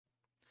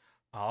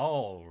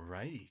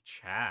Alrighty,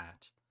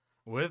 chat.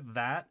 With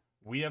that,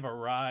 we have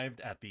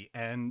arrived at the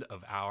end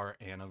of our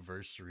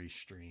anniversary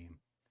stream,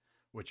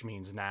 which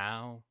means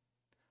now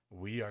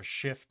we are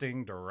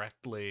shifting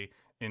directly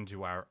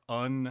into our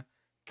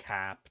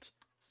uncapped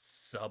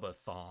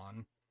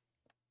subathon.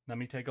 Let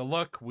me take a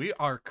look. We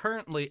are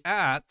currently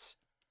at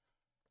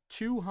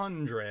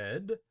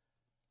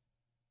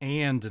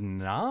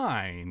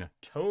 209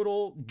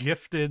 total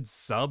gifted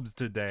subs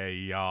today,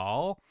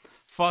 y'all.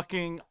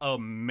 Fucking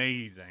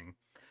amazing.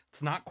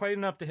 It's not quite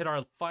enough to hit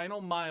our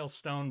final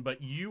milestone,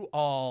 but you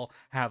all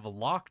have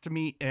locked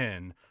me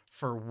in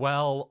for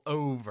well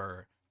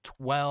over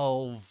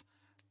 12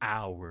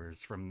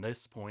 hours from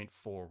this point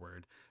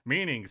forward.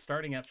 Meaning,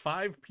 starting at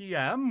 5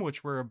 p.m.,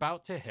 which we're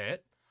about to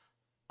hit,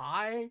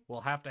 I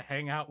will have to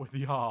hang out with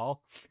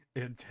y'all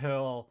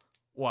until,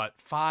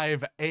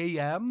 5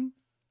 a.m.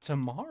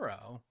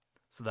 tomorrow.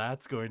 So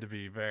that's going to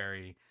be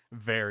very,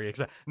 very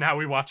exciting. Now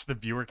we watch the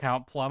viewer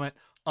count plummet.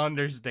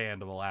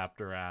 Understandable,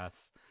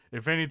 After-Ass.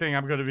 If anything,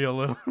 I'm going to be a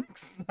little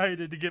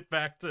excited to get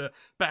back to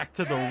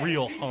the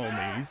real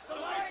homies.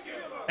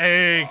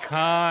 Hey,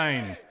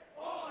 Kind.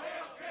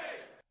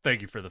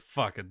 Thank you for the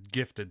fucking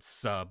gifted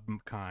sub,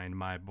 Kind,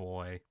 my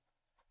boy.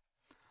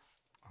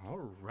 All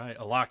right,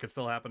 a lot could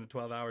still happen in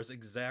 12 hours.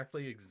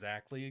 Exactly.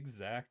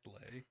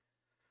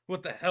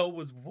 What the hell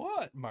was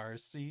what,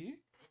 Marcy?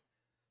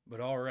 But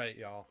all right,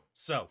 y'all.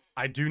 So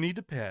I do need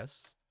to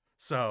piss.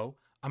 So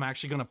I'm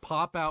actually going to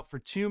pop out for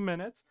 2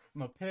 minutes.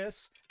 I'm going to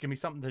piss, give me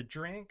something to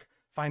drink,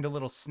 find a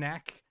little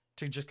snack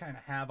to just kind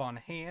of have on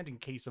hand in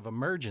case of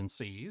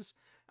emergencies.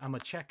 I'm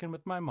going to check in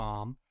with my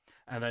mom,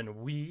 and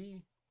then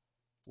we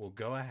will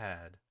go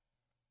ahead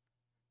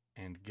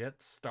and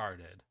get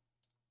started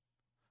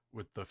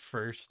with the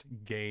first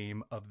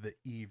game of the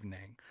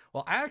evening.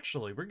 Well,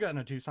 actually, we're going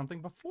to do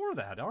something before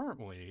that,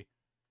 aren't we?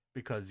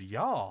 Because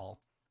y'all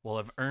will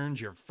have earned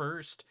your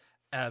first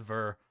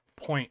ever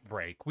point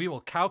break. We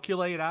will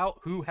calculate out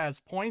who has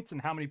points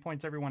and how many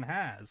points everyone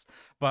has.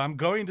 But I'm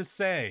going to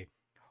say,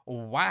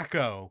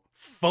 Wacko,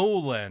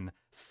 Folan,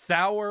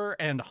 Sour,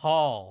 and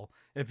Hall,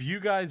 if you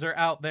guys are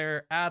out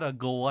there at a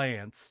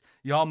glance,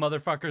 y'all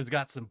motherfuckers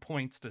got some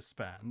points to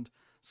spend.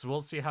 So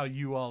we'll see how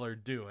you all are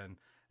doing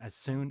as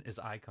soon as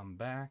I come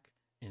back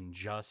in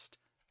just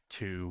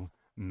 2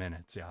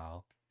 minutes,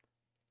 y'all.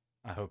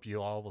 I hope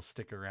you all will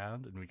stick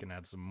around and we can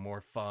have some more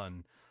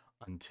fun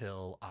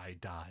until I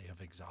die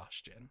of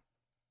exhaustion.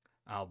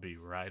 I'll be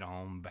right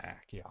on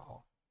back,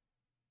 y'all.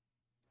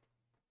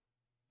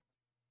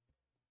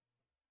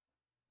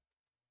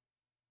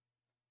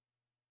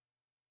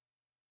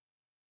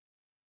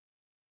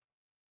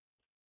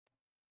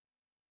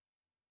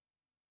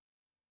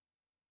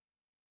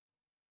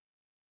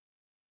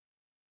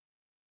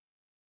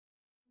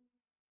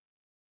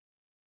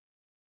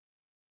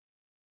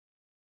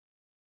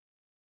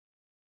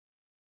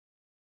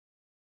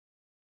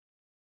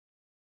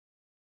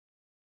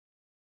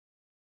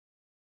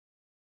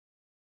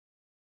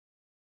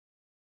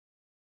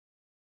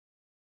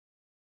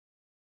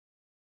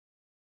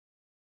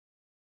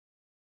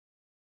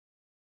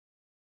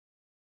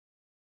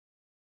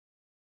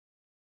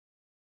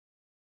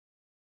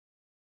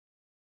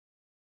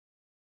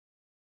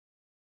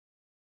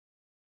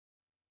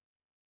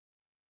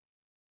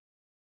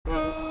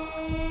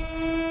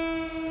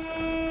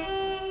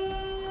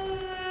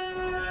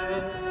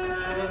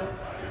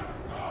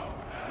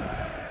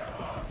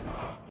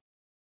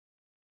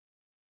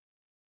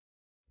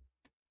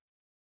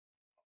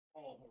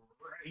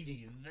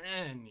 Alrighty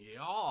then,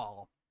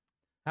 y'all.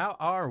 How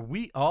are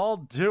we all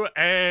doing?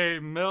 Hey,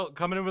 Milk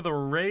coming in with a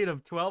raid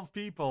of 12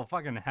 people.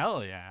 Fucking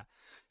hell yeah.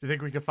 Do you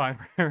think we can find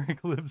where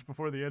Eric lives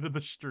before the end of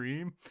the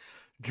stream?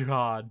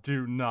 God,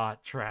 do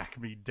not track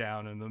me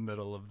down in the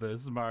middle of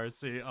this,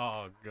 Marcy.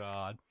 Oh,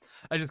 God.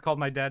 I just called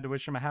my dad to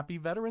wish him a happy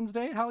Veterans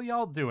Day. How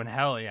y'all doing?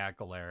 Hell yeah,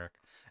 Galeric.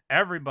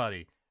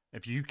 Everybody,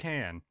 if you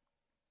can,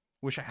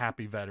 wish a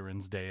happy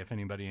Veterans Day if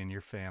anybody in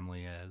your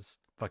family is.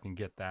 Fucking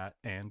get that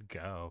and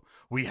go.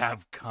 We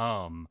have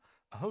come.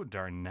 Oh,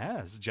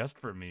 Darnez, just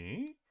for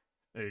me?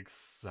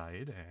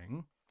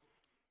 Exciting.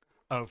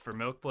 Oh, for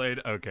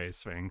Milkblade? Okay,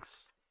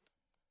 Sphinx.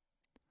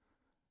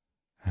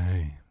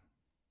 Hey,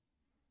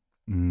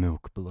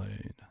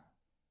 Milkblade.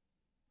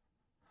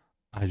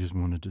 I just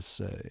wanted to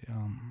say,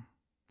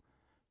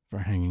 for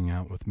hanging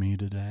out with me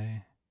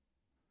today.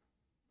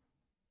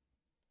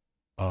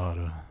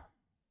 Ara.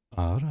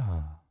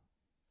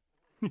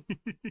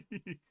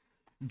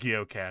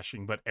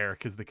 Geocaching, but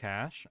Eric is the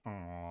cache.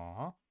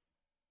 Aww.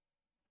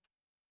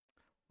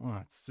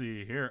 Let's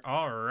see here.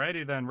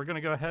 Alrighty then, we're going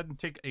to go ahead and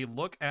take a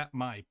look at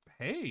my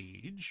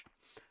page.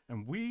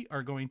 And we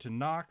are going to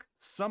knock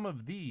some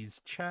of these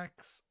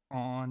checks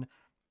on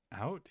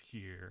out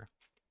here.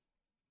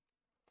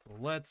 So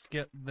let's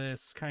get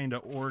this kind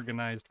of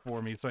organized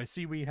for me. So I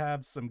see we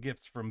have some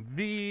gifts from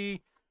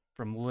V,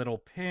 from Little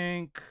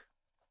Pink,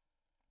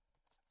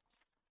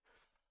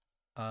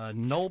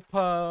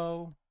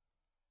 Nulpo.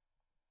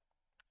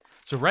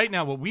 So right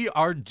now, what we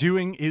are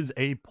doing is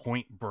a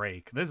point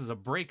break. This is a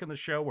break in the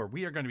show where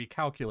we are going to be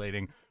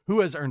calculating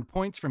who has earned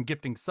points from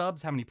gifting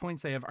subs, how many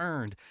points they have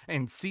earned,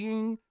 and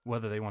seeing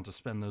whether they want to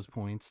spend those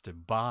points to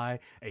buy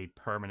a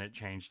permanent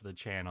change to the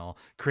channel,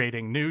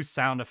 creating new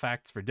sound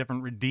effects for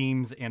different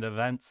redeems and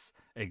events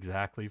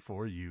exactly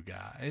for you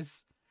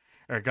guys.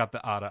 Or got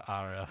the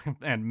ara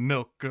and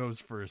milk goes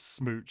for a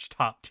smooch,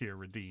 top tier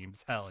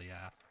redeems. Hell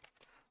yeah.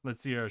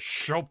 Let's see a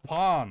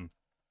Chopin.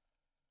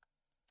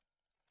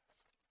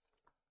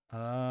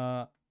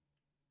 Here,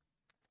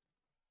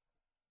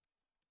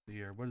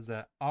 what is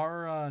that?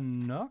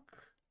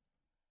 Nook?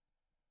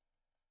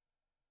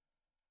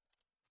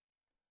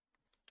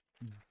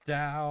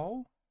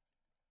 Dow.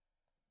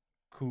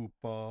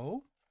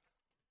 Kupo.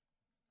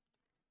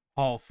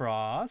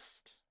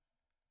 Hallfrost.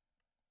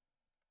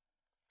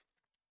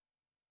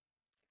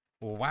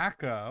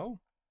 Wacko.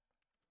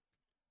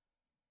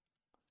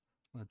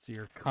 Let's see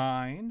here.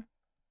 Kine.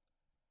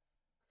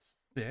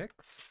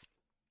 6.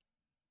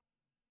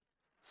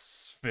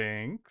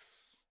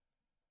 Sphinx.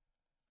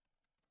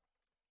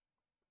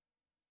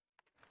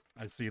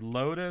 I see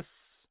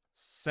Lotus.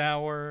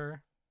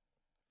 Sour.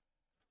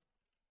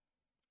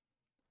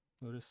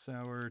 Lotus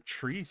Sour.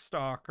 Tree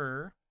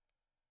Stalker.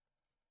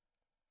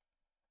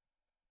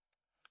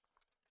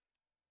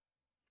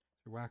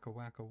 Wacko,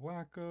 wacko,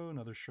 wacko.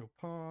 Another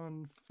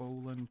Chopin.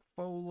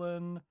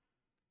 Folan.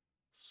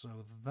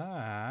 So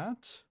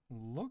that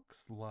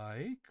looks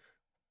like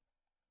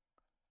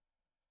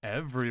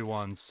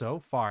everyone so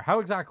far. How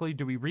exactly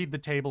do we read the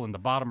table in the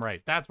bottom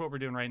right? That's what we're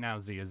doing right now,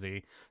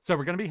 Z. So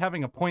we're going to be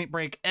having a point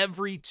break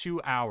every 2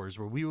 hours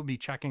where we will be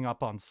checking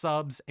up on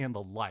subs and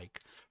the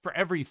like. For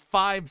every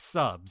 5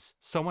 subs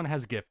someone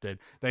has gifted,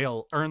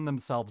 they'll earn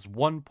themselves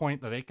 1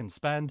 point that they can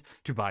spend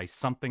to buy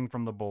something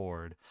from the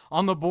board.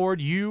 On the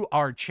board, you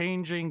are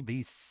changing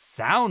the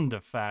sound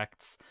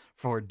effects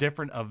for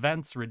different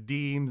events,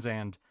 redeems,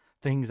 and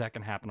things that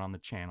can happen on the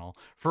channel.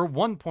 For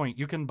 1 point,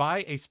 you can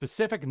buy a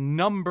specific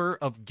number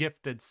of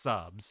gifted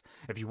subs.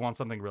 If you want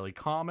something really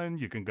common,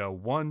 you can go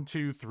 1,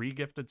 2, 3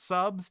 gifted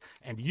subs,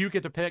 and you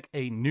get to pick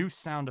a new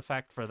sound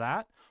effect for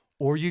that.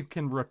 Or you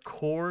can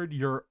record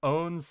your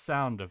own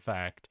sound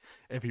effect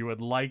if you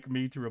would like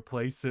me to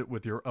replace it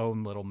with your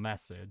own little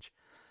message.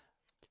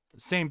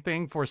 Same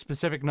thing for a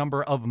specific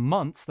number of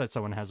months that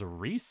someone has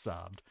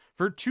resubbed.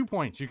 For 2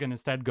 points, you can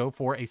instead go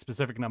for a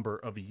specific number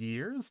of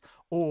years,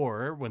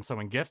 or when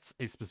someone gifts,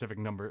 a specific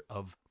number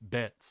of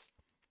bits.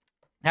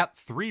 At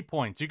 3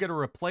 points, you get to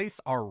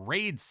replace our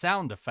raid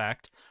sound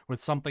effect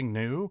with something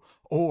new,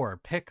 or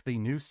pick the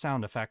new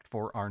sound effect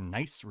for our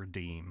nice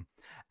redeem.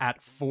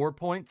 At 4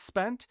 points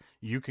spent,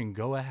 you can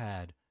go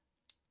ahead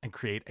and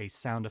create a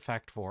sound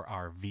effect for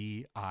our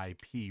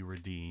VIP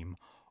redeem,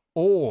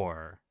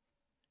 or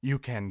you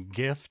can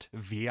gift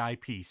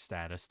VIP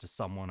status to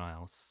someone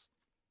else.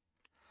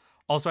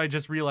 Also, I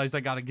just realized I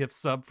got a gift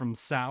sub from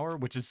Sour,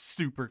 which is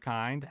super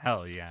kind.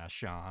 Hell yeah,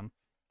 Sean.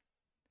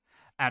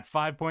 At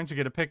 5 points, you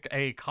get to pick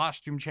a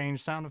costume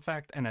change sound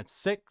effect. And at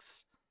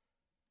 6,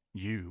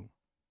 you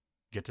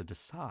get to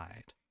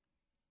decide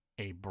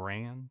a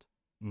brand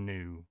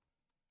new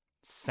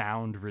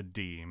sound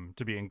redeem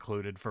to be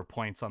included for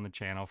points on the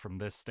channel from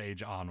this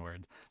stage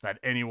onwards that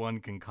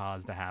anyone can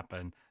cause to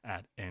happen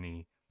at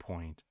any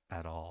point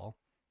at all.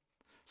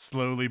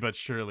 Slowly but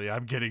surely,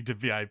 I'm getting to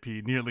VIP,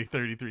 nearly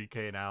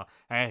 33k now.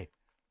 Hey,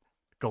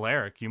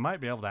 Galeric, you might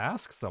be able to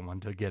ask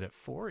someone to get it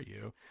for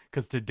you,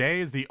 because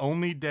today is the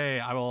only day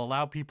I will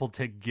allow people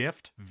to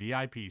gift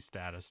VIP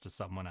status to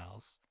someone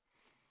else.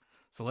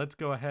 So let's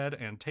go ahead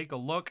and take a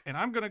look, and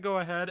I'm going to go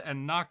ahead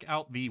and knock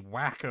out the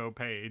wacko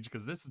page,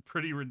 because this is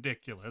pretty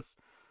ridiculous.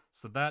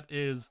 So that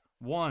is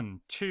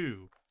 1,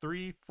 2,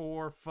 3,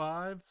 4,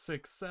 5,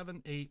 6,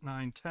 7, 8,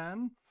 9,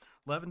 10,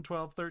 11,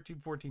 12, 13,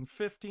 14,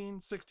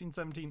 15, 16,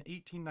 17,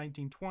 18,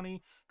 19,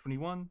 20,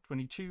 21,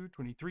 22,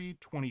 23,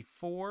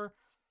 24.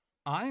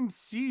 I'm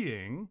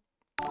seeing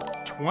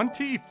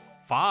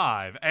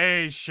 25.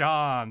 Hey,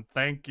 Sean,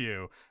 thank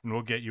you. And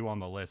we'll get you on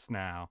the list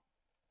now.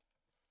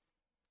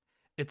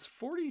 It's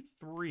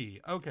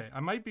 43. Okay, I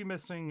might be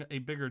missing a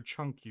bigger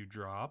chunk you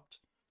dropped.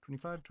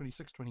 25,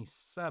 26,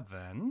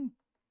 27.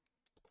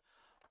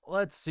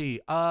 Let's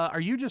see. Are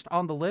you just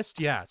on the list?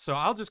 Yeah, so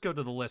I'll just go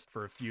to the list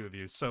for a few of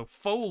you. So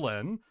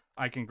Folan,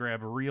 I can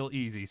grab real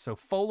easy. So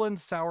Folan,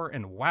 Sour,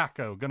 and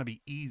Wacko, gonna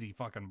be easy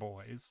fucking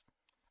boys.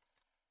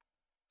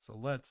 So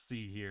let's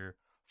see here.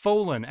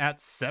 Folan at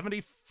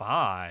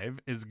 75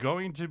 is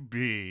going to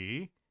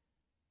be...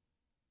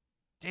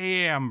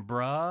 Damn,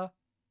 bruh.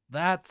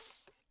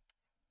 That's...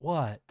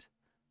 what?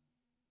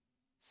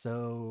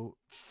 So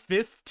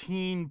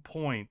 15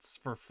 points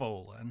for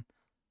Folan.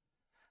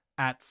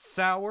 At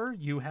Sour,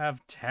 you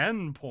have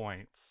 10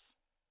 points.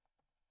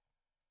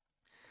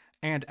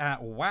 And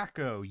at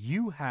Wacko,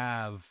 you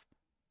have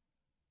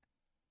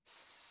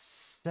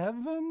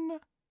 7?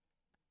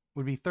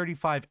 Would be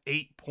 35,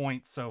 8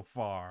 points so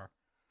far.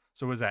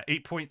 So what was that?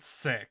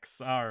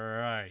 8.6. All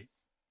right.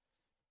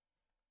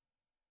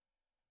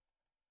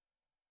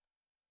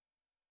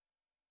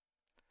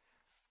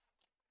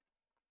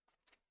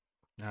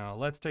 Now,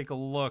 let's take a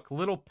look.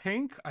 Little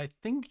Pink, I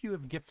think you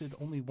have gifted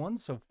only one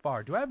so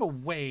far. Do I have a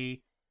way?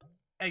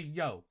 Hey,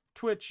 yo,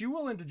 Twitch, you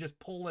willing to just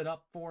pull it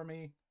up for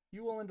me?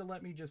 You willing to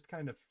let me just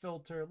kind of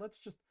filter? Let's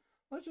just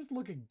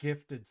look at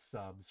gifted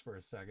subs for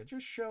a second.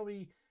 Just show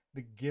me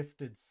the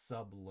gifted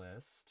sub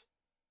list.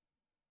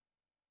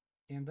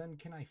 And then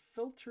can I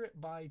filter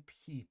it by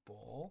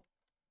people?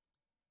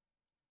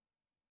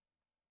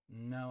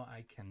 No,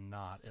 I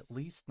cannot. At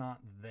least not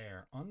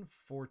there.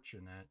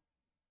 Unfortunate.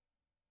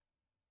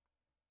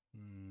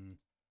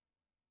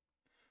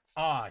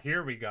 Ah,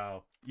 here we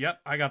go. Yep,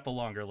 I got the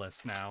longer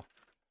list now.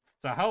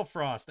 So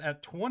Hellfrost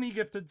at 20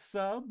 gifted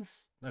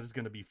subs. That is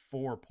going to be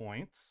 4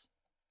 points.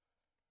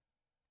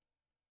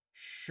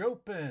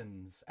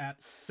 Chopin's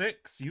at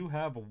 6. You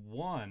have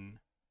 1.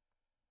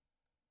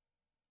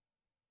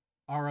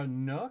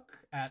 Aranook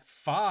at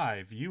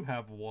 5. You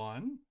have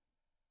 1.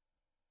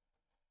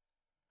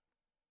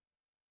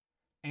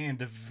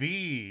 And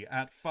V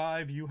at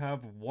 5. You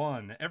have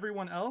 1.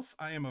 Everyone else,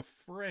 I am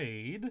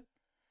afraid,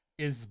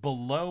 is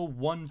below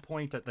 1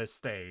 point at this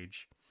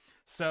stage.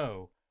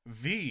 So,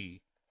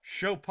 V,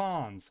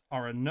 Chopin's,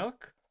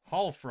 Aranook,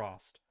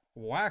 Hallfrost,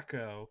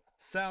 Wacko,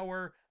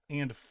 Sour,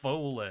 and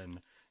Folin.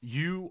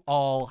 You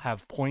all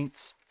have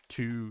points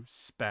to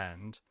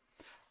spend.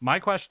 My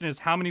question is,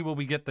 how many will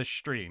we get this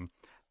stream?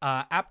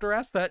 After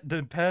us, that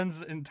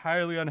depends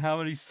entirely on how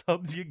many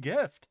subs you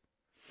gift.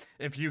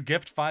 If you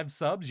gift 5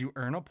 subs, you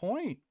earn a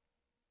point.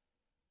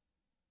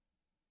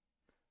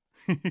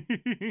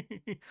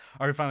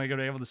 Are we finally going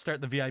to be able to start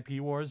the VIP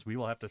wars? We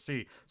will have to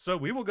see. So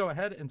we will go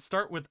ahead and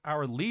start with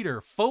our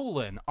leader,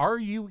 Folin. Are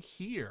you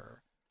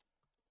here?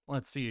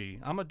 Let's see.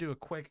 I'm going to do a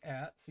quick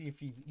see if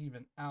he's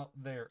even out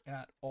there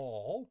at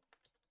all.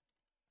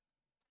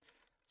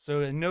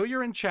 So I know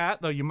you're in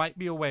chat, though you might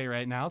be away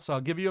right now, so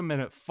I'll give you a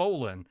minute.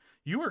 Folin,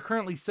 you are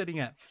currently sitting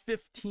at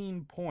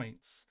 15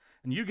 points,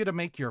 and you get to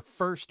make your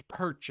first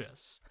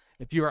purchase.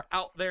 If you are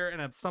out there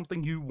and have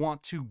something you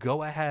want to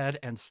go ahead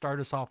and start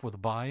us off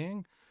with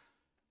buying,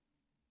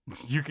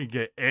 you can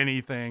get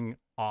anything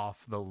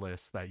off the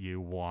list that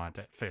you want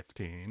at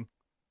 15.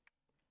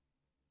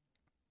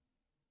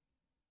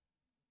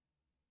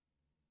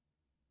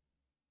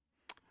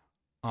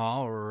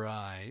 All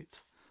right.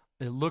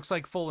 It looks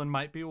like Folin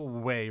might be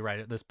away right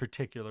at this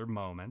particular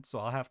moment, so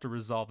I'll have to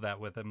resolve that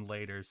with him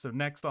later. So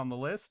next on the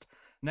list,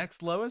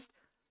 next lowest,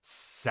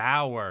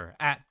 Sour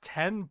at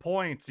 10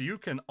 points. You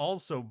can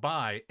also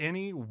buy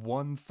any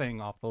one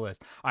thing off the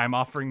list. I'm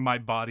offering my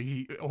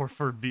body or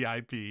for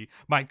VIP.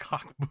 My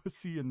cock,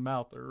 pussy, and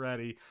mouth are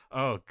ready.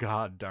 Oh,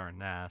 god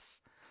darn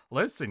ass.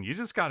 Listen, you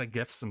just gotta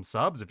gift some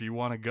subs if you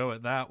want to go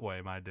it that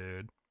way, my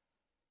dude.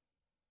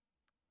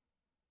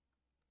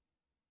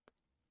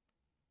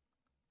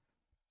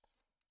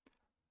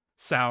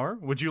 Sour,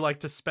 would you like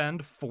to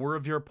spend 4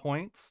 of your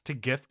points to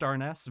gift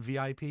Darness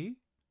VIP?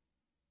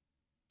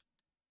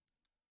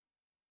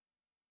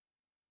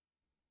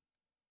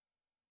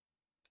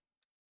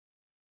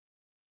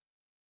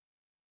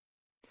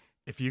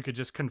 If you could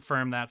just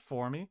confirm that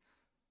for me.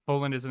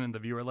 Folin isn't in the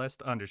viewer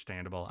list.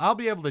 Understandable. I'll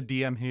be able to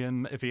DM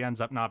him if he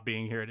ends up not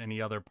being here at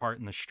any other part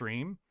in the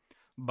stream.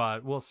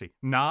 But we'll see.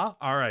 Nah?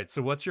 Alright,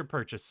 so what's your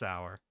purchase,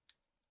 Sour?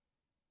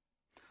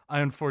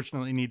 I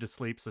unfortunately need to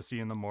sleep, so see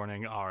you in the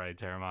morning. Alright,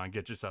 Terramon,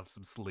 get yourself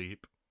some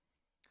sleep.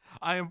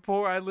 I am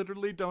poor. I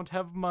literally don't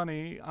have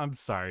money. I'm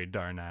sorry,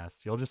 darn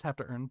ass. You'll just have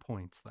to earn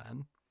points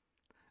then.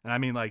 And I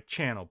mean, like,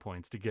 channel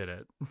points to get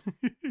it.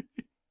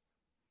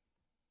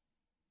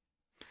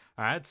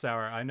 Alright,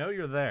 Sour, I know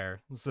you're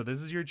there, so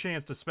this is your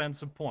chance to spend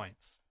some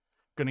points.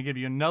 I'm gonna give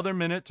you another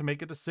minute to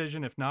make a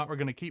decision. If not, we're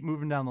gonna keep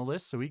moving down the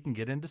list so we can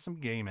get into some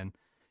gaming.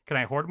 Can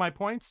I hoard my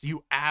points?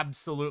 You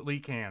absolutely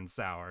can,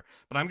 Sour.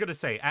 But I'm gonna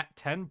say, at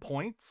 10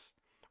 points,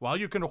 while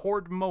you can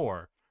hoard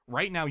more,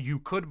 right now you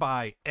could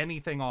buy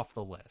anything off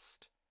the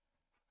list.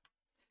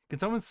 Can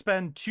someone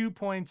spend 2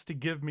 points to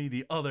give me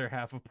the other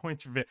half of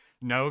points for it?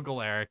 No,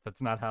 Galeric,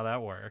 that's not how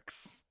that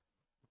works.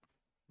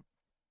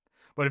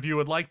 But if you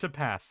would like to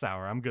pass,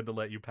 Sour, I'm good to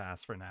let you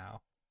pass for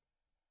now.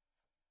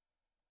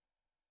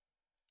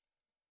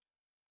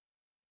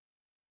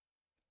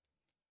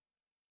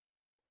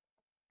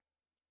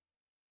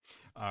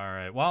 All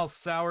right. While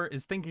Sour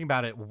is thinking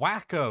about it,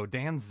 Wacko,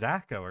 Dan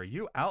Zacco, are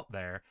you out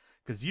there?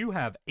 Because you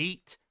have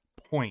 8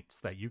 points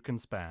that you can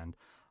spend.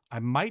 I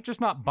might just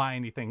not buy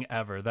anything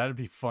ever. That'd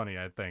be funny,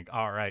 I think.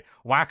 All right.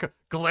 Wacko.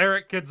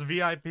 Galeric gets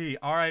VIP.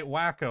 All right,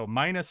 Wacko.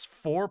 Minus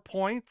 4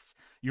 points.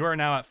 You are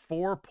now at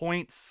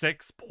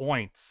 4.6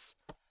 points.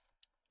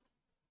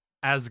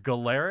 As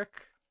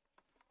Galeric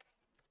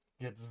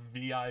gets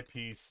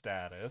VIP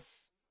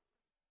status.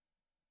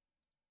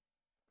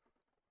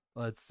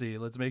 Let's see.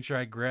 Let's make sure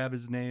I grab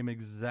his name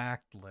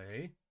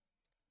exactly.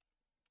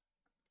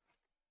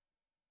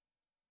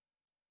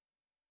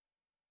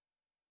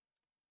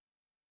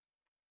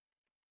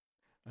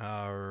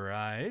 All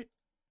right.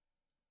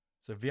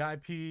 So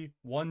VIP,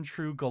 one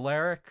true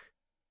Galeric.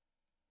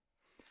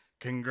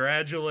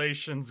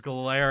 Congratulations,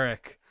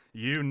 Galeric.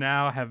 You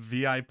now have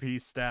VIP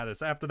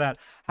status. After that,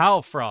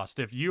 Halfrost,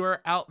 if you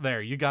are out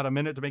there, you got a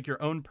minute to make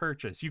your own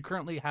purchase. You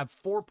currently have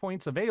 4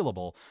 points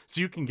available,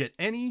 so you can get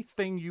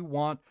anything you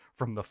want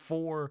from the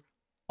 4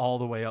 all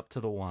the way up to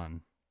the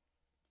 1.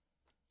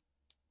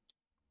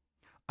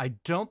 I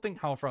don't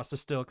think Halfrost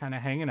is still kind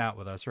of hanging out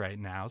with us right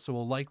now, so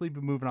we'll likely be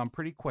moving on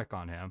pretty quick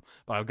on him.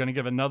 But I'm going to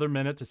give another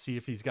minute to see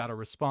if he's got a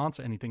response,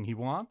 anything he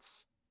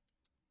wants.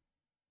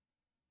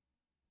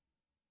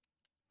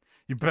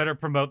 You better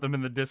promote them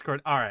in the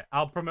Discord. All right,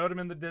 I'll promote him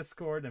in the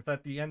Discord. If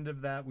at the end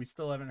of that we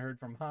still haven't heard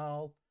from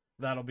Hal,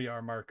 that'll be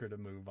our marker to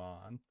move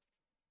on.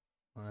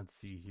 Let's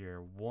see here.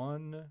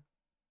 1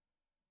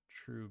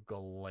 true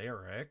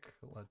Galaric.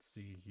 Let's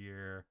see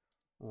here.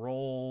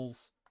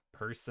 Roles,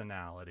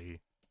 personality.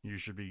 You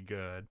should be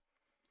good.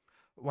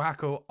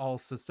 Wacko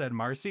also said,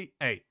 Marcy,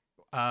 hey,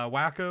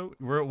 Wacko,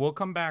 we'll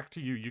come back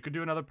to you. You could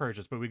do another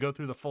purchase, but we go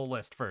through the full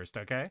list first,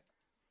 okay?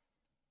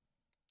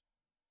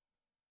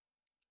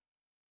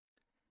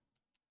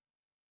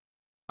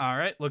 All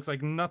right, looks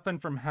like nothing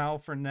from Hal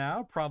for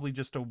now. Probably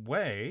just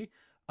away.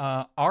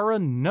 Ara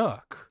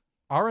Nook.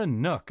 Ara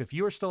Nook, if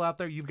you are still out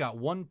there, you've got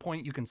 1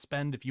 point you can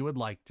spend if you would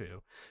like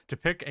to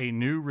pick a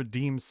new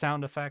redeemed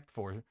sound effect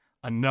for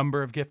a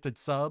number of gifted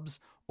subs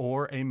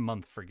or a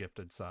month for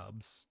gifted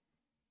subs.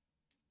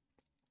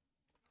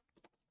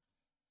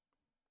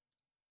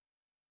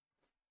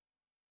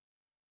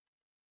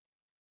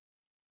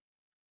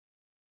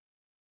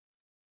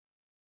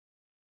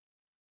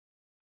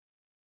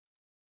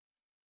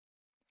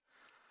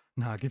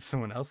 Nah, give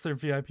someone else their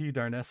VIP.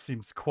 Darness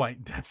seems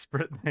quite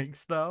desperate.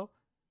 Thanks, though.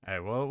 Hey,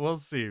 we'll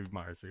see,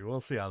 Marcy. We'll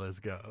see how this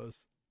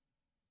goes.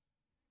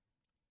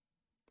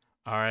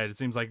 All right, it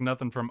seems like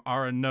nothing from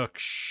Aranook,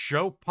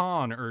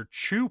 Chopin, or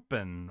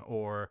Chupin,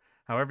 or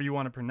however you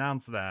want to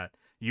pronounce that.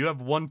 You have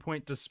 1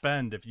 point to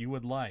spend if you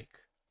would like.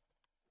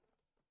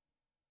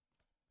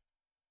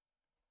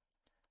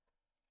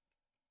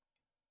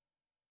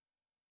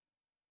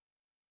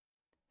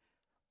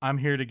 I'm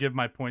here to give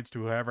my points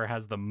to whoever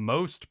has the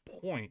most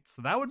points.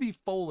 So that would be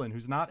Folan,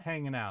 who's not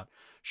hanging out.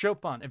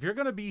 Chopin, if you're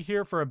going to be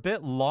here for a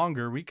bit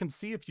longer, we can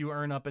see if you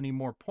earn up any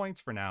more points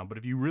for now. But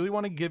if you really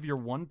want to give your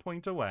 1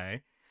 point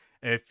away,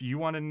 if you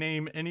want to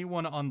name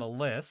anyone on the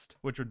list,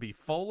 which would be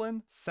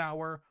Folan,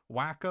 Sour,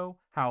 Wacko,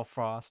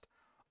 Halfrost,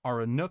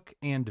 Aranook,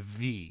 and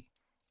V,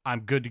 I'm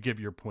good to give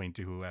your point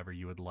to whoever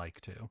you would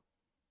like to.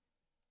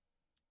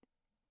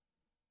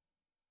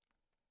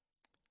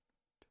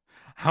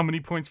 How many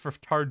points for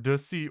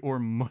Tardusi or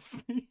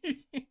Mussy?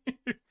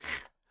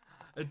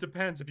 It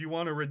depends. If you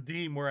want to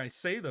redeem where I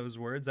say those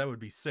words, that would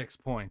be 6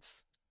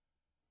 points.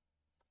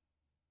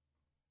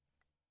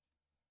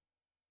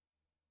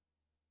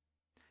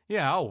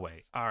 Yeah, I'll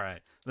wait. All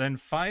right. Then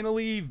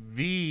finally,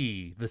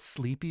 V, the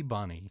Sleepy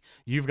Bunny.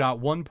 You've got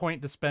 1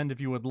 point to spend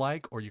if you would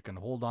like, or you can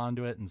hold on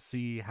to it and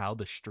see how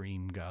the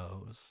stream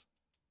goes.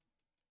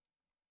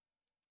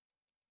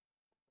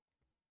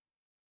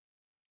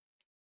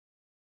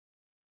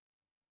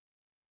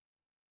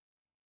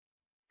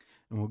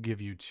 And we'll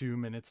give you 2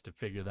 minutes to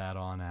figure that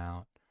on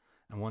out.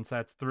 And once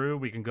that's through,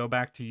 we can go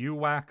back to you,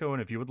 Wacko, and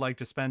if you would like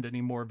to spend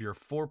any more of your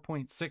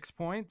 4.6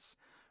 points,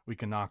 we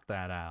can knock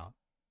that out.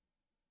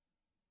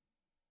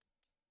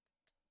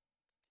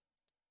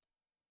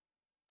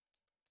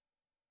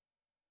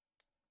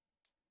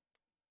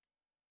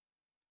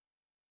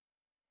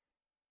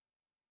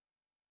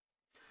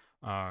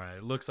 All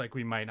right, looks like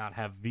we might not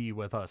have V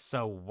with us.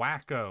 So,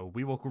 Wacko,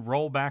 we will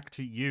roll back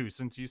to you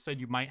since you said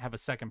you might have a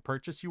second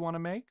purchase you want to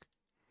make.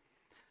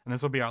 And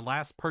this will be our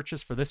last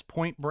purchase for this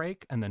point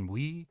break, and then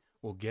we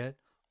will get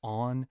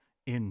on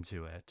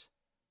into it.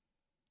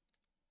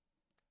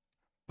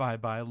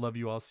 Bye-bye. Love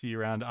you all. See you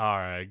around. All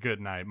right, good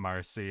night,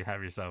 Marcy.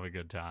 Have yourself a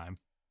good time.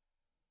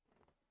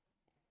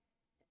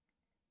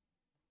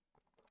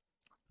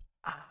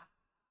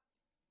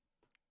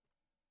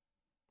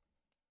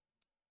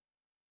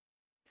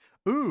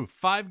 Ooh,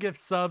 5 gift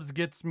subs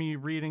gets me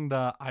reading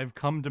the I've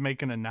come to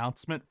make an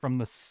announcement from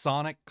the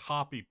Sonic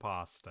copy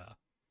pasta.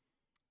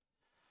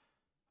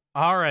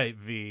 All right,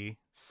 V.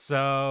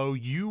 So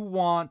you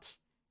want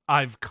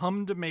I've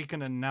come to make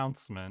an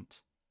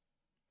announcement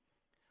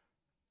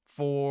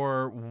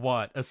for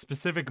what? A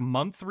specific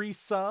month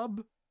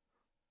resub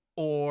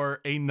or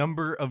a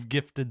number of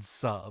gifted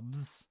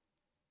subs?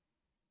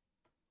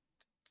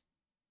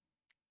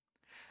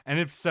 And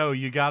if so,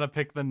 you got to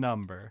pick the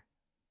number.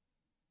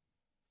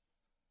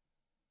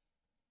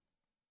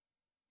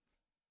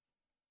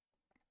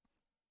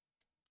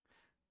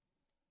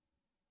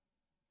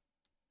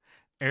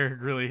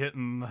 Eric really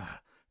hitting the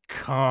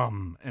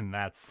come in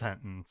that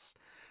sentence.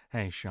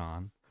 Hey,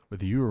 Sean,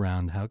 with you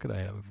around, how could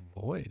I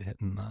avoid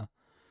hitting the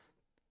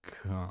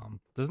come?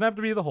 Doesn't have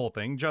to be the whole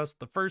thing, just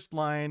the first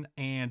line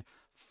and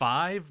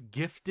 5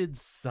 gifted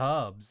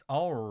subs.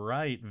 All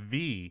right,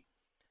 V,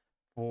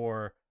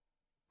 for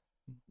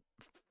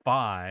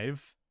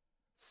 5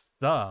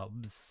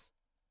 subs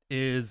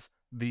is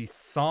the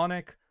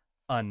Sonic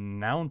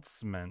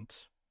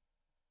announcement.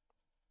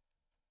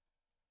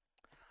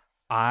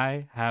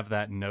 I have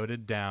that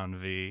noted down,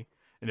 V.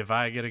 And if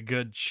I get a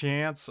good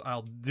chance,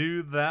 I'll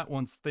do that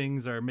once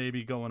things are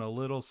maybe going a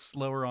little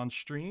slower on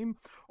stream,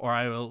 or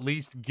I will at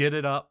least get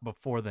it up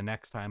before the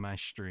next time I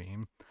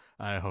stream.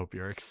 I hope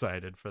you're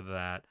excited for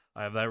that.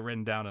 I have that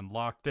written down and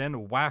locked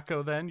in.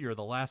 Wacko, then, you're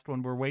the last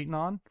one we're waiting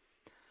on.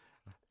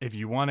 If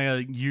you want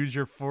to use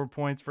your 4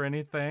 points for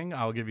anything,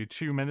 I'll give you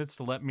 2 minutes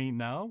to let me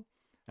know.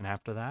 And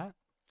after that,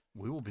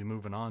 we will be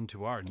moving on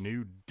to our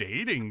new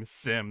dating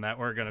sim that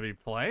we're going to be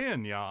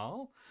playing,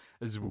 y'all.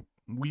 As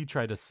we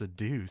try to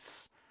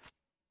seduce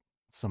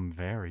some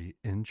very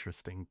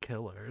interesting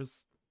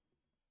killers.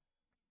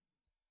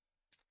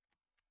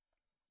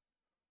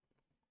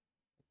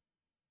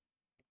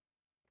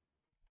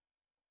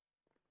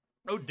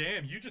 Oh,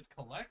 damn, you just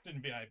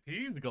collected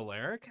VIPs,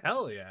 Galeric?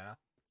 Hell yeah.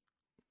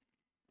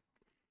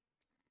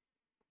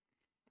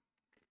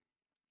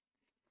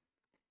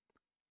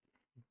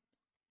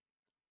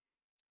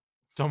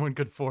 Someone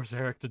could force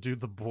Eric to do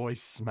the boy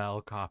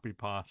smell copy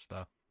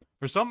pasta.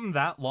 For something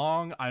that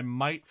long, I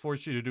might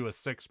force you to do a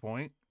 6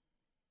 point.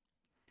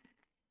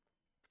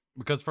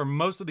 Because for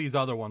most of these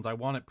other ones, I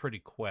want it pretty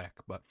quick.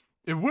 But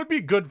it would be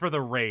good for the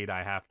raid,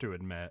 I have to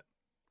admit.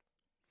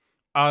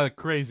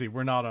 Crazy.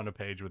 We're not on a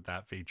page with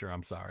that feature.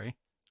 I'm sorry.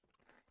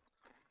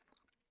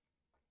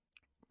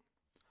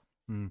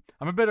 I'm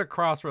a bit at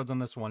crossroads on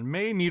this one.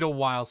 May need a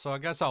while, so I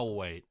guess I'll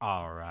wait.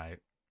 All right.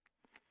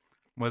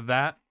 With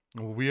that,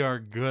 we are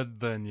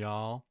good then,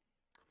 y'all.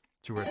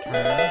 To return.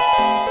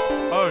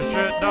 Oh,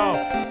 shit,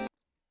 no.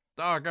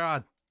 Oh,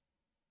 God.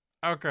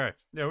 Okay.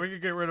 Yeah, we can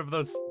get rid of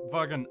those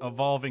fucking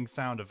evolving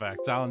sound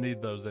effects. I don't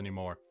need those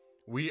anymore.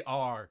 We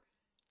are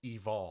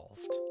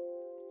evolved.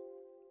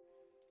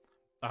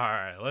 All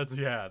right,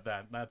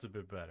 that's a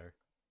bit better.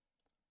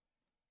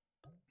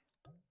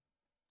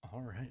 All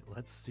right,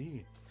 let's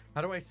see.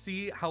 How do I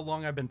see how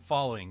long I've been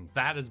following?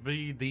 That is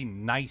be the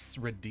nice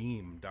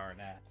redeem, darn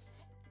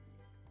ass.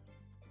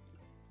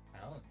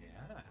 Hell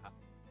yeah.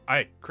 All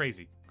right,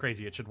 crazy.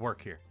 Crazy, it should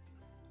work here.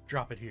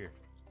 Drop it here.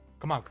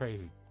 Come on,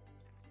 crazy.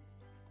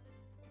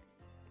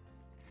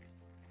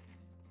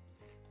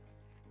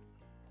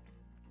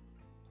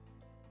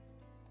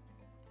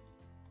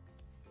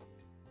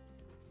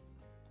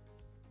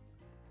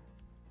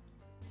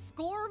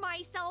 Score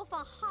myself a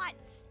hot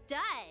stud.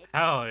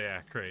 Hell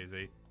yeah,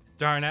 crazy.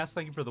 Darn ass,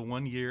 thank you for the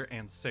 1 year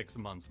and 6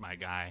 months, my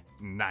guy.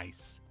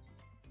 Nice.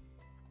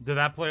 Did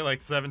that play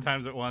like 7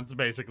 times at once?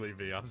 Basically,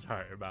 V. I'm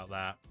sorry about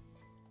that.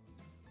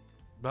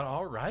 But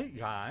all right,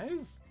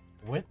 guys.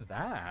 With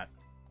that,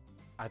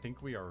 I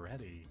think we are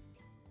ready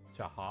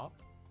to hop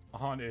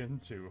on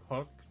into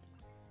Hooked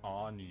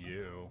on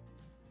You.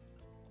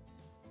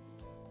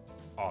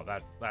 Oh,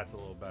 that's a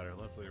little better.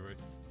 Let's see,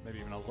 maybe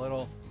even a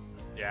little.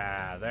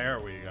 Yeah, there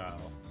we go.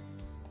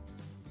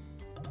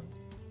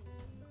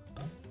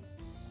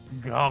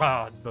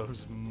 God,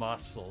 those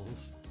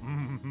muscles.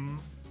 Mm-hmm.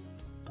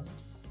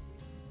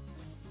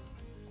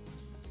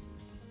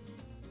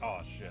 Oh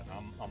shit,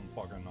 I'm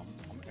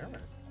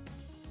Eric.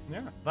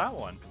 Yeah, that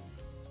one.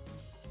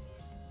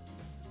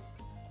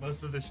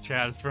 Most of this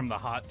chat is from the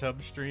hot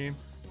tub stream.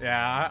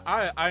 Yeah,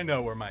 I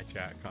know where my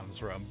chat comes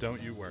from.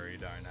 Don't you worry,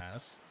 darn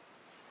ass.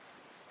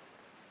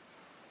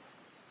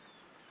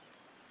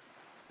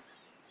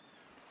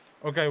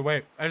 Okay,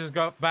 wait. I just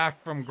got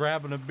back from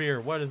grabbing a beer.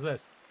 What is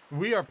this?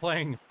 We are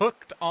playing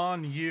Hooked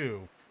on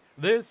You.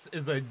 This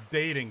is a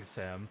dating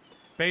sim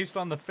based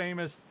on the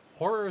famous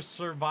horror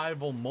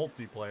survival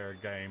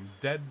multiplayer game,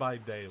 Dead by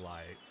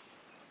Daylight.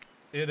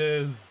 It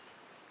is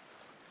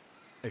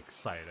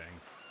exciting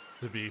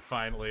to be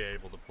finally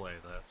able to play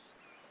this.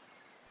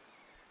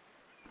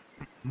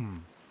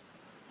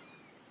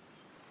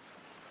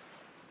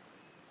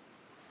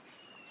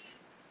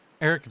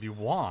 Eric, if you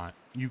want,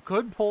 you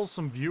could pull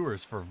some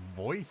viewers for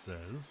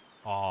voices.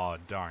 Aw,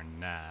 darn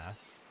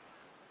nass.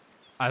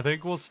 I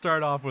think we'll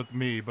start off with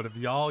me, but if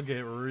y'all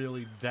get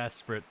really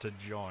desperate to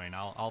join,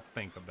 I'll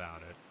think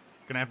about it.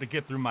 Gonna have to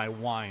get through my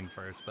wine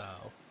first,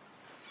 though.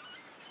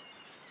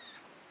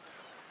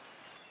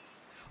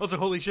 Also,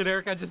 holy shit,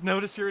 Eric, I just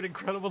noticed you're an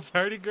incredible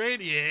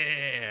tardigrade.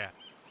 Yeah!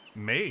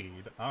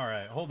 Made?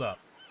 Alright, hold up.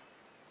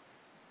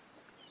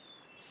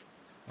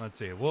 Let's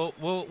see.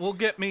 We'll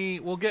get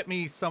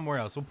me somewhere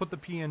else. We'll put the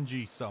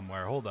PNG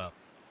somewhere. Hold up.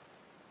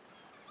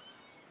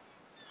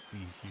 Let's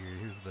see here.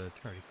 Here's the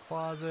tardy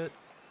closet.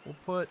 We'll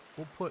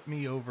put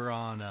me over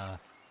on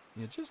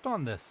yeah, just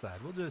on this side.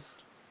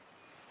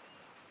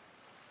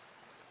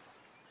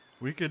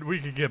 We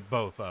could get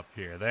both up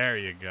here. There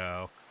you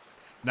go.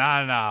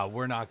 Nah,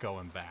 we're not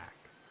going back.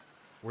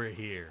 We're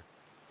here.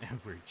 And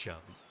we're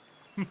chubby.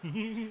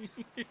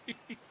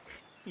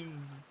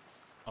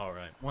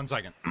 Alright, 1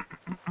 second.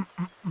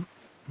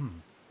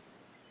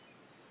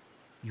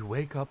 You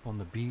wake up on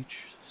the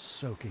beach,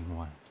 soaking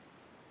wet.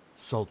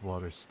 Salt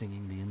water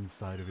stinging the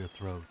inside of your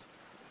throat,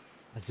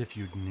 as if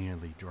you'd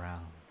nearly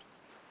drowned.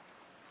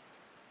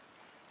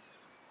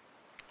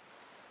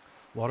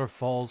 Water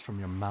falls from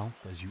your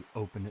mouth as you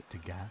open it to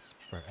gasp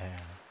for air.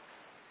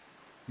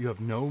 You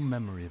have no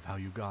memory of how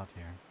you got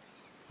here.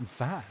 In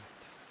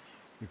fact,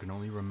 you can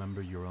only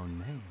remember your own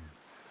name.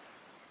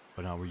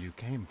 but not where you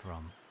came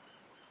from,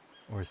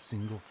 or a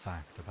single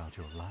fact about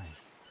your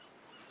life.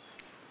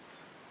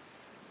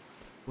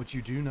 What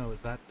you do know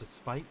is that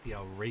despite the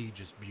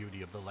outrageous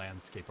beauty of the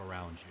landscape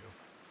around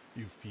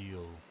you, you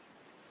feel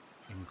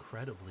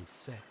incredibly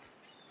sick.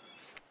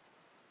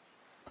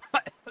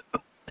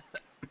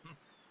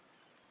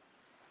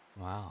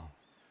 Wow.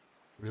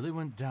 Really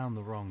went down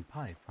the wrong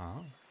pipe,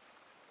 huh?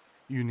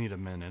 You need a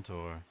minute,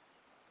 or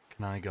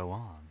can I go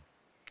on?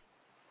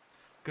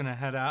 Gonna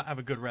head out, have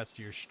a good rest of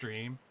your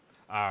stream.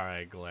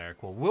 Alright, Glaric.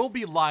 Well, we'll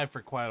be live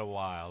for quite a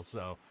while,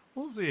 so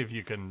we'll see if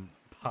you can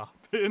pop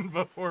in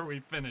before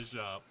we finish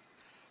up.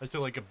 I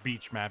still like a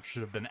beach map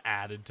should have been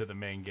added to the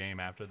main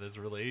game after this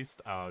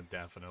released. Oh,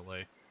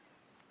 definitely.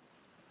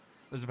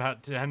 There's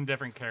about 10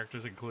 different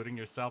characters, including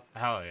yourself.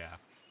 Hell yeah.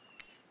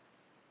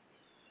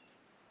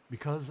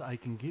 Because I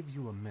can give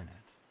you a minute.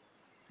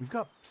 We've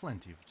got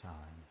plenty of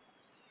time.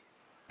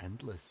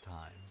 Endless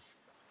time.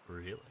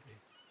 Really.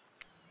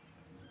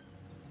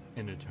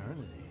 In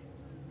eternity.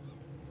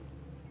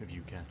 If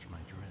you catch my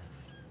drift.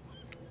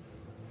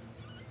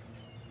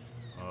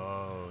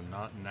 Oh,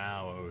 not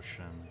now,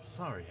 Ocean.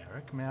 Sorry,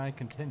 Eric. May I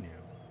continue?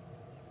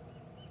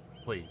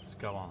 Please,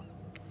 go on.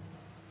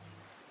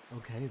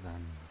 Okay,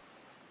 then.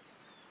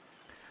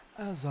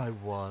 As I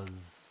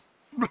was...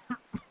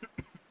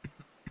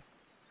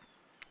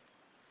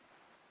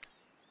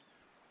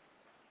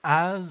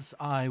 As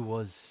I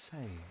was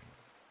saying,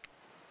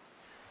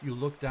 you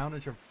look down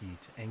at your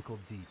feet, ankle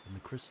deep in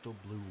the crystal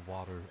blue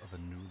water of a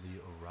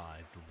newly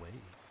arrived wave.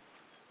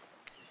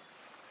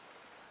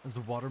 As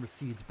the water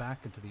recedes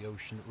back into the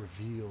ocean, it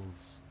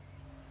reveals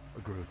a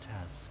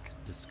grotesque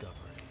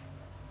discovery.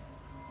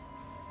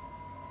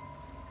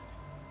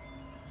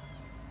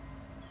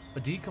 A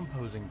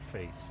decomposing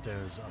face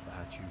stares up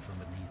at you from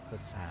beneath the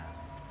sand.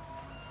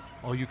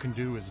 All you can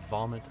do is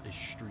vomit a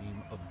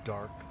stream of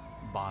dark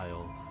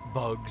bile,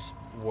 bugs,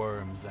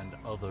 worms, and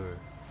other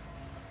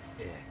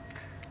ick.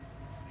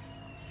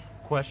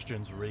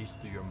 Questions race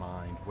through your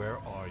mind. Where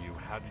are you?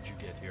 How did you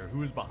get here?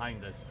 Who is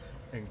behind this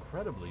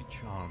incredibly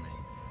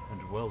charming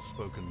and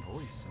well-spoken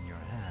voice in your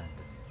head?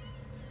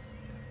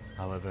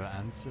 However,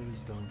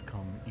 answers don't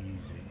come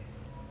easy.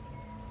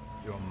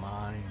 Your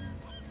mind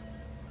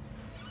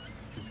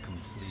is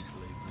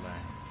completely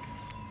blank.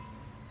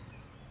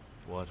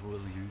 What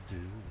will you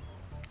do?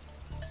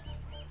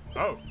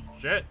 Oh,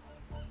 shit!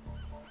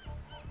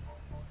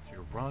 So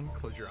you run,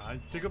 close your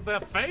eyes, dig up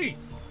that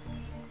face!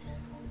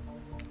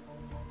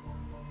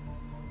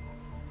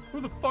 Who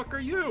the fuck are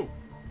you?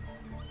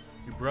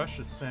 You brush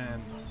the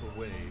sand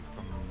away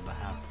from the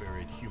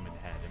half-buried human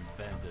head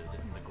embedded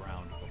in the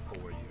ground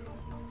before you.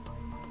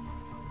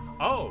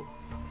 Oh!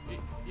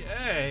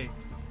 Yay!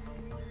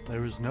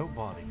 There is no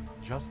body,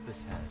 just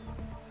this head.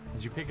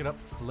 As you pick it up,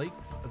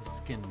 flakes of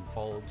skin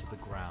fall to the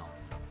ground.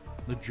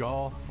 The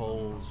jaw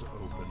folds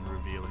open,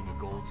 revealing a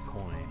gold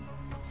coin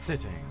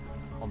sitting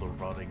on the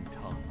rotting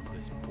tongue of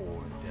this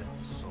poor dead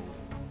soul.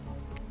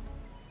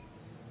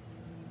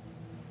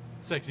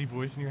 Sexy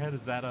voice in your head,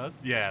 is that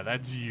us? Yeah,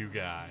 that's you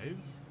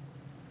guys.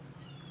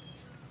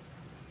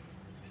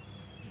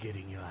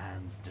 Getting your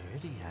hands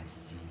dirty, I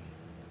see.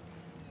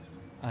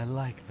 I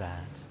like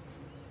that.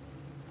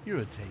 You're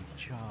a take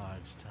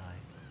charge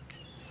type.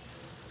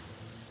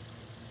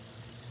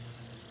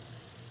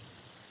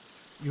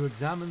 You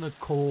examine the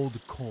cold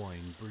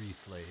coin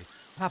briefly,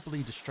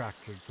 happily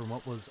distracted from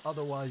what was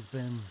otherwise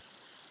been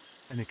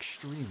an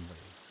extremely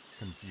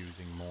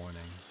confusing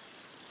morning.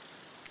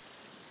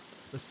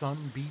 The sun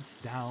beats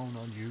down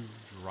on you,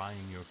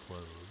 drying your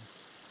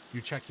clothes.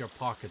 You check your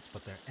pockets,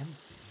 but they're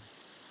empty.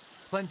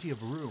 Plenty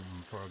of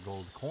room for a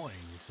gold coin,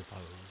 you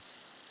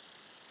suppose.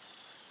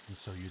 And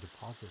so you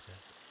deposit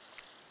it.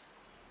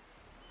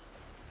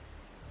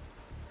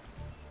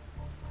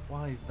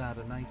 Why is that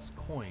a nice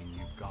coin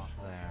you've got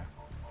there?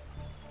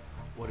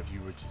 What if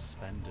you were to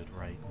spend it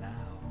right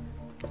now?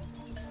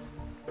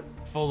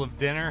 Full of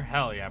dinner?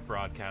 Hell yeah,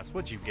 broadcast.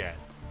 What'd you get?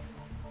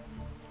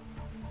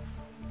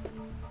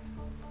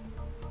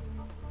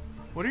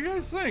 What do you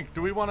guys think?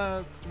 Do we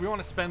wanna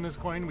spend this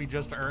coin we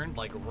just earned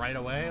like right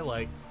away?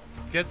 Like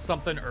get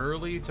something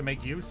early to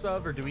make use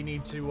of, or do we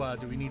need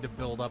to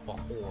build up a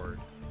hoard?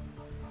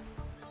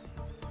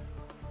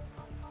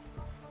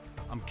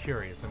 I'm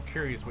curious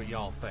what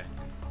y'all think.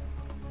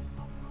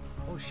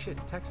 Oh shit,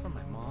 text from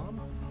my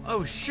mom?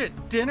 Oh shit,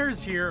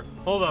 dinner's here.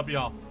 Hold up,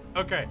 y'all.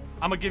 Okay,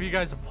 I'm gonna give you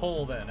guys a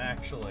poll then,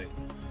 actually.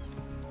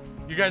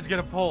 You guys get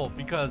a poll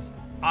because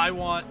I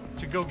want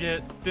to go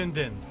get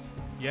din-dins.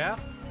 Yeah?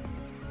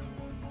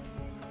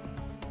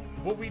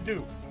 What we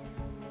do?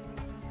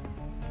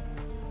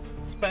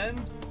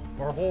 Spend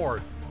or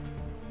hoard?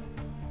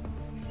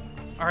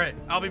 Alright,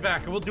 I'll be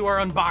back and we'll do our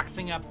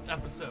unboxing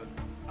episode.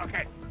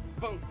 Okay,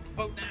 vote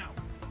now.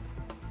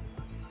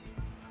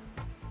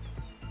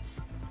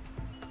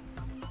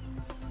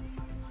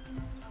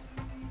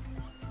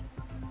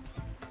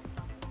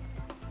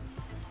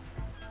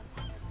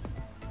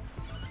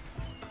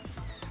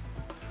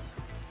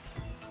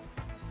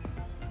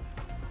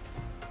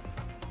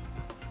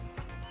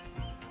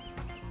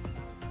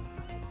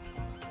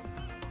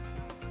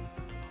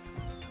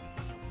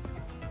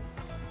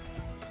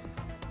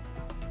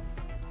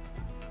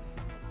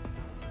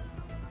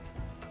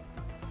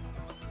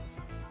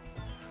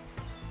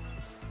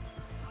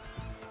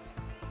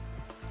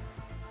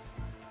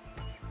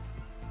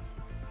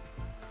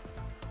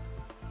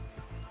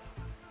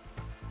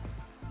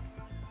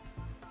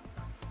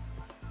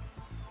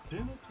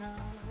 dinner time.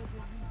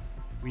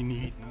 We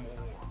need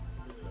more.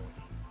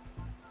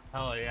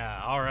 Hell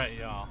yeah. All right,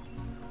 y'all.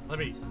 Let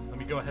me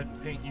go ahead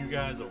and paint you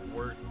guys a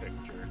word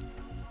picture.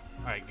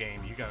 All right, game,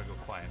 you gotta go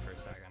quiet for a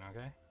second,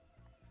 okay?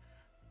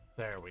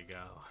 There we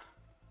go.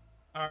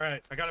 All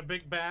right, I got a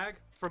big bag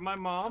from my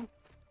mom.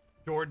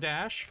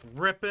 DoorDash,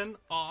 ripping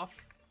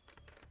off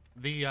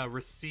the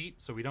receipt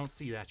so we don't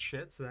see that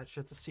shit. So that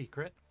shit's a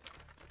secret.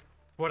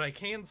 What I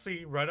can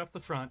see right off the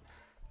front,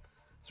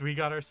 so we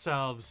got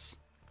ourselves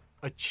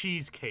a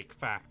Cheesecake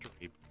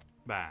Factory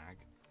bag.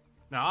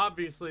 Now,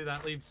 obviously,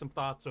 that leaves some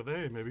thoughts of,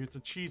 hey, maybe it's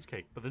a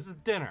cheesecake, but this is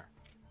dinner.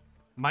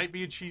 Might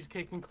be a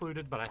cheesecake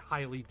included, but I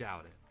highly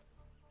doubt it.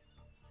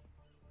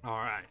 All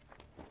right.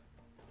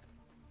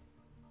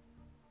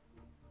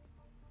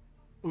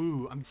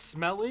 Ooh, I'm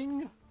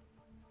smelling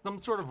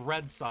some sort of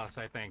red sauce,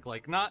 I think.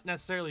 Like, not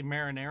necessarily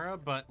marinara,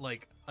 but,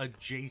 like,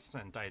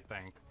 adjacent, I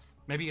think.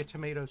 Maybe a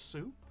tomato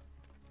soup?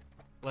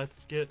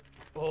 Let's get...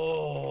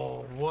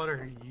 Oh, what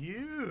are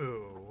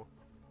you?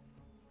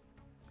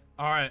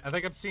 Alright, I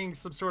think I'm seeing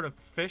some sort of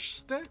fish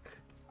stick.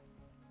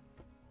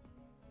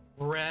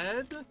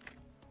 Bread.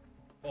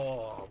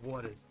 Oh,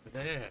 what is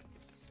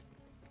this?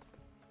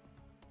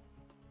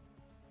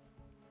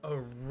 A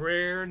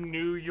rare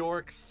New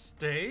York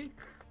steak?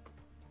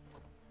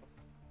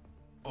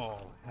 Oh,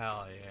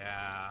 hell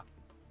yeah.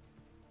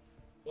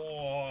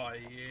 Oh,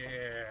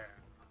 yeah.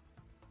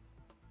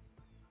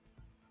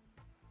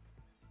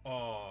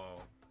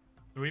 Oh.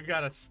 So we've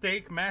got a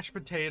steak, mashed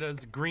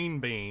potatoes, green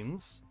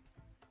beans,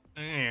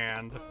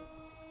 and...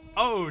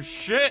 Oh,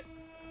 shit!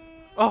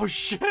 Oh,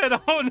 shit!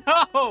 Oh,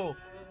 no!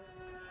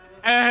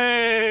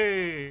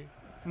 Hey!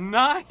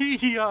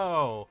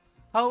 Nio!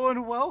 Hello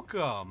and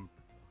welcome!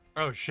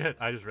 Oh, shit,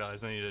 I just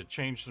realized I need to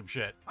change some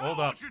shit. Hold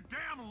up. Your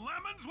damn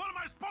lemons? What am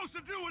I supposed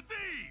to do with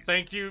these?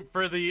 Thank you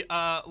for the,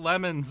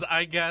 lemons,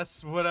 I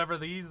guess, whatever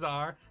these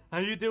are. How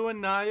you doing,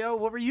 Nio?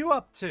 What were you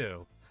up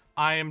to?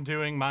 I am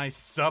doing my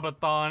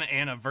Subathon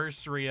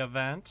anniversary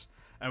event,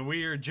 and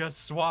we are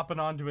just swapping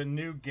onto a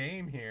new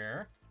game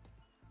here.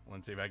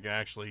 Let's see if I can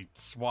actually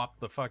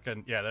swap the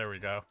fucking... Yeah, there we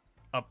go.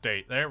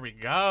 Update. There we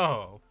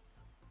go.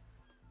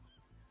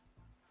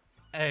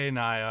 Hey,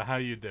 Nio, how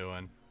you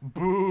doing?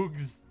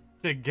 Boogs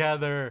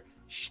together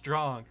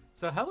strong.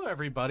 So hello,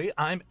 everybody.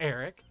 I'm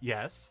Eric.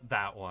 Yes,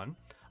 that one.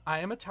 I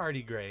am a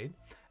tardigrade,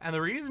 and the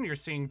reason you're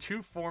seeing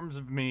two forms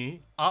of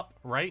me up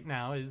right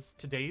now is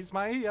today's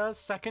my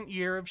second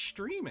year of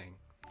streaming.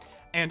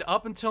 And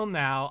up until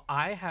now,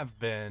 I have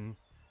been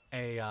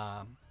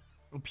a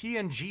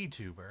PNG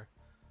tuber.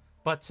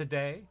 But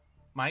today,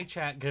 my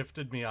chat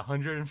gifted me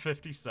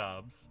 150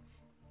 subs.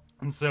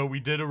 And so we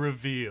did a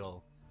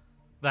reveal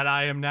that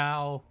I am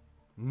now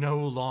no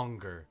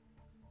longer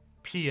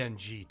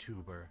PNG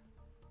tuber.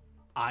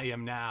 I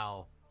am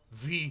now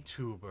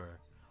VTuber.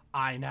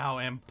 I now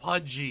am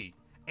pudgy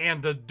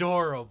and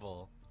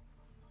adorable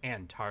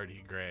and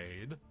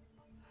tardigrade.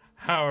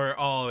 How are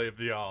all of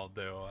y'all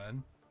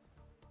doing?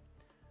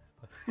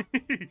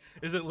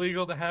 Is it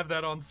legal to have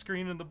that on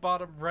screen in the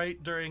bottom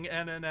right during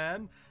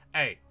NNN?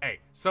 Hey,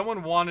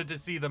 someone wanted to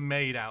see the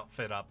maid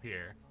outfit up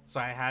here, so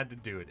I had to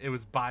do it. It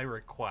was by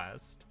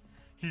request.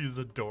 He's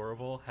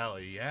adorable. Hell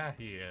yeah,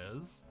 he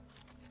is.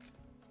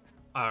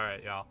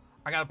 Alright, y'all.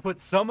 I gotta put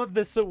some of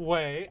this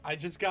away. I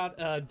just got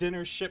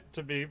dinner shipped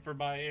to me for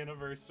my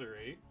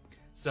anniversary.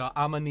 So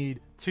I'm gonna need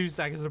 2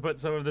 seconds to put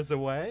some of this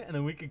away, and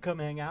then we can come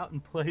hang out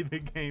and play the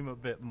game a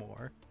bit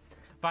more.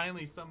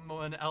 Finally,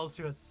 someone else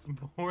who has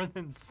more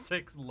than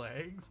 6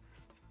 legs.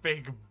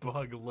 Fake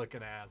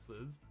bug-looking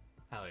asses.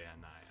 Hell yeah,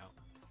 Nio.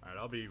 Alright,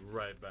 I'll be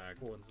right back.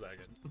 1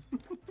 second.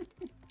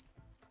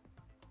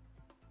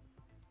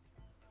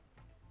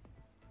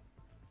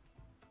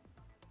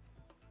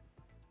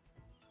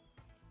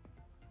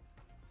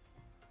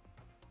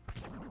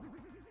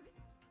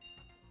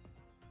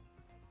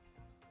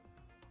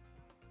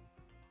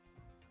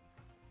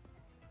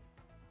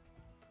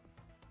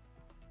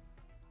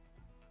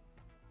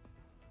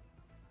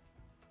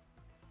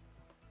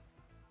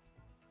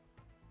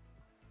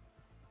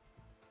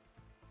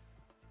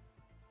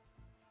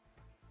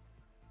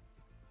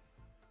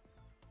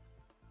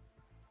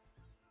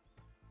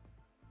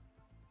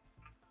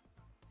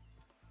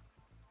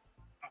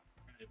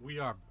 We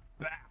are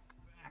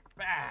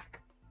back.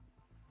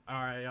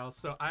 All right, y'all.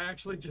 So I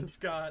actually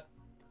just got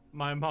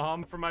my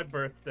mom for my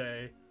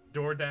birthday.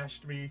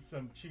 DoorDashed me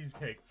some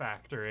Cheesecake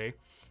Factory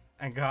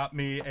and got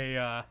me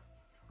a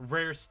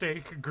rare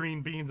steak,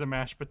 green beans, and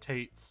mashed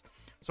potatoes.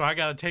 So I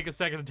gotta take a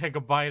second to take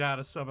a bite out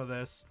of some of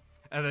this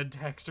and then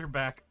text her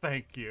back,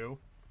 thank you.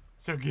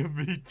 So give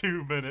me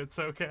 2 minutes,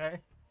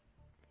 okay?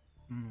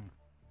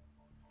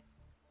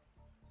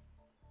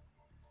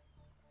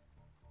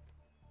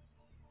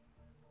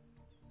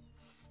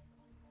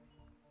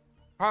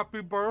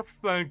 Happy birthday,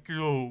 thank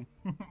you.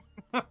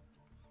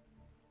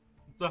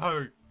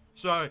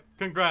 Sorry,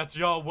 congrats,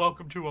 y'all.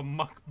 Welcome to a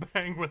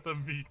mukbang with a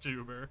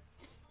VTuber.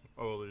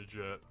 Holy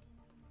shit.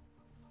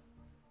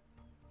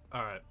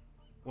 Alright,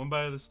 1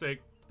 bite of the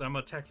steak, then I'm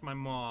gonna text my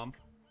mom,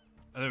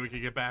 and then we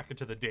can get back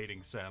into the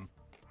dating sim.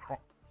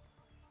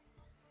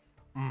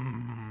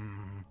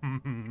 Mm.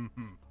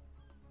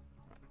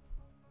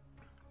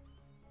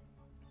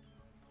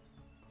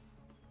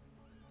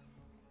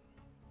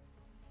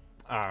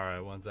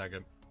 Alright, 1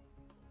 second.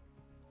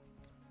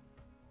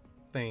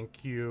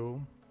 Thank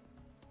you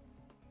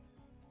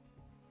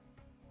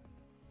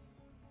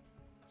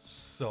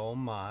so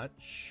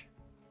much.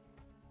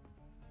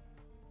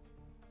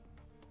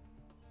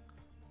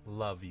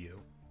 Love you.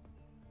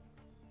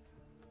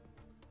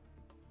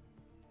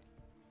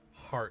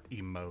 Heart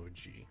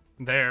emoji.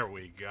 There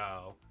we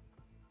go.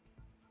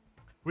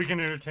 We can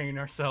entertain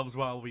ourselves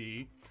while we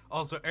eat.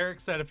 Also,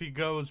 Eric said if he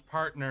goes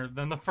partner,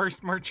 then the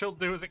first merch he'll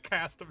do is a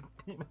cast of his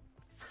penis.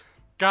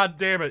 God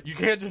damn it. You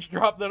can't just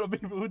drop that on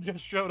people who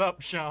just showed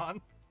up,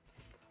 Sean.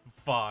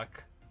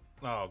 Fuck.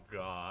 Oh,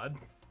 God.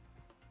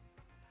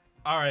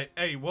 Alright,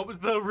 hey, what was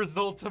the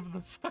result of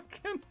the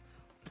fucking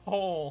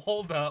poll?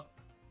 Hold up.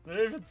 Did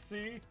I even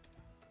see?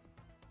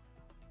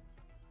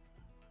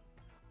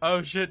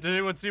 Oh, shit. Did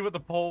anyone see what the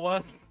poll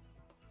was?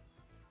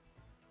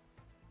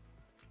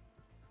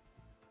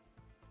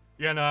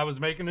 Yeah, no, I was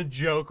making a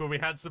joke when we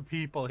had some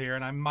people here,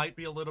 and I might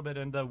be a little bit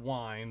into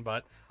wine,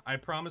 but I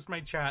promised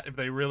my chat if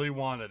they really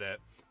wanted it,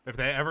 if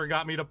they ever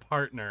got me to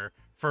partner,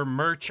 for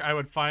merch, I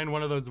would find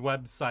one of those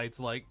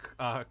websites like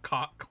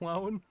Cock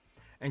Clone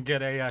and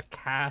get a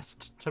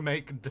cast to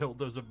make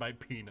dildos of my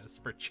penis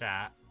for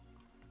chat.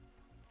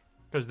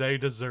 Because they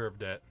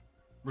deserved it.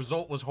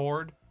 Result was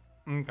Horde?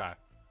 Okay.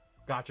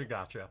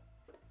 Gotcha.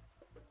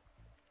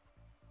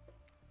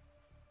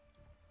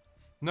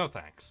 No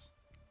thanks.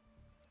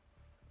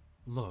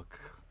 Look,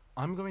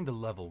 I'm going to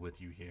level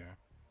with you here.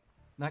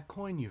 That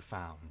coin you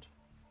found,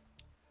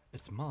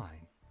 it's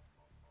mine.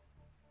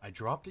 I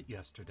dropped it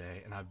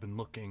yesterday, and I've been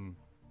looking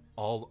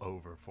all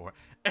over for it.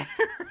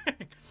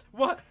 Eric,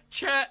 what?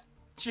 Chat.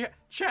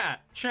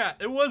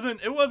 It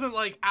wasn't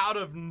like out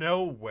of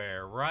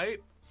nowhere, right?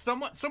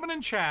 Someone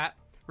in chat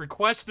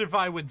requested if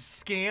I would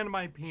scan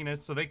my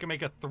penis so they can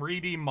make a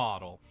 3D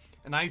model,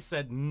 and I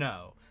said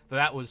no.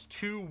 That was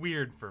too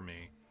weird for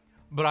me.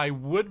 But I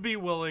would be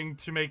willing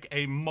to make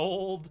a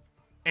mold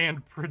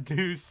and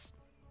produce,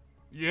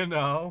 you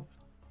know,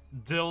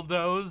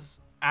 dildos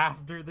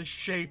after the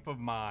shape of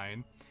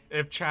mine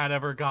if Chad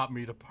ever got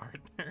me to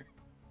partner.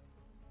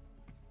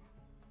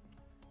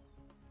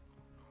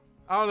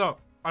 I don't know.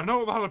 I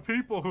know a lot of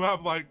people who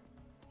have like,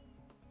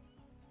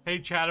 hey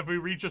Chad, if we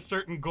reach a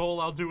certain goal,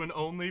 I'll do an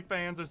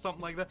OnlyFans or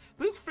something like that.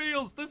 This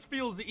feels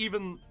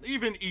even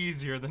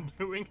easier than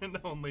doing an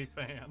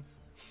OnlyFans.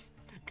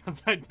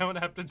 Because I don't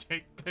have to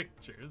take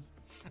pictures.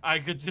 I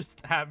could just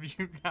have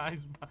you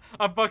guys...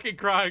 I'm fucking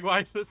crying.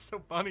 Why is this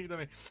so funny to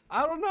me?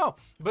 I don't know.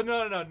 But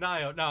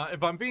no.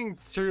 If I'm being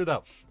true,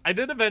 though, I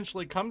did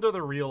eventually come to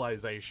the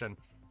realization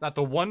that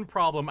the one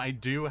problem I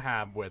do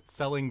have with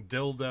selling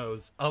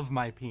dildos of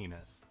my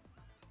penis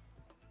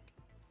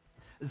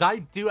is I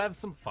do have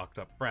some fucked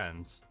up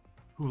friends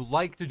who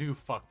like to do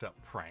fucked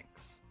up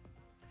pranks.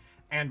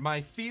 And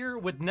my fear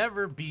would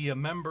never be a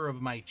member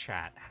of my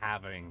chat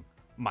having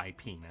my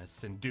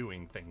penis and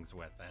doing things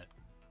with it.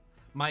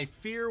 My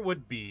fear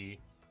would be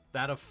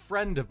that a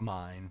friend of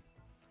mine,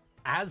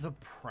 as a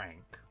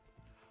prank,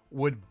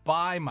 would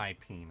buy my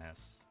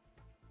penis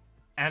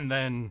and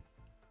then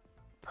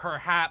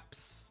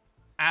perhaps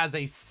as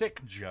a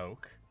sick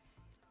joke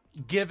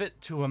give it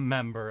to a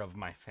member of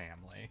my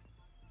family.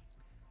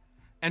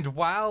 And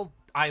while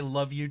I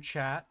love you,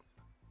 chat,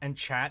 and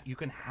chat, you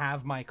can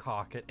have my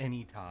cock at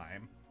any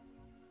time,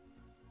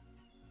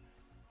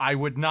 I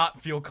would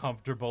not feel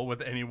comfortable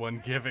with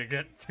anyone giving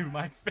it to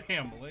my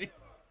family.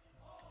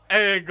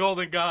 Hey,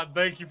 Golden God,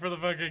 thank you for the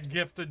fucking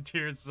gifted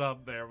tier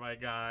sub there, my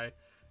guy.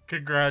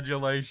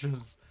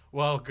 Congratulations,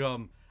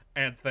 welcome,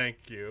 and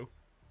thank you.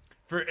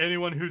 For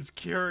anyone who's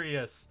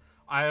curious,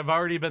 I have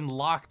already been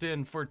locked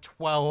in for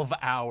 12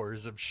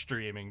 hours of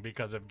streaming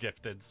because of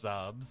gifted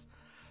subs.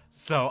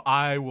 So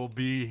I will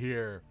be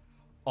here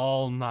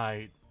all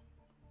night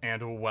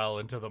and well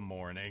into the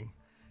morning.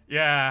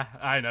 Yeah,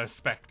 I know,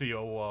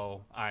 Spectio,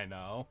 whoa, I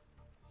know.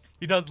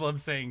 He does love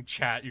saying,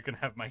 chat, you can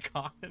have my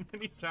comment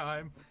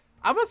anytime.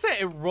 I'm gonna say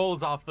it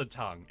rolls off the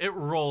tongue. It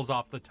rolls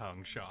off the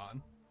tongue,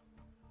 Sean.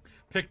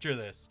 Picture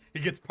this. He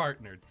gets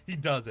partnered. He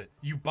does it.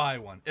 You buy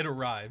one. It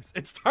arrives.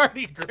 It's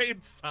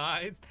tardigrade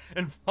sized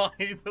and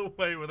flies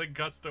away with a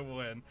gust of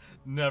wind,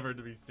 never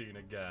to be seen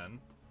again.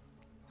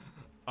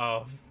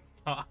 Oh,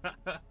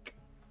 fuck.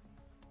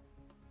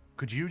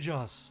 Could you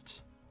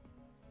just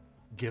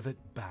give it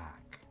back?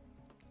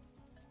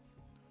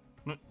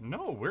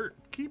 No, we're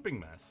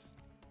keeping this.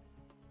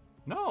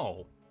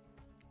 No.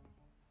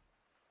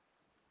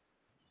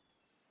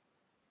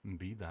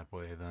 Be that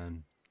way,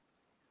 then.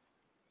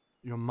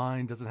 Your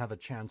mind doesn't have a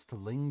chance to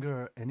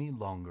linger any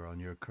longer on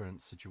your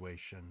current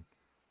situation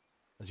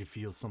as you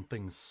feel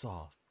something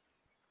soft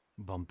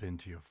bump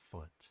into your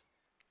foot.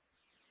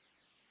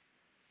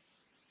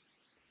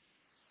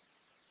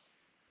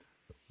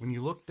 When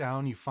you look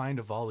down, you find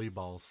a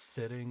volleyball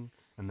sitting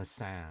in the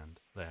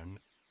sand there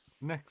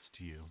next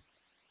to you.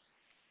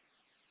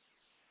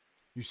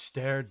 You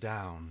stare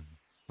down,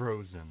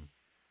 frozen,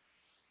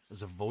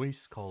 as a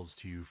voice calls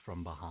to you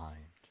from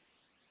behind.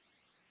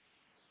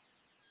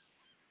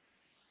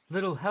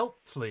 Little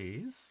help,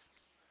 please.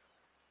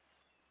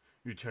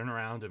 You turn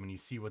around and when you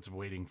see what's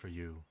waiting for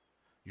you,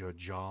 your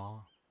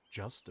jaw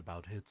just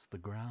about hits the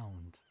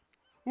ground.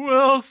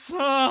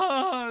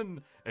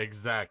 Wilson!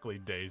 Exactly,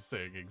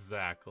 Daysig,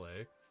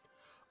 exactly.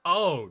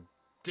 Oh,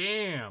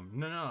 damn.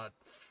 No,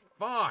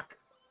 fuck.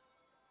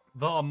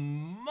 The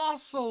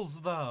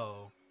muscles,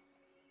 though.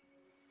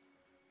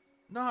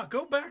 Nah,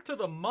 go back to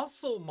the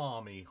muscle,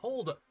 mommy.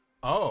 Hold up.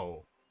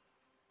 Oh.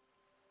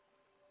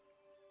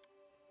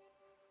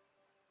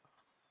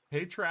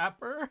 Hey,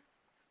 Trapper.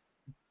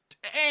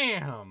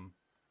 Damn.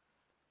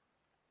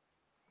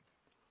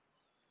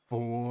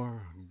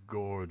 4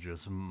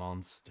 gorgeous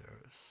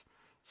monsters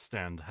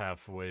stand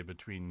halfway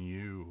between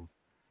you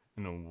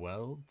and a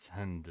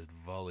well-tended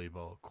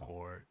volleyball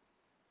court.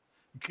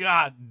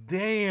 God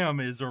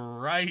damn is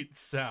right,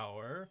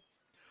 Sour.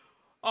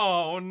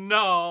 Oh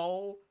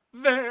no,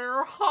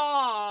 they're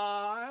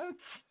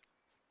hot.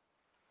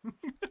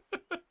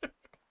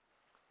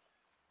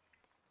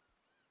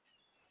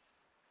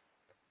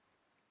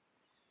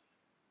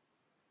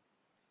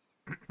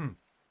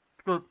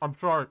 I'm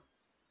sorry.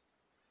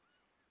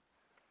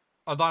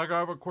 I thought I could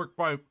have a quick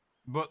bite,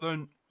 but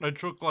then I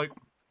took like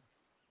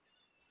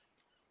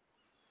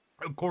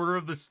a quarter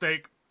of the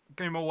steak,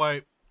 came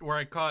away where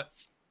I cut,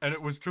 and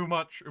it was too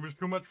much. It was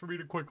too much for me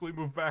to quickly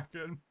move back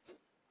in.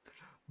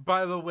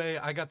 By the way,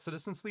 I got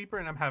Citizen Sleeper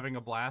and I'm having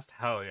a blast.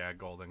 Hell yeah,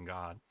 Golden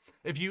God.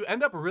 If you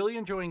end up really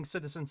enjoying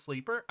Citizen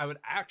Sleeper, I would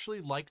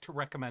actually like to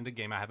recommend a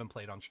game I haven't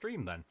played on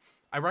stream then.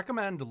 I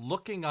recommend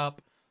looking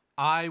up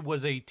I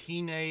Was a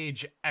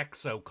Teenage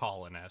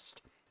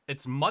Exocolonist.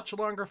 It's much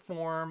longer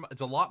form,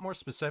 it's a lot more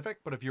specific,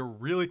 but if you're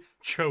really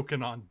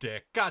choking on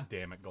dick, god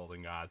damn it,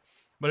 Golden God.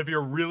 But if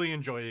you're really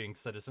enjoying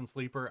Citizen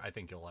Sleeper, I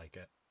think you'll like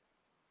it.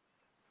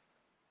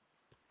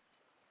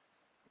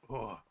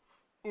 Oh,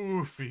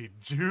 oofy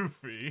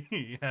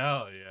doofy,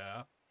 hell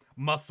yeah.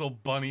 Muscle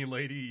bunny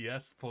lady,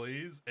 yes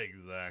please,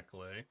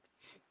 exactly.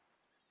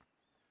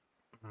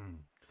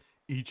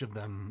 Each of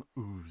them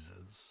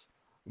oozes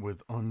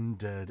with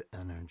undead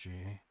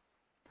energy.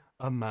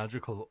 A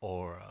magical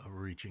aura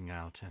reaching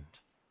out and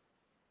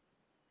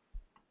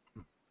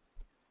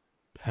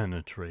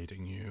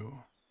penetrating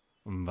you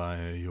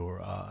via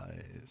your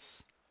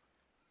eyes.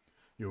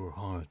 Your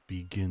heart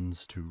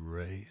begins to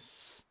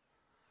race.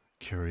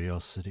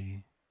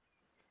 Curiosity,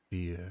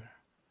 fear,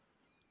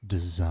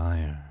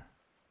 desire.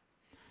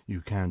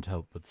 You can't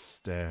help but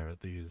stare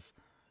at these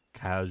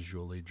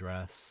casually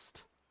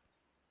dressed,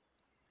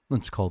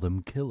 let's call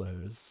them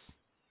killers.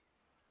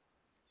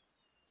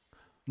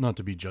 Not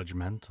to be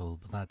judgmental,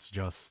 but that's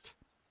just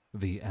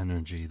the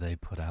energy they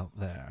put out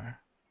there.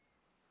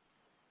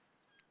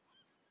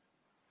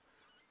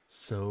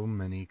 So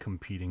many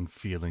competing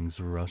feelings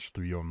rush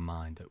through your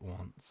mind at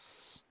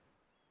once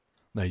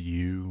that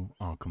you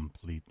are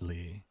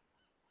completely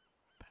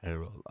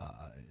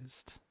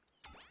paralyzed.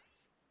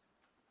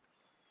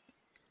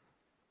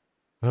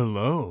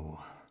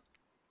 Hello.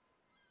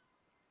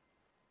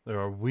 There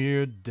are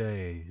weird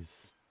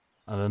days,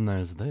 and then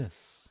there's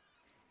this.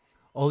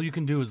 All you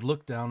can do is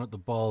look down at the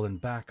ball and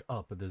back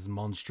up at this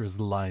monstrous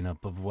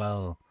lineup of,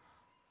 well,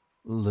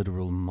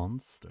 literal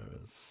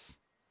monsters.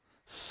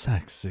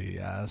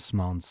 Sexy-ass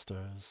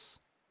monsters.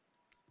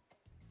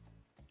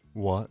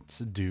 What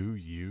do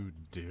you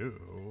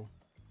do?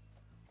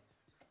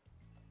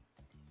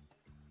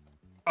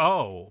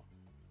 Oh.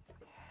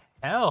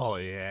 Hell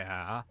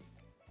yeah.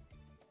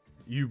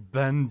 You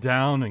bend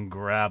down and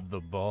grab the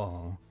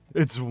ball.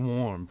 It's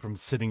warm from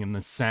sitting in the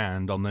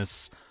sand on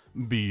this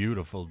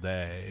beautiful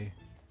day.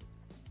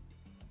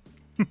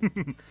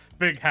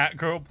 Big hat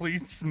girl,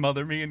 please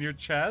smother me in your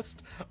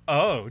chest.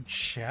 Oh,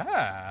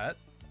 chat.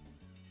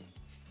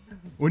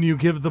 When you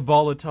give the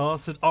ball a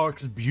toss, it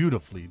arcs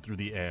beautifully through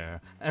the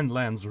air and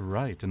lands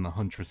right in the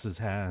huntress's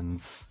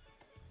hands.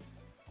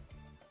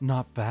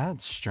 Not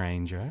bad,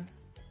 stranger.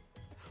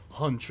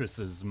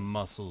 Huntress's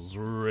muscles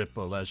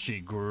ripple as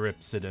she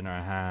grips it in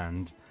her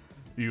hand.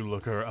 You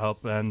look her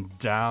up and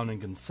down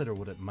and consider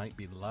what it might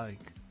be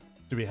like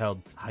to be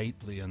held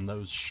tightly in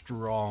those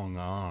strong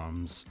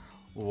arms.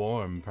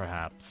 Warm,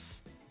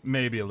 perhaps.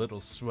 Maybe a little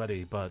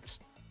sweaty, but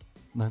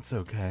that's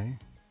okay.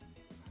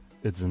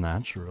 It's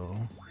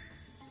natural.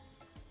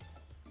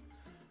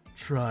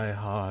 Try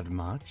hard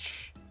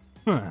much?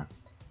 Huh.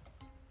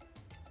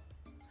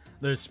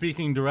 They're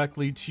speaking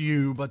directly to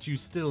you, but you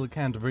still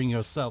can't bring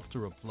yourself to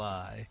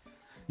reply.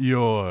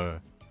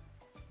 You're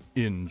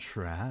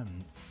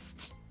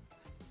entranced.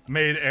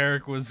 Made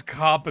Eric was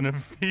copping a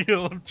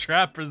feel of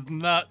Trapper's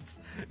nuts.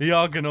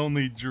 Y'all can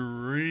only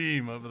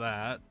dream of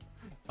that.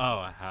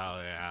 Oh,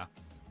 hell yeah.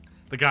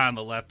 The guy on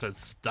the left has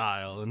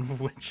style, and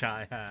which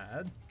I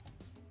had.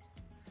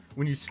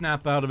 When you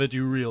snap out of it,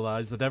 you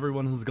realize that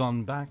everyone has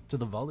gone back to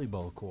the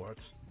volleyball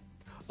court.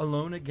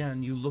 Alone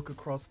again, you look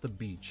across the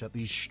beach at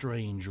these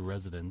strange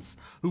residents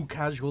who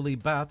casually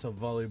bat a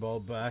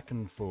volleyball back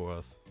and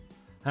forth,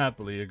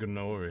 happily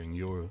ignoring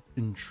your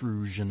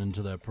intrusion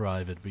into their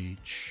private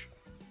beach.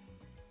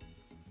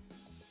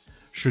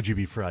 Should you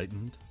be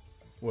frightened?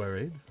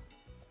 Worried?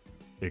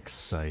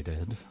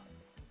 Excited?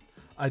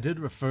 I did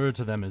refer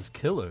to them as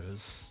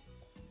killers.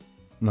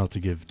 Not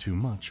to give too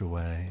much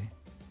away.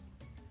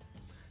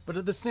 But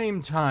at the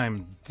same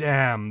time,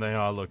 damn, they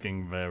are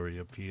looking very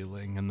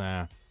appealing in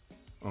their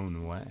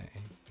own way.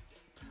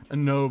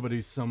 And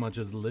nobody so much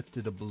as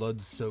lifted a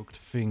blood-soaked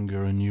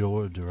finger in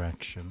your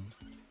direction.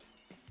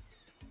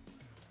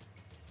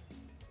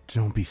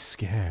 Don't be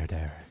scared,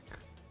 Eric.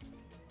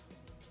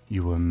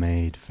 You were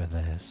made for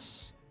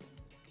this.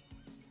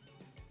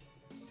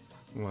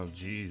 Well,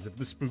 geez, if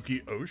the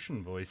spooky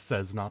ocean voice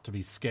says not to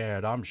be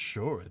scared, I'm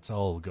sure it's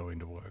all going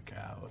to work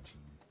out.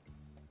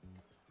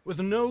 With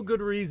no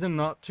good reason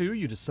not to,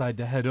 you decide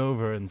to head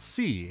over and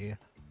see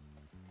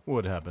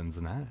what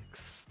happens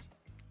next.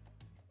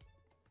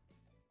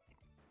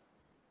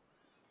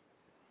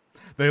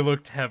 They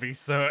looked heavy,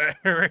 so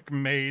Eric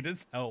Maid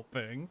is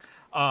helping.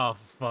 Oh,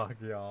 fuck,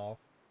 y'all.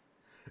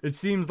 It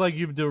seems like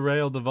you've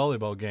derailed the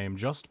volleyball game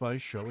just by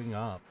showing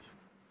up.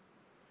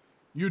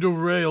 You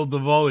derailed the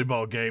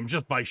volleyball game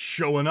just by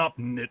showing up,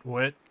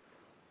 nitwit.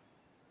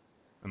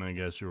 And I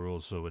guess you're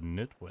also a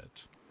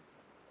nitwit.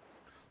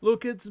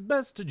 Look, it's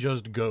best to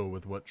just go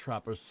with what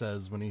Trapper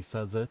says when he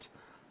says it.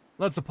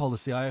 That's a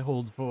policy I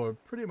hold for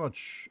pretty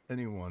much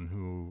anyone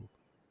who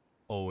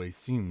always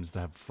seems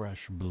to have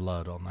fresh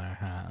blood on their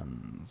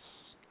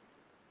hands.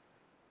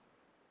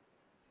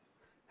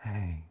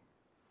 Hey,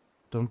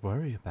 don't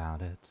worry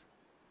about it.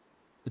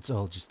 It's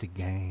all just a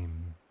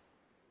game.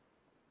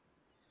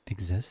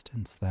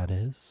 Existence, that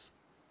is.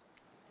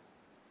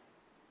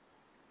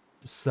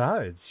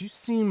 Besides, you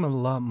seem a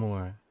lot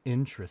more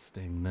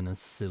interesting than a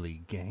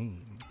silly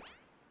game.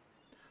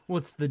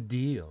 What's the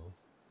deal?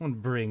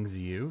 What brings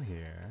you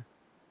here?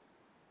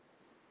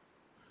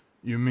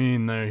 You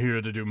mean they're here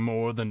to do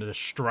more than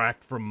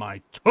distract from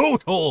my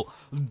total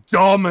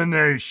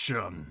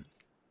domination?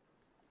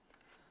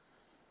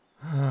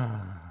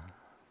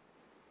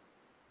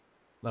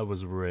 That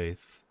was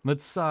Wraith.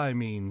 That sigh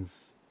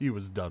means he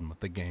was done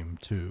with the game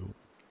too.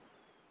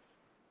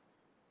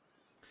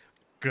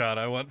 God,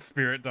 I want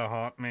Spirit to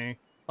haunt me.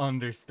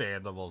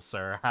 Understandable,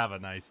 sir. Have a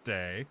nice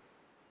day.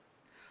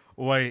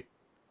 Wait,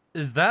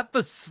 is that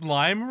the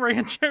Slime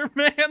Rancher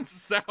man,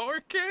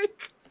 Sour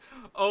Cake?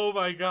 Oh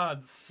my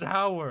god,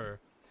 Sour.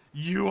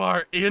 You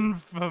are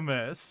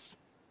infamous.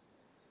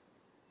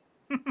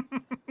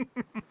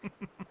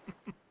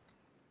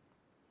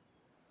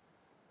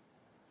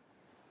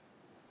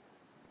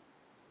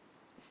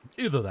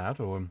 Either that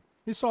or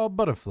he saw a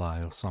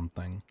butterfly or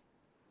something.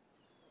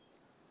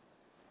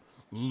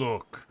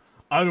 Look,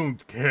 I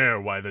don't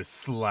care why this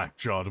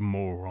slack-jawed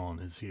moron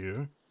is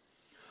here.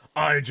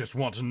 I just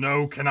want to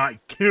know, can I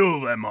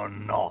kill them or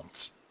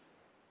not?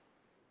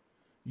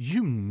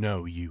 You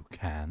know you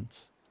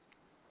can't.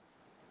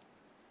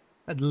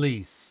 At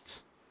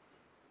least,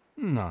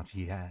 not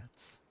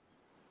yet.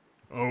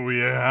 Oh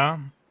yeah?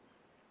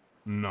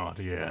 Not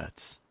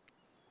yet.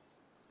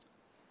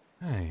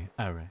 Hey,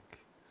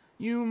 Eric,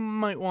 you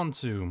might want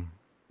to,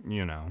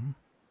 you know,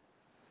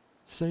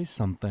 say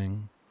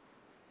something.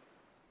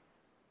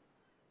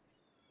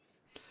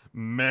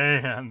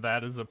 Man,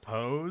 that is a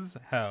pose?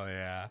 Hell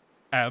yeah.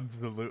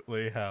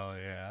 Absolutely hell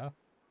yeah.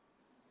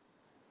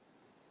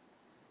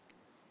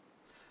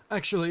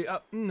 Actually,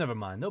 never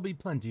mind. There'll be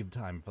plenty of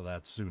time for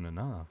that soon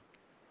enough.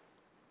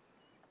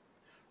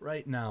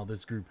 Right now,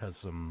 this group has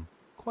some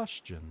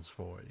questions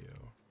for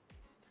you.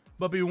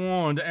 But be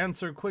warned,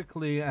 answer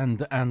quickly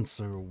and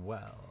answer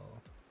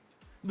well.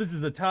 This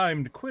is a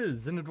timed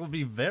quiz, and it will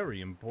be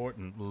very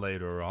important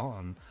later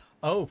on.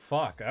 Oh,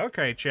 fuck.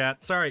 Okay,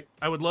 chat. Sorry.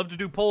 I would love to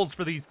do polls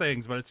for these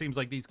things, but it seems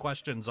like these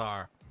questions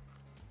are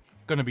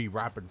gonna be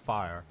rapid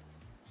fire.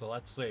 So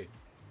let's see.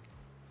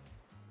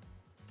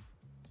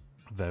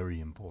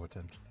 Very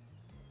important.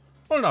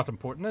 Or not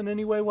important in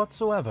any way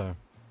whatsoever.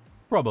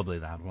 Probably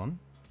that one.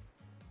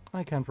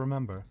 I can't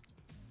remember.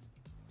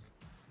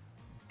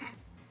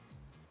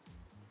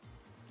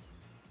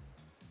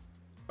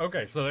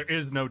 Okay, so there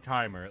is no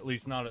timer, at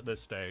least not at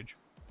this stage.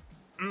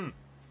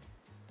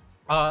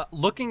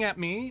 Looking at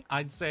me,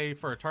 I'd say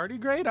for a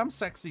tardigrade, I'm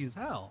sexy as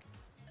hell.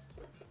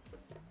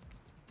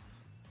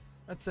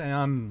 I'd say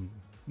I'm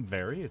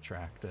very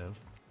attractive.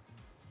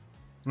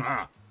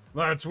 Ah,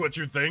 that's what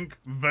you think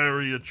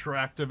very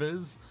attractive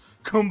is?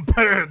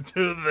 Compared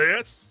to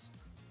this?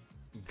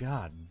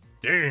 God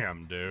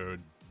damn,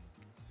 dude.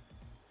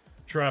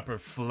 Trapper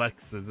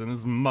flexes and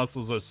his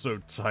muscles are so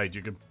tight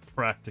you can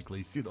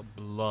practically see the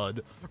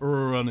blood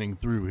running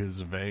through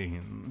his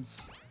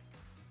veins.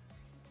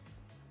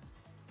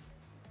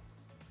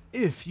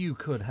 If you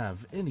could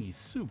have any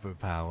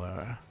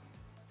superpower,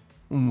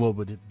 what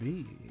would it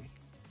be?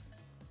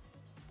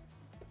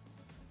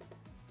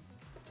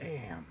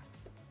 Damn.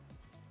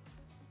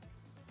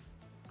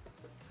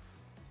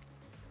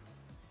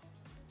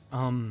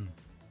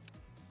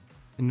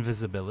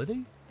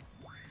 Invisibility?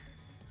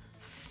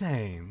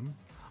 Same.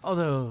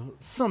 Although,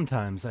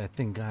 sometimes I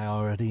think I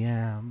already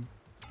am.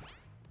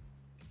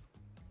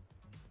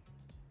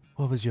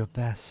 What was your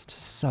best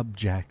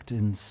subject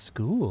in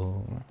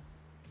school?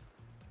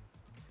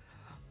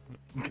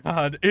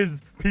 God,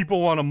 is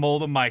people want to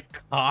mold my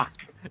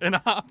cock an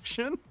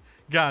option?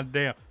 God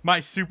damn. My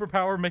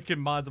superpower making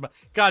mods about.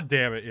 God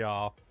damn it,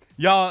 y'all.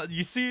 Y'all,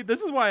 you see,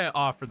 this is why I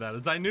offered that,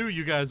 is I knew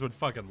you guys would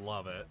fucking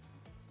love it.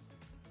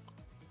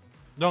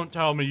 Don't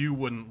tell me you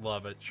wouldn't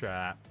love it,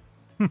 chat.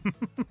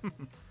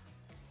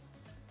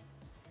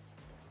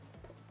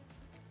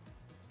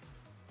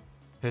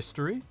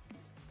 History?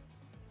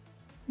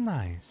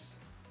 Nice.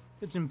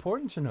 It's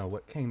important to know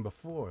what came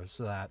before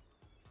so that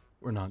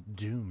we're not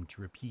doomed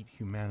to repeat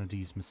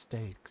humanity's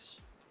mistakes.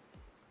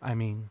 I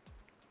mean,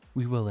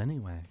 we will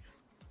anyway.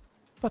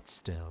 But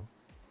still.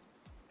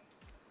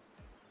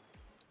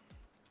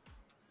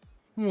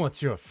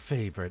 What's your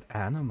favorite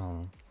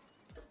animal?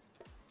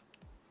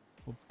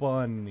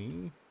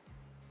 Bunny.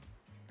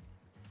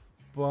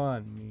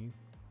 Bunny.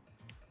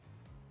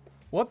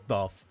 What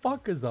the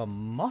fuck is a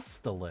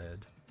mustelid?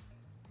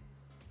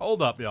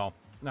 Hold up, y'all.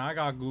 Now I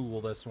gotta Google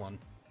this one.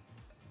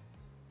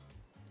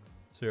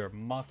 So here,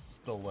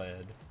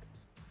 mustelid.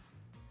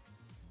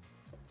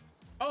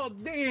 Oh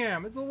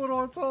damn! It's a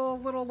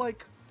little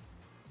like,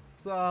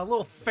 it's a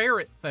little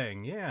ferret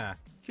thing. Yeah,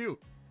 cute.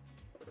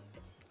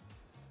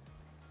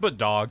 But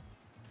dog.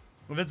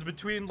 If it's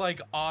between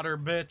like otter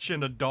bitch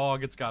and a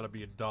dog, it's gotta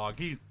be a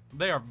dog.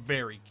 They are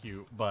very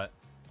cute, but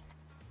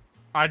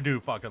I do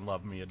fucking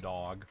love me a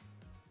dog.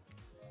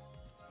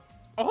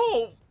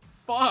 Oh,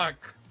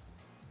 fuck.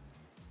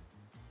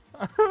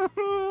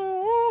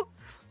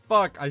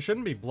 Fuck, I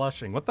shouldn't be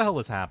blushing. What the hell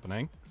is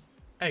happening?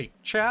 Hey,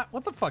 chat,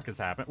 what the fuck is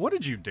happening? What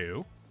did you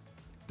do?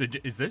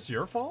 Is this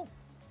your fault?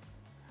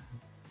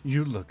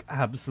 You look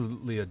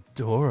absolutely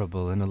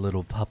adorable in a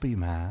little puppy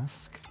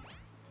mask.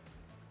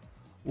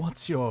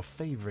 What's your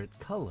favorite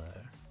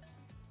color?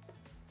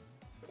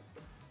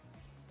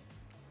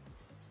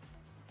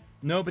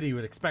 Nobody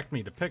would expect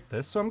me to pick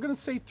this, so I'm gonna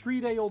say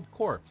 3-day-old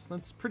corpse.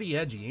 That's a pretty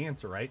edgy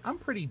answer, right? I'm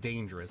pretty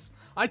dangerous.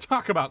 I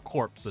talk about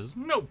corpses,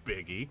 no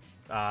biggie.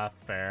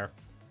 Fair.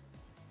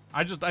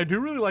 I do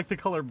really like the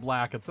color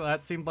black, and so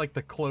that seemed like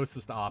the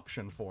closest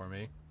option for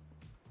me.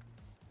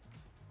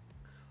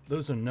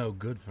 Those are no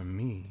good for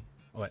me.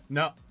 Oh, wait,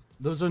 no.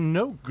 Those are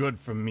no good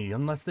for me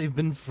unless they've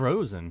been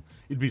frozen.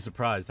 You'd be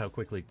surprised how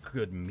quickly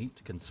good meat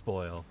can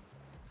spoil.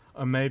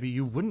 Or maybe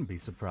you wouldn't be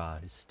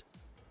surprised.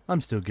 I'm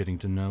still getting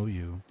to know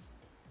you.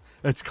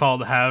 It's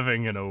called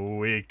having an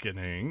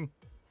awakening.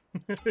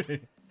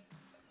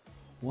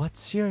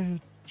 What's your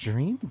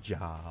dream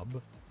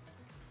job?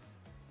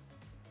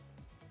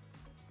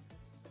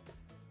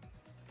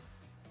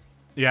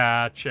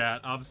 Yeah,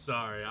 chat, I'm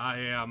sorry.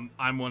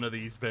 I'm one of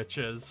these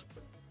bitches.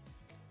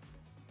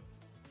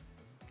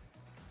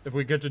 If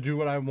we get to do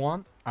what I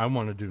want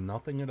to do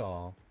nothing at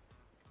all.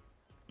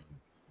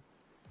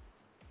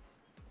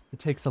 It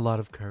takes a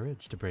lot of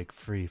courage to break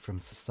free from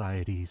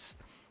society's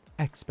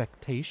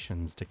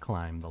expectations to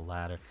climb the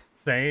ladder.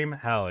 Same?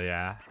 Hell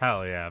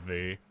yeah,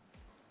 V.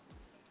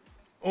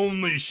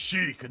 Only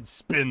she can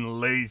spin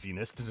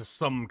laziness into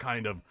some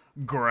kind of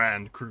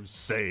grand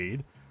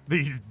crusade.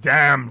 These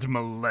damned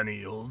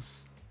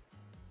millennials.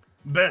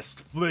 Best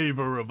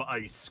flavor of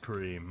ice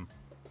cream.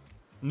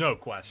 No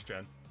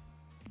question.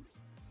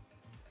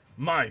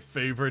 My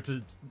favorite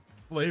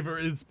flavor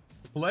is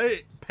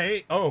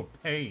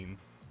pain.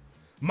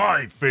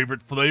 My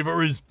favorite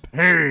flavor is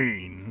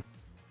pain.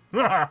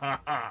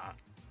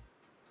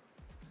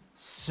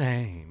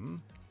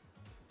 Same.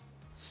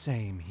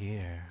 Same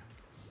here.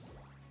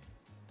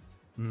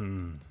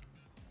 Mine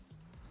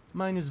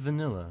is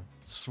vanilla,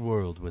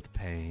 swirled with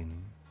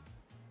pain.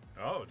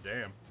 Oh,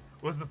 damn.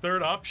 Was the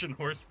third option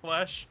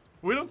horseflesh?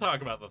 We don't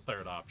talk about the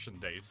third option,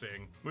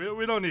 Dacing.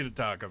 We don't need to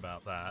talk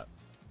about that.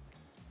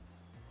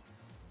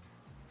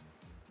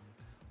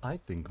 I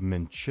think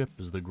mint chip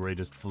is the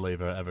greatest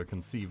flavor ever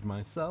conceived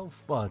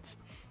myself, but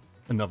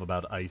enough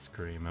about ice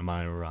cream, am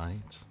I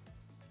right?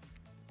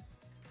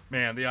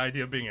 Man, the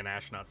idea of being an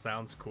astronaut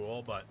sounds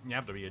cool, but you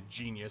have to be a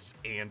genius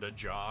and a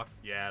jock.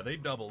 Yeah, they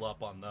double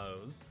up on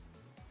those.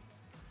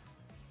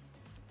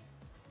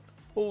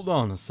 Hold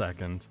on a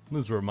second.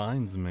 This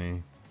reminds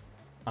me.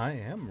 I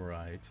am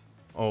right.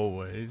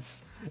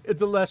 Always.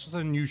 It's a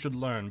lesson you should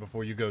learn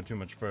before you go too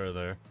much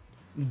further.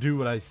 Do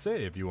what I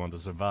say if you want to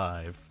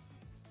survive.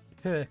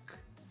 Pick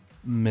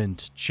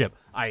mint chip.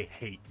 I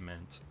hate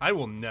mint. I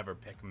will never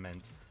pick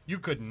mint. You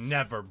could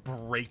never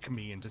break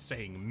me into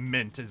saying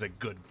mint is a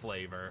good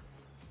flavor.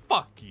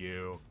 Fuck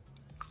you.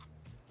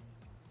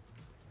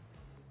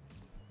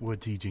 We're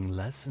teaching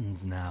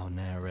lessons now,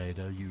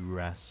 narrator, you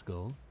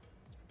rascal.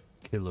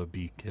 Kill or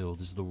be killed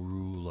is the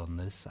rule on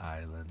this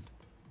island.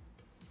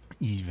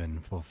 Even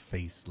for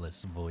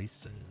faceless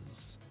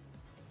voices.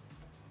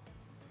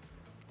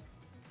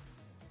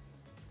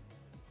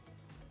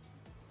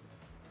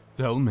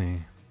 Tell me,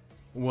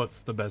 what's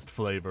the best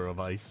flavor of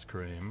ice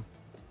cream?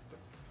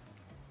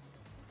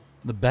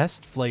 The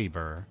best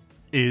flavor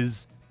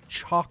is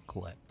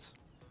chocolate.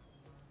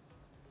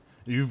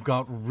 You've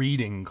got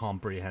reading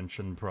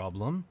comprehension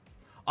problem.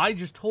 I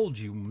just told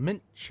you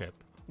mint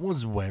chip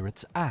was where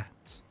it's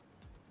at.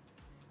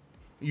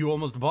 You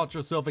almost bought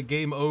yourself a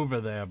game over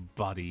there,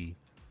 buddy.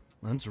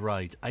 That's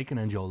right, I can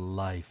end your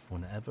life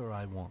whenever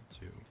I want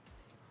to.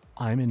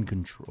 I'm in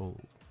control.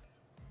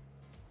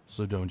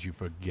 So don't you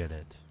forget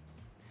it.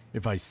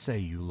 If I say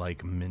you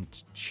like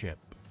mint chip,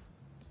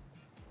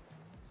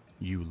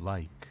 you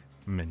like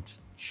mint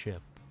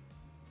chip.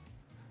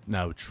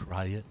 Now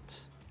try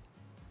it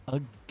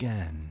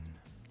again.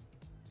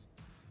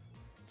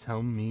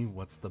 Tell me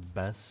what's the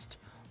best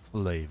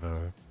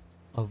flavor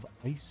of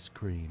ice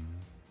cream.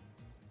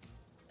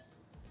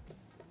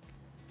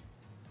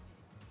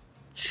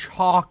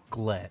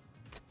 Chocolate.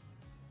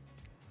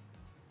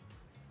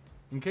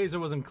 In case it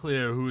wasn't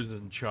clear who's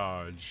in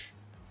charge,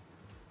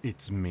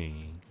 it's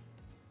me.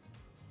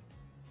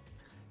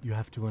 You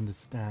have to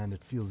understand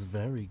it feels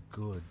very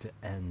good to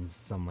end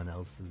someone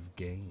else's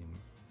game.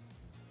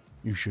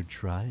 You should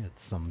try it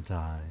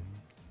sometime.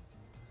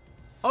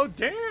 Oh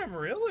damn,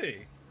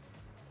 really?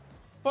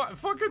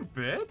 Fucking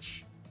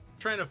bitch?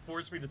 Trying to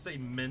force me to say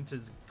mint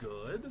is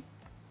good?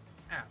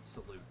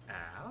 Absolute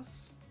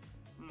ass.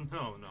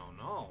 No, no,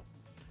 no.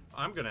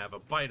 I'm gonna have a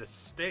bite of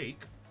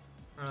steak,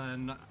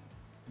 and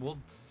we'll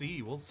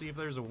see. We'll see if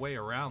there's a way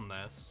around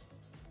this.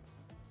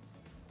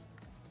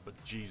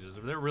 But Jesus,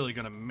 if they're really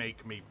gonna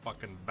make me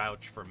fucking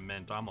vouch for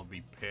mint, I'm gonna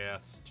be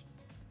pissed.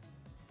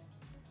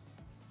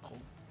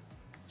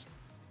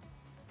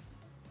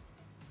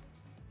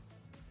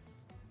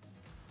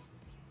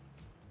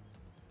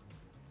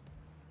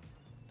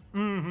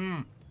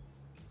 Mm-hmm.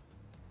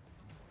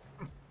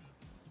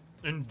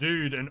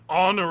 Indeed, an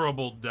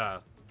honorable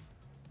death.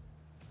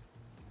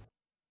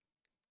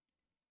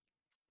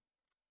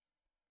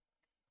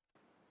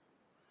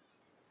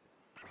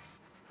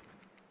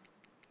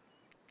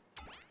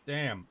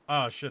 Damn.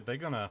 Oh shit, they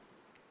gonna...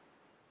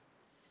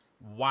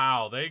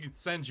 Wow, they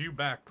send you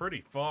back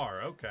pretty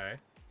far. Okay.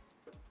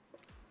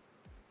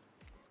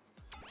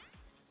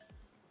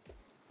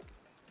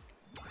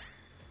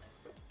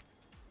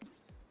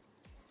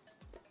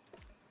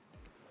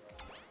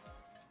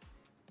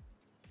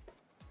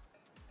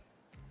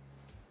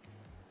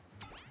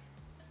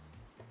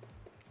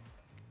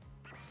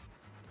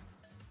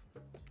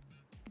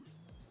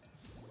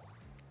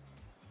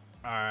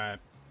 Alright.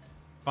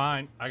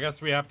 Fine. I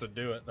guess we have to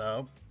do it,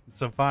 though.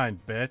 So fine,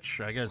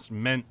 bitch. I guess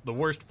mint, the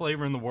worst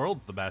flavor in the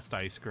world's the best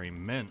ice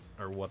cream. Mint,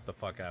 or what the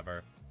fuck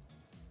ever.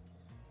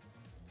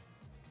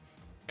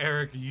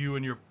 Eric, you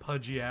and your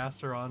pudgy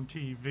ass are on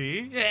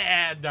TV?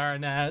 Yeah,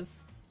 darn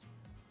us.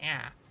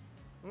 Yeah.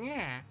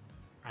 Yeah.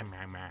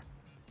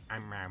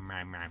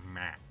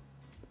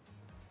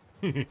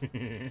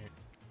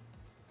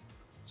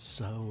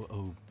 So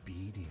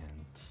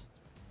obedient.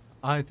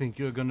 I think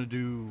you're gonna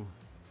do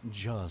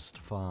just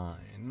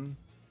fine.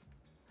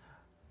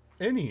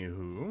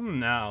 Anywho,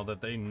 now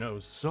that they know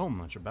so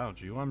much about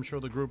you, I'm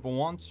sure the group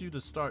wants you to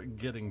start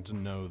getting to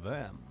know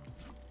them.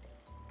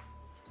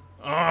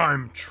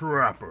 I'm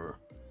Trapper.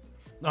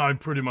 I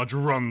pretty much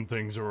run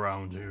things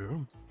around here.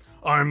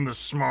 I'm the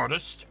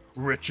smartest,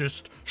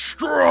 richest,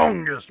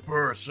 strongest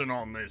person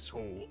on this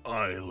whole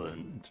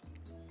island.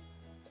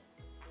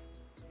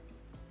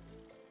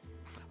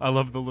 I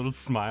love the little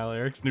smile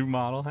Eric's new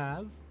model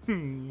has.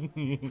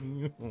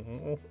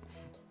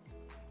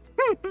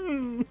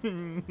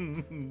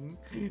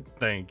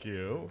 Thank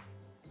you.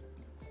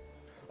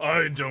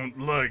 I don't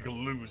like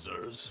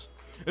losers.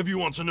 If you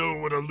want to know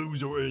what a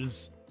loser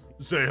is,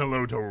 say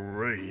hello to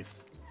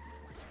Wraith.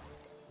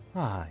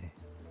 Hi,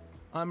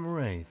 I'm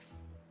Wraith.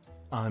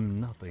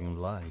 I'm nothing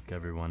like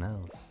everyone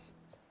else.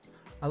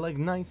 I like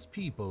nice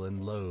people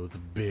and loathe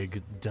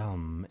big,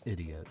 dumb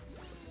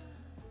idiots.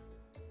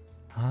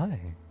 Hi,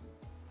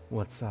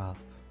 what's up?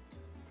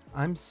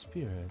 I'm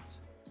Spirit.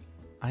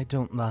 I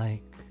don't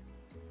like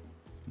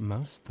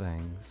most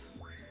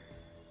things.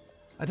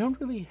 I don't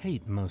really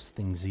hate most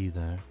things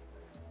either.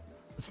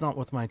 It's not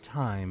worth my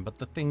time, but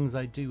the things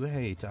I do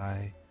hate,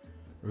 I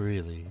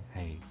really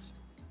hate.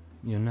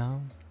 You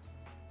know?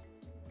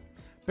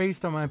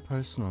 Based on my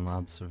personal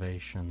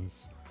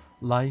observations,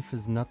 life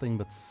is nothing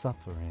but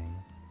suffering,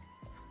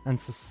 and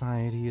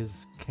society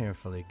is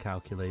carefully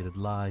calculated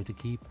lie to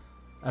keep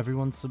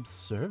everyone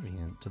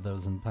subservient to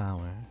those in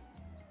power.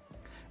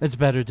 It's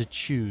better to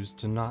choose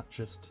to not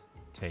just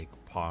take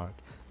part.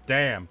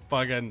 Damn,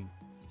 fucking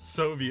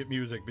Soviet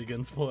music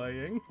begins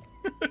playing.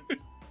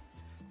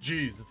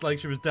 Jeez, it's like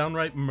she was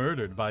downright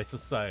murdered by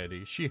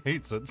society. She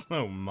hates it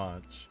so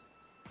much.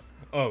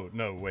 Oh,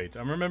 no, wait.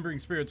 I'm remembering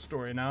Spirit's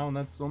story now, and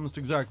that's almost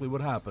exactly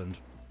what happened.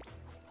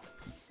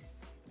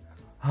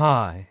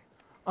 Hi,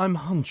 I'm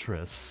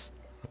Huntress.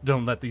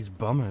 Don't let these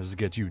bummers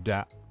get you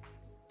down.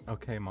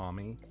 Okay,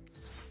 Mommy.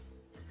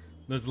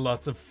 There's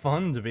lots of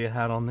fun to be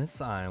had on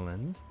this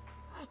island,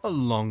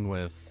 along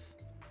with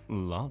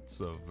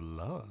lots of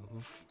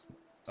love.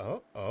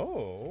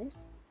 Oh.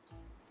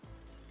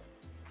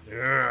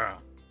 Yeah.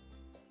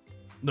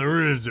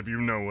 There is, if you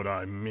know what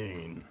I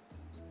mean.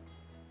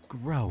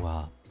 Grow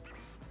up.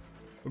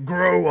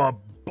 Grow a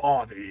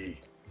body.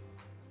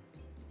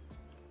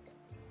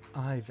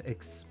 I've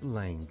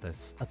explained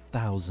this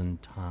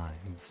 1,000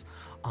 times.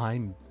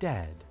 I'm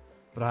dead,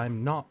 but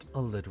I'm not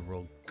a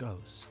literal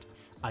ghost.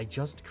 I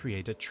just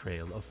create a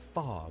trail of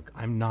fog.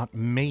 I'm not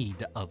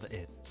made of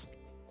it.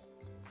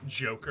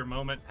 Joker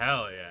moment?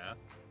 Hell yeah.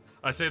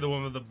 I say the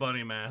one with the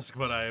bunny mask,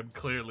 but I am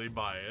clearly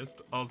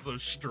biased. Also,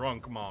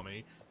 Strunk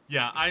Mommy.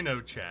 Yeah, I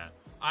know chat.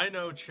 I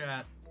know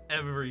chat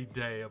every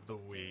day of the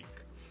week.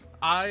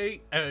 I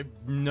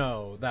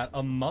know that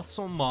a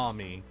muscle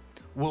mommy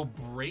will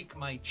break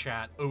my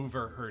chat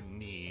over her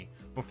knee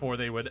before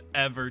they would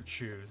ever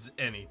choose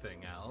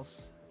anything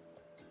else.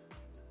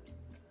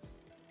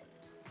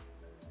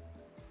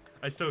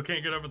 I still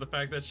can't get over the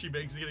fact that she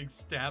makes getting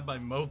stabbed by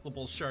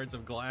multiple shards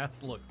of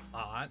glass look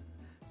hot.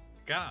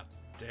 God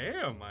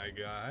damn, my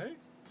guy.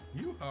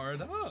 You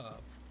hard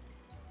up.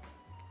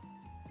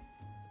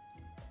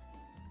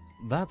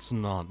 That's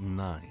not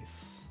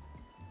nice.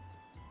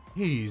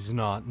 He's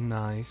not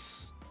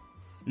nice.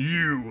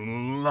 You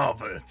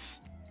love it.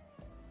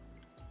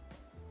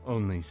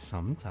 Only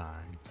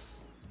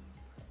sometimes.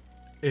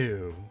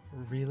 Ew,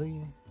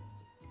 really?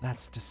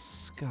 That's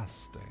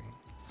disgusting.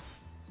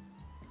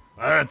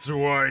 That's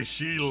why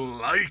she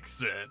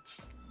likes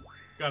it.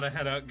 Gotta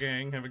head out,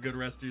 gang. Have a good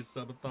rest of your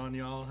subathon,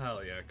 y'all.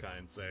 Hell yeah,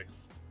 Kind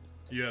Six.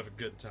 You have a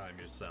good time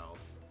yourself.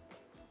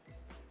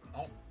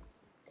 Oh.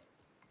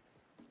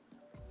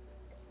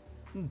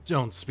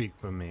 Don't speak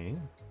for me.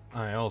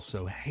 I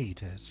also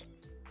hate it.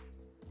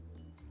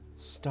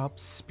 Stop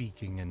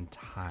speaking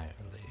entirely.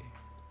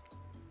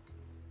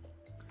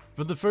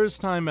 For the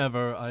first time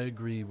ever, I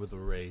agree with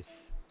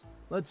Wraith.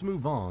 Let's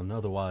move on,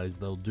 otherwise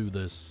they'll do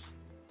this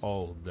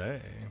all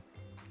day.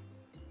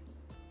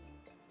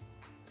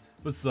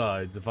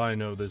 Besides, if I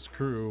know this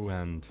crew,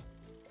 and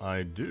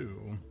I do,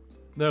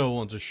 they'll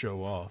want to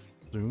show off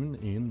soon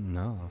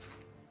enough.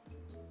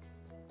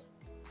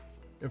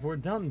 If we're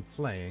done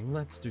playing,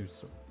 let's do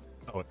some.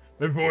 Oh,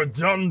 if we're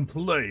done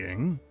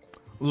playing,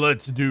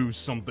 let's do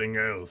something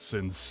else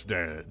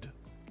instead.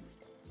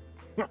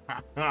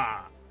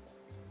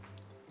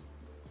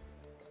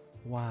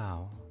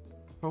 Wow.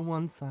 For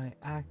once, I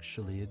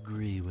actually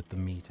agree with the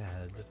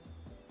meathead.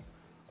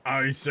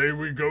 I say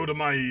we go to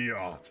my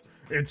yacht.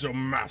 It's a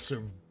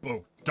massive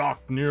boat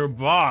docked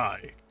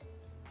nearby.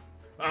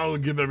 I'll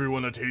give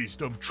everyone a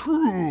taste of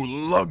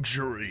true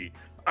luxury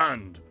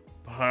and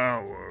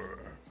power.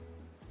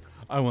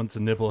 I want to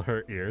nibble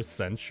her ear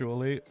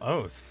sensually.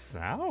 Oh,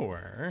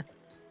 sour.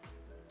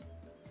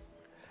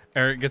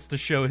 Eric gets to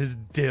show his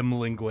dim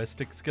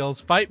linguistic skills.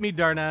 Fight me,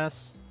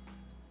 darnass.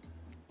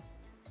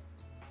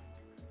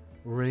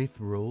 Wraith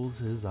rolls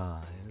his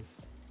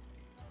eyes.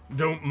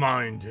 Don't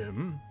mind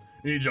him.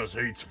 He just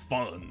hates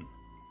fun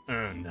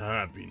and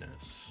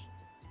happiness.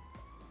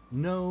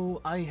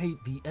 No, I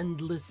hate the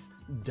endless,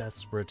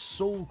 desperate,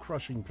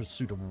 soul-crushing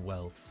pursuit of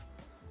wealth.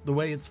 The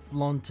way it's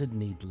flaunted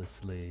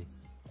needlessly.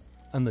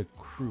 And the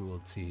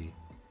cruelty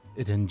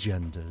it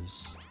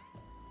engenders.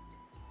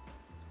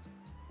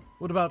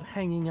 What about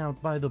hanging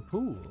out by the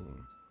pool?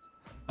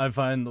 I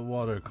find the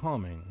water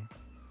calming,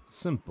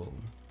 simple,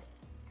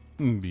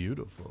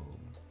 beautiful.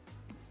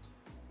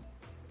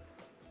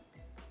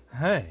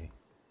 Hey,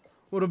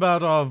 what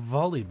about our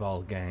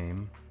volleyball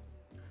game?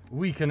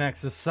 We can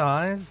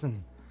exercise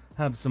and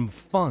have some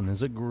fun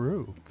as a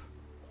group.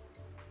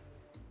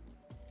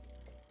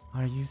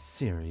 Are you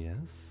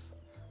serious?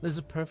 There's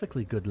a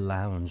perfectly good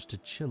lounge to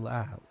chill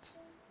out.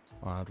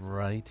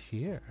 Right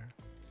here.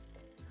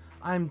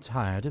 I'm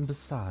tired, and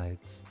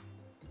besides,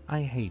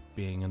 I hate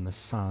being in the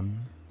sun.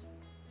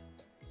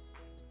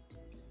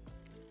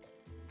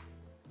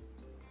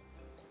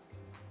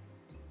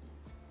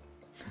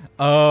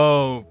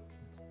 Oh,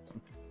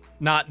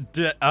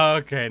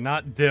 okay,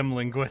 not dim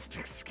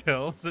linguistic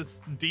skills.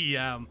 It's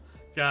DM.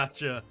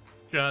 Gotcha.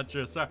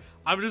 Sorry.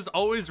 I'm just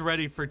always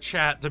ready for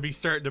chat to be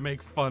starting to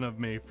make fun of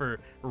me for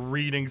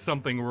reading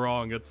something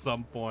wrong at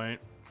some point.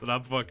 But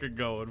I'm fucking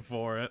going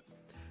for it.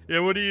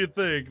 Yeah, what do you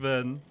think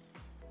then?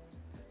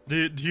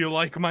 Do you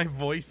like my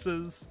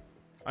voices?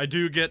 I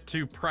do get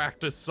to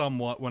practice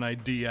somewhat when I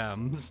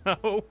DM,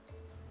 so...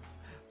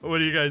 What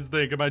do you guys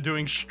think? Am I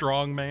doing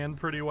strongman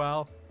pretty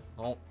well?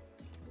 Oh.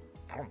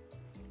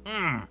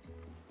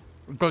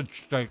 Good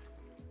steak.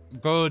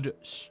 Good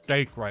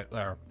steak right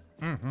there.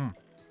 Mm-hmm.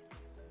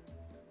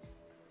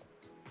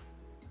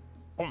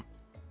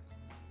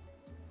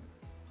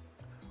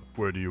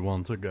 Where do you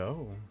want to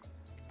go?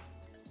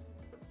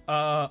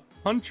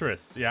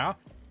 Huntress, yeah?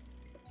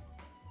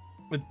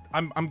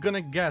 I'm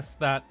gonna guess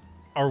that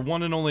our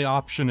one and only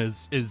option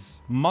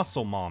is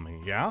Muscle Mommy,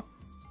 yeah?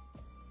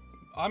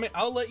 I mean,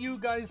 I'll let you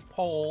guys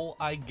poll,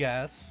 I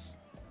guess.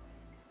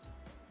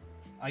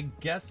 I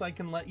guess I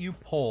can let you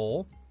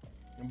poll.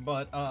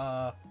 But,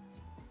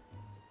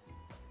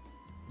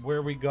 where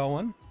are we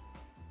going?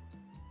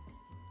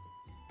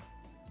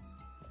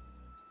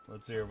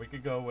 Let's see here. We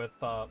could go with,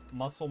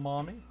 Muscle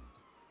Mommy.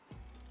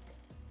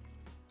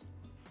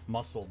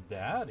 Muscle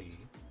Daddy.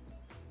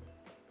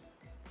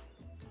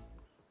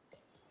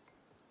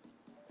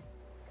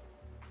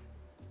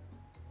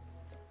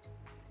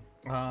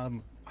 I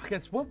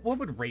guess what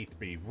would Wraith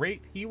be?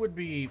 Wraith, he would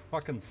be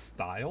fucking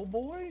Style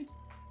Boy?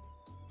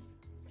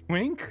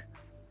 Twink?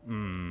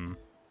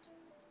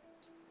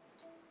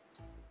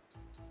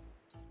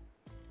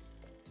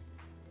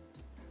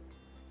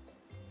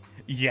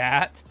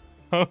 Yat?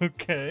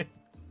 Okay.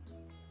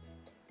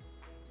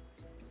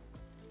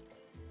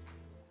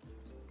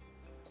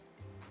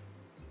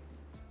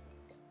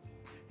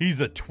 He's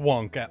a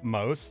twunk at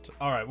most.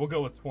 Alright, we'll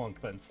go with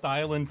twunk then.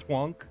 Stylin'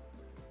 twunk.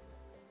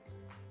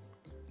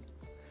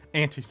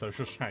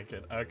 Antisocial shy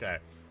kid. Okay.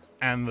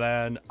 And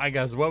then I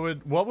guess what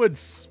would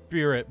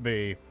Spirit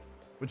be?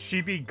 Would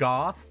she be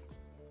goth?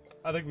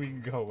 I think we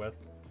can go with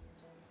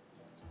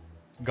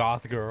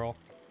goth girl.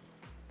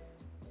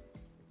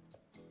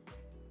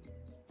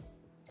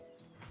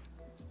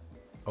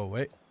 Oh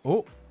wait.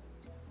 Oh.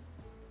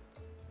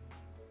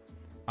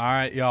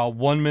 Alright, y'all.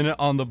 1 minute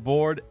on the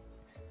board.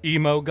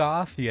 Emo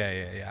goth?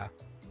 Yeah.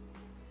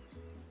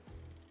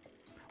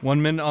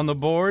 1 minute on the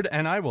board,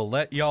 and I will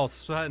let y'all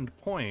spend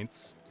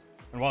points.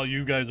 And while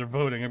you guys are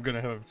voting, I'm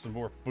gonna have some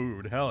more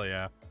food. Hell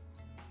yeah.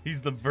 He's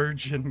the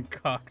virgin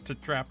cock to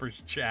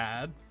Trapper's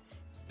Chad.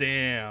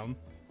 Damn.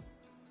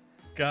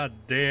 God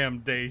damn,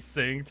 Day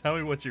Sing. Tell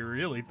me what you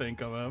really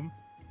think of him.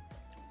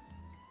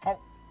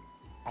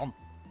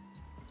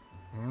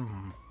 Mm.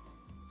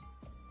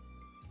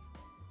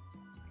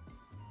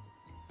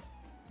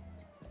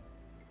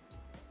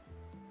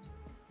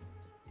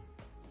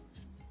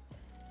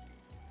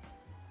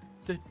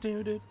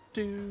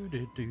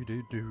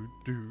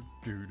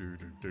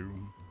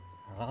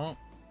 Huh?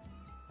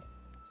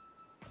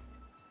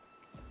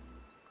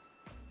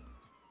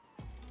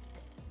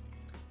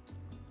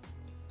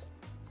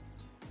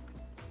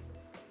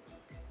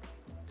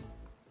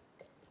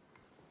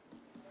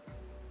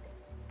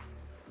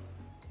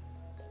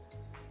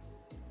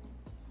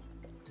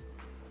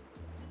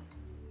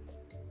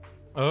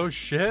 Oh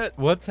shit,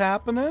 what's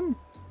happening?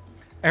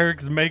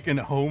 Eric's making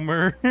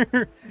Homer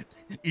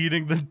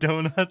eating the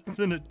donuts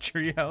in a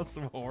treehouse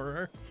of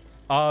horror.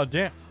 Oh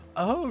damn.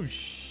 Oh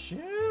shit.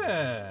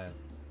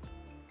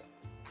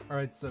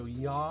 Alright, so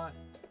yacht,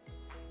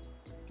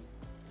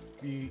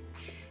 beach.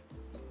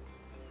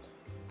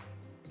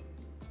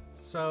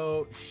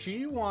 So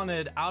she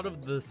wanted out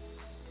of the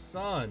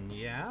sun,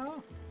 yeah?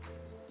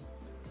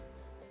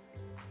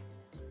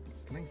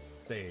 Can I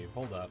save?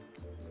 Hold up.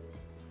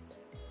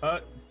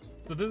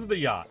 So this is the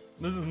yacht.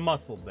 This is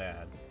Muscle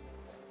Dad.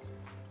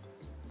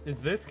 Is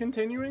this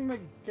continuing the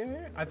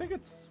game? I think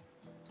it's...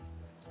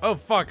 Oh,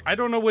 fuck. I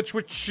don't know which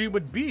she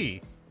would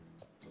be.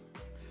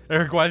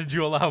 Eric, why did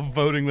you allow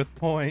voting with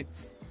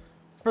points?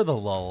 For the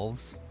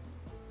lulz.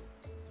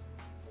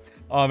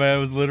 Oh, man, it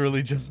was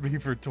literally just me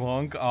for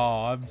Twunk.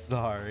 Oh, I'm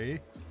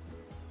sorry.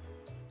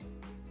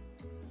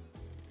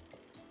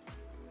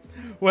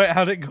 Wait,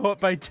 how'd it go up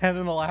by 10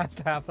 in the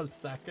last half a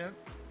second?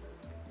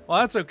 Well,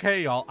 that's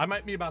okay, y'all. I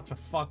might be about to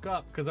fuck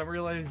up because I'm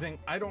realizing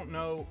I don't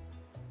know...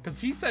 Because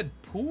he said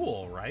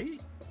pool, right?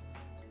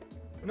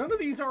 None of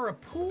these are a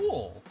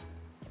pool.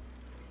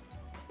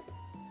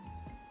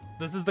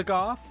 This is the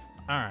goth?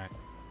 Alright.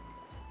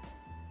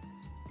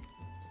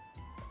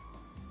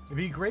 It'd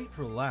be great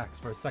to relax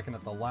for a second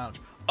at the lounge.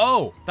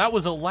 Oh, that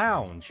was a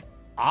lounge.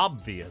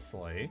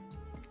 Obviously.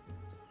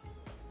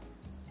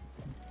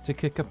 To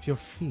kick up your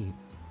feet,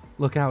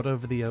 look out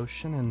over the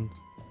ocean and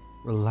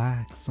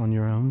relax on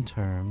your own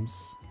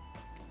terms.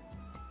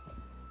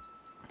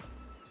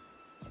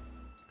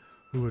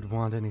 Who would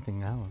want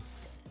anything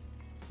else?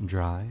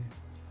 Dry,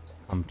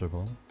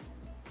 comfortable,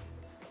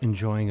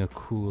 enjoying a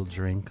cool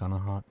drink on a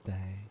hot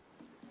day.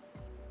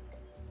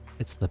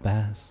 It's the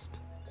best.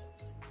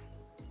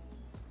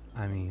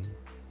 I mean,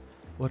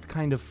 what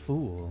kind of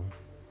fool?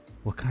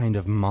 What kind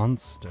of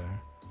monster?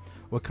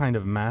 What kind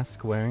of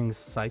mask-wearing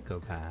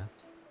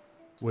psychopath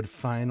would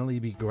finally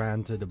be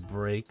granted a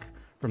break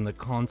from the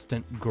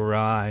constant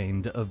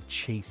grind of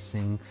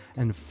chasing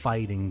and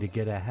fighting to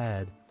get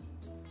ahead,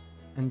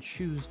 and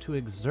choose to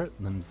exert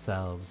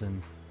themselves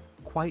in,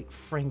 quite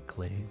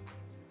frankly,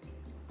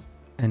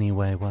 any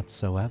way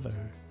whatsoever?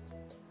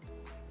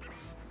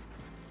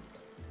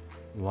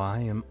 Why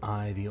am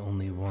I the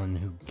only one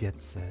who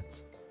gets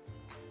it?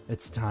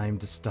 It's time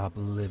to stop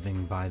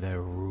living by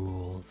their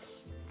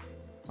rules.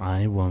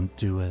 I won't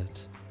do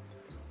it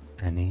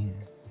any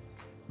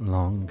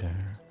longer.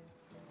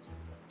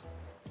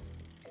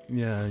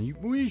 Yeah,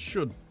 we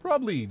should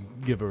probably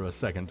give her a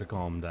second to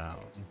calm down.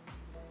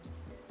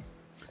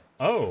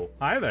 Oh,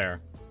 hi there.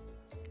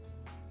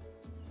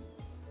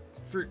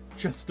 For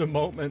just a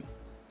moment.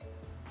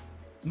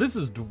 This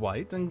is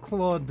Dwight and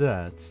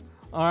Claudette,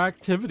 our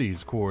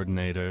activities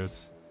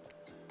coordinators.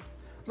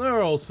 There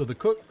are also the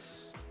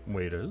cooks,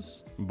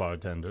 waiters,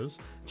 bartenders,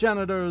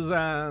 janitors,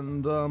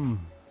 and,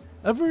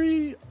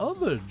 every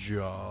other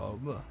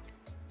job.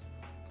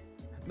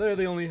 They're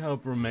the only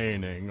help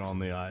remaining on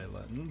the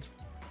island.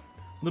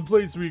 The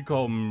place we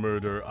call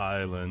Murder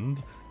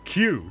Island.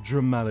 Cue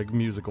dramatic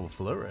musical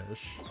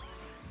flourish.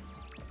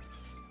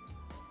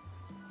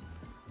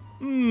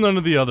 None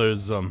of the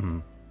others,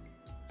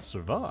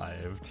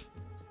 survived.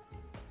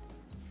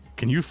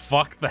 Can you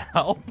fuck the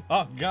help?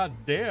 Oh,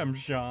 goddamn,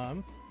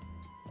 Sean.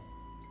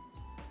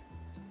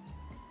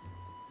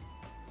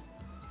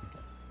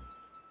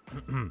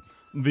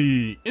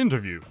 The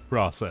interview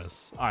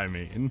process, I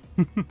mean.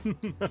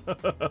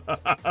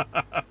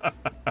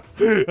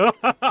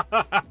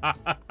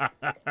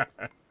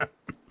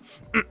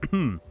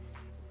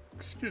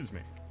 Excuse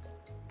me.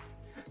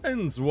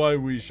 Hence why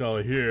we shall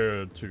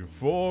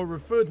heretofore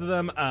refer to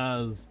them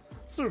as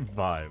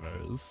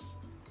survivors,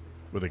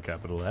 with a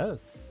capital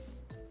S.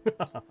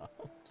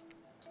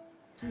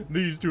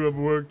 These two have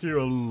worked here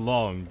a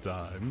long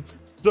time,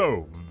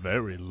 so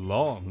very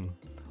long.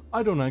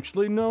 I don't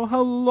actually know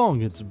how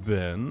long it's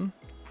been.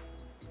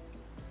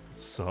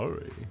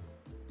 Sorry.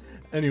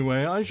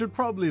 Anyway, I should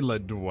probably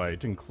let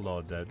Dwight and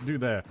Claudette do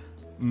their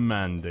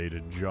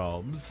mandated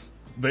jobs.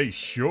 They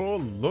sure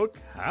look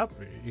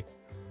happy,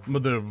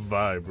 but they're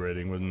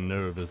vibrating with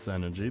nervous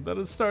energy that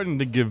is starting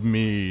to give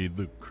me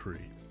the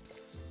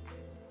creeps.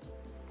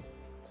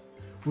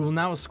 We will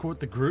now escort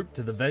the group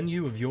to the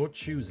venue of your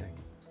choosing.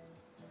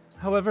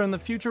 However, in the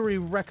future, we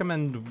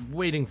recommend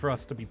waiting for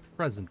us to be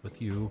present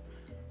with you,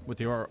 with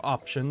your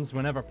options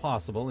whenever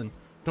possible, and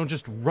don't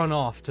just run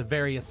off to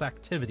various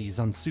activities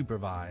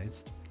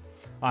unsupervised.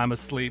 I'm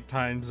asleep,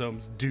 time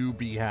zones do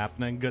be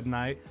happening. Good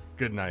night.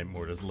 Good night,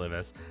 Mortis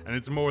Livis. And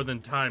it's more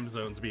than time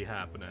zones be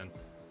happening.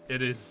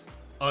 It is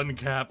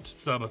Uncapped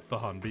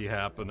Subathon be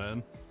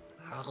happening.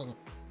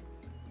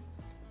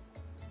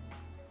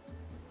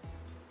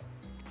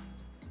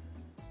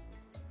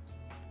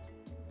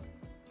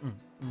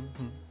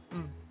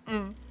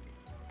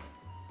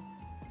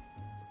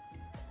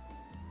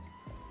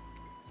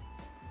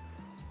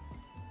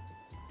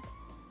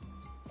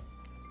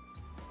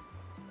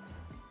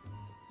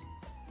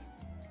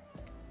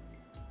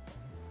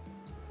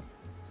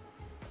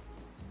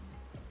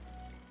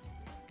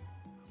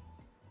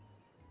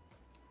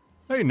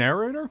 Hey,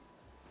 narrator?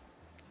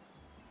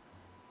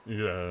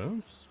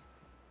 Yes?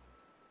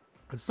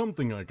 It's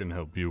something I can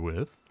help you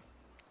with.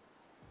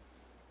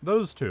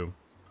 Those two,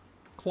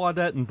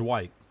 Claudette and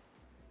Dwight.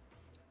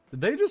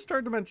 Did they just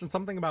start to mention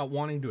something about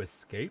wanting to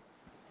escape?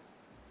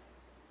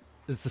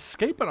 Is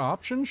escape an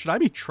option? Should I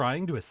be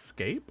trying to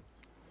escape?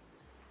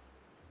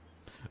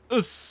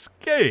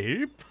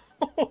 Escape?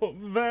 Oh,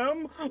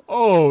 them?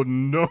 Oh,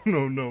 no,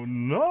 no, no,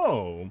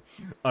 no.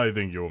 I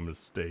think you're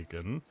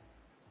mistaken.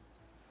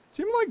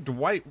 Seemed like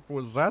Dwight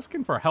was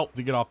asking for help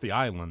to get off the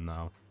island,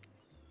 though.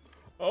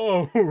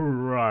 Oh,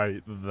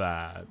 right,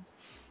 that.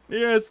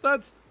 Yes,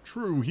 that's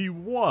true, he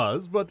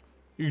was, but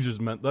he just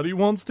meant that he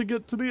wants to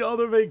get to the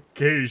other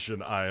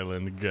vacation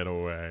island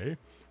getaway.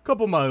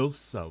 Couple miles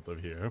south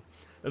of here.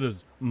 It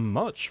has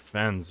much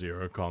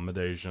fancier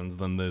accommodations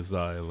than this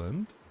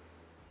island.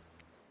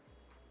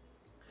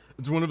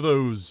 It's one of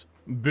those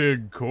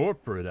big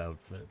corporate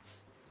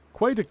outfits.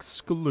 Quite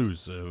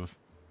exclusive,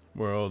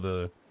 where all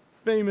the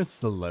famous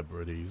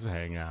celebrities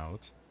hang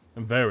out.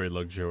 Very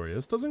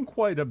luxurious. Doesn't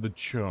quite have the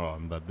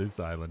charm that this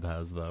island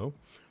has, though.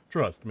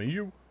 Trust me,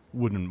 you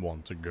wouldn't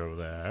want to go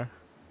there.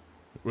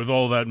 With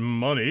all that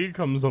money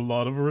comes a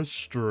lot of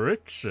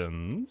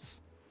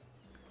restrictions.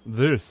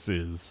 This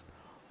is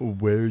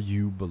where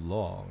you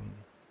belong.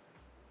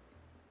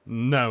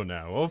 Now,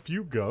 off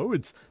you go.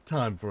 It's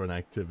time for an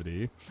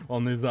activity.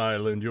 On this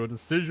island, your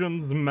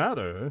decisions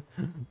matter.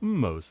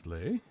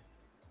 Mostly.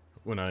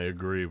 When I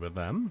agree with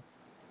them.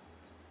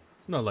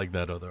 Not like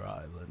that other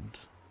island.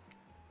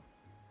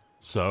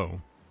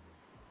 So,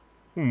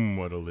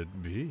 what'll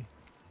it be?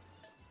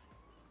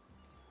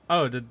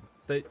 Oh, did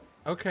they...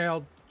 Okay,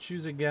 I'll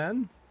choose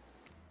again.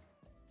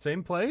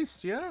 Same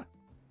place? Yeah.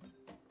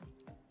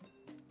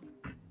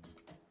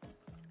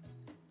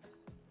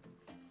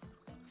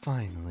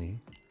 Finally,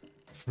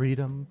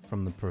 freedom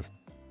from the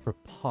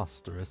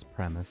preposterous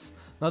premise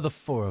that the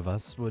four of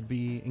us would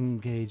be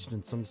engaged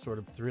in some sort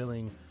of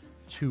thrilling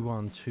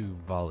 2-on-2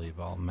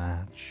 volleyball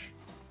match.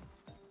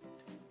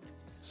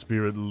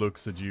 Spirit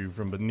looks at you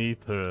from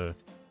beneath her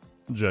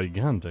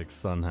gigantic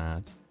sun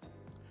hat.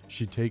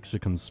 She takes a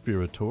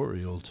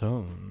conspiratorial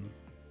tone.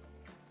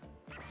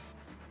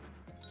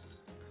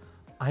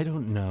 I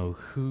don't know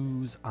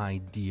whose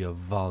idea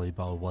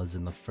volleyball was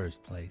in the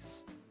first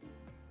place,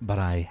 but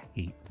I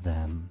hate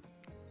them.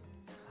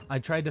 I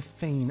tried to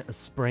feign a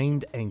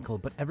sprained ankle,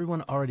 but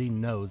everyone already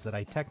knows that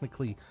I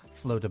technically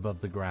float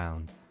above the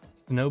ground.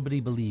 So nobody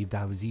believed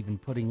I was even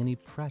putting any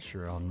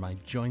pressure on my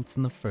joints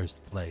in the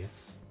first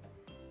place.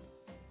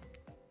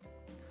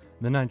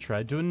 Then I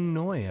tried to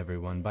annoy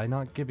everyone by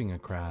not giving a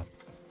crap.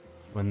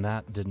 When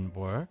that didn't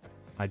work,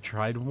 I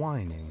tried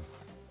whining.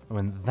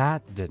 When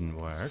that didn't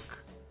work,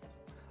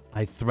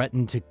 I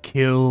threatened to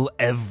kill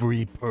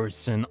every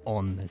person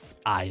on this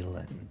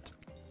island.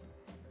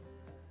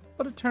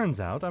 But it turns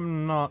out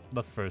I'm not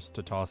the first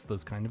to toss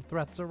those kind of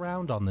threats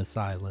around on this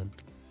island.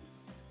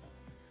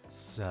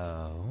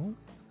 So,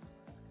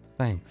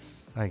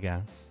 thanks, I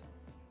guess,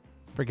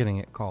 for getting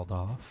it called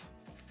off.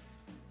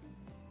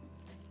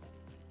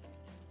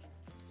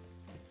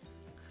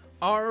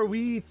 Are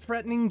we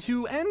threatening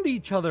to end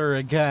each other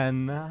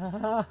again?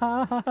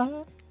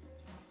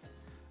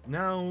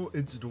 Now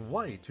it's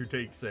Dwight who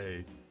takes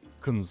a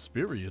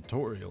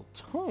conspiratorial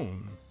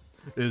tone.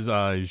 his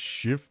eyes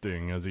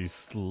shifting as he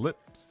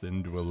slips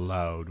into a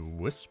loud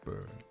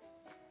whisper.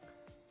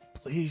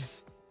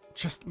 Please,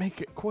 just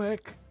make it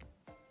quick.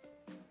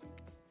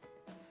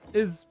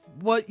 Is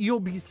what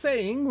you'll be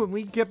saying when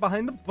we get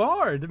behind the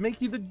bar to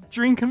make you the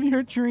drink of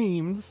your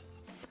dreams.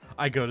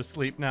 I go to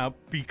sleep now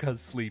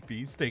because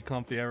sleepy. Stay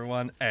comfy,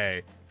 everyone.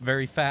 Hey,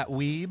 very fat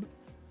weeb.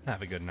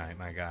 Have a good night,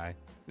 my guy.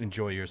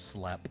 Enjoy your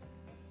slep.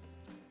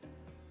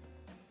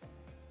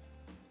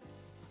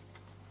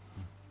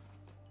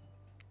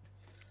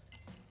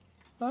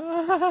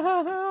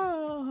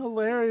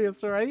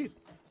 Hilarious, right?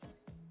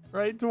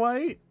 Right,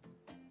 Dwight?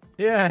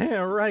 Yeah,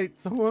 right.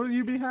 So what will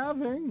you be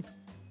having?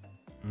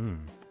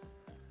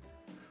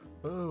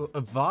 Oh,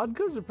 a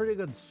vodka's a pretty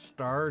good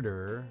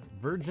starter.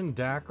 Virgin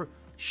daiquiri.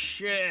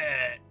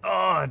 Shit.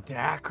 Oh, a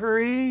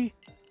daiquiri?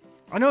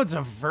 I know it's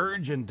a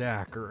virgin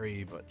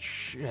daiquiri, but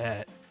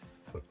shit.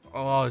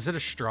 Oh, is it a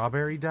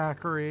strawberry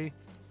daiquiri?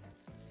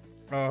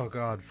 Oh,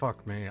 God,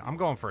 fuck me. I'm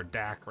going for a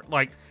daiquiri.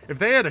 Like, if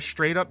they had a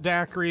straight-up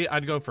daiquiri,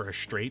 I'd go for a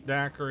straight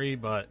daiquiri,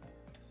 but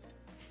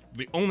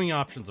the only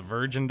option's a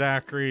virgin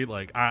daiquiri.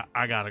 Like,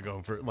 I gotta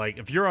go for... Like,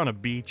 if you're on a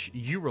beach,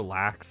 you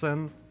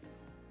relaxing.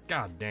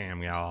 God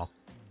damn, y'all.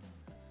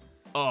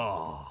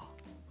 Oh.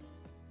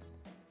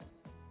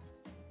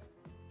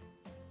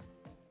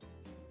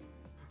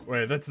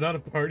 Wait, that's not a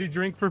party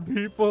drink for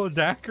people? A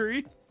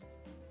daiquiri?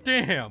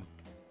 Damn.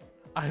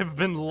 I have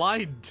been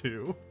lied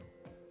to.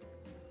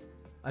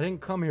 I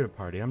didn't come here to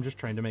party. I'm just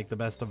trying to make the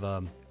best of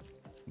a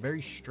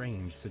very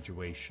strange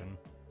situation.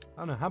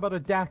 I don't know. How about a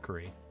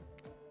daiquiri?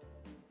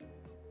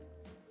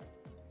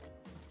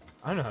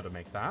 I know how to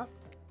make that.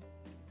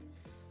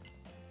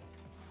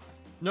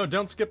 No,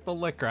 don't skip the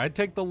liquor. I'd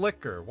take the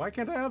liquor. Why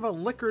can't I have a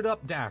liquored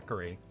up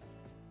daiquiri?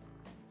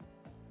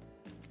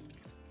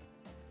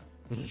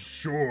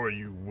 Sure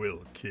you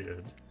will,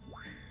 kid.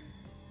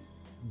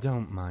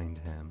 Don't mind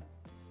him.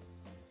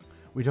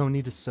 We don't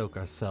need to soak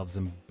ourselves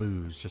in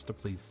booze just to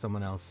please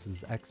someone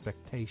else's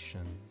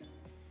expectations.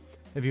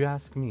 If you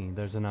ask me,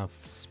 there's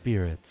enough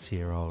spirits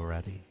here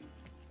already.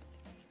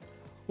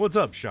 What's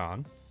up,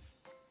 Sean?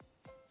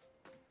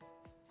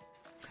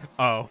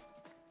 Oh.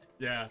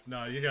 Yeah,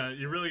 no,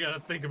 you really gotta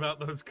think about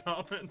those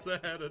comments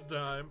ahead of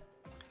time.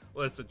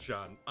 Listen,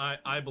 Sean,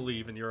 I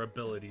believe in your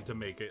ability to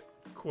make it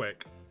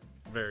quick.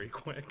 Very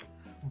quick.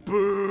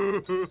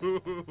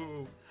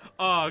 Boo!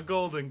 Aw,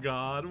 Golden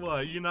God,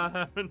 what, you not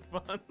having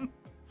fun?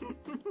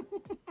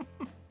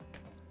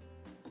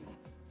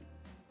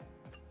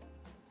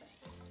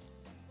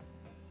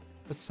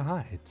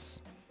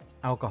 Besides,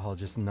 alcohol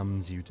just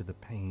numbs you to the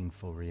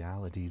painful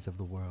realities of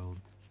the world.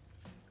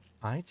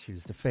 I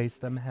choose to face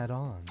them head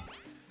on.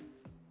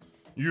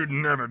 You'd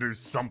never do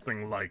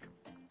something like,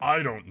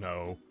 I don't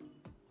know,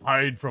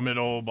 hide from it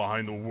all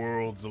behind the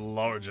world's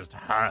largest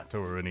hat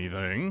or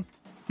anything.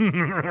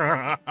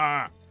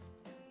 I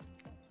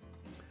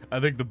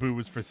think the boo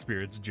was for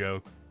Spirit's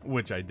joke,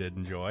 which I did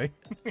enjoy.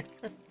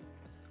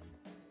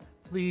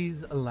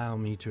 Please allow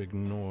me to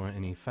ignore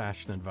any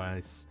fashion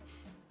advice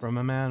from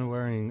a man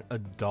wearing a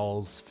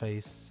doll's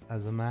face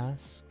as a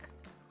mask.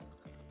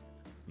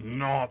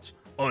 Not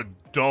a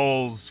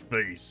doll's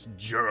face,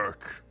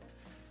 jerk.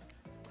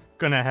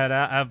 Gonna head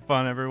out, have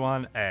fun,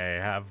 everyone. Hey,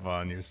 have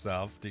fun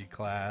yourself,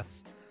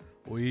 D-Class.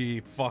 We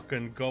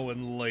fucking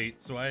going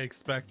late, so I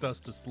expect us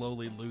to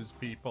slowly lose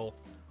people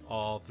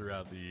all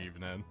throughout the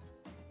evening.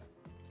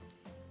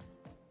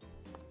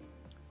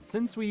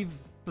 Since we've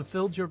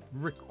fulfilled your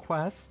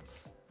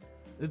requests,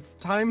 it's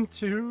time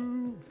for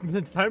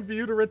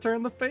you to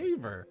return the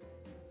favor.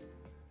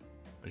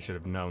 I should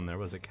have known there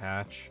was a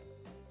catch.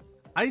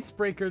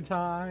 Icebreaker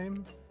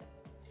time.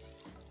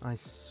 I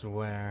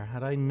swear,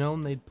 had I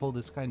known they'd pull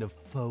this kind of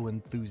faux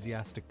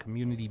enthusiastic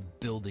community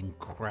building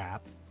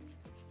crap,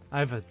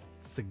 I've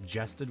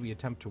suggested we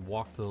attempt to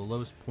walk to the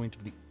lowest point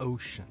of the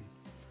ocean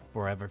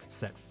before I ever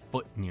set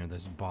foot near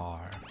this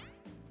bar.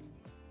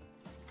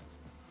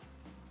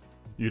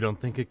 You don't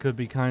think it could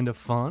be kind of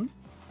fun?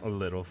 A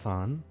little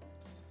fun?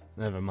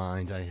 Never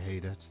mind, I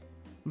hate it.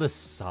 This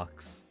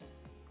sucks.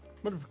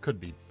 But it could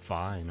be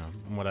fine,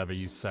 or whatever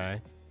you say.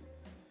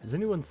 Has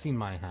anyone seen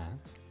my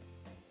hat?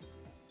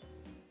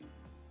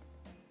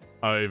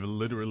 I've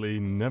literally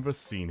never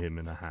seen him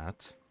in a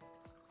hat.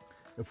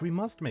 If we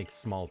must make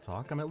small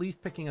talk, I'm at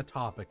least picking a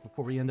topic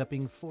before we end up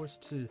being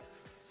forced to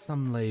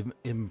some lame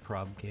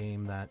improv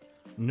game that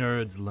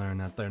nerds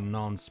learn at their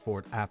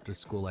non-sport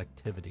after-school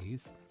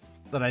activities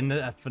that I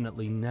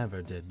definitely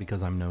never did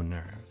because I'm no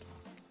nerd.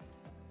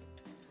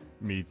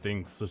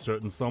 Methinks a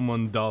certain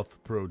someone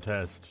doth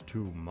protest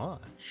too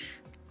much.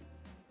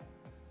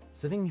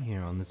 Sitting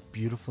here on this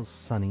beautiful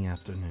sunny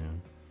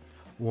afternoon,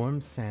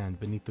 warm sand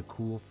beneath the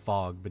cool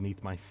fog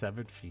beneath my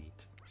severed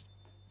feet.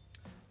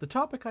 The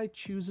topic I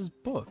choose is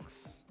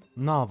books,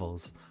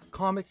 novels,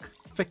 comic,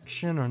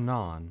 fiction, or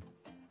non.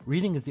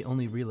 Reading is the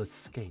only real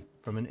escape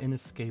from an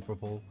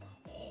inescapable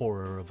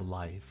horror of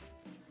life.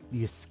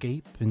 The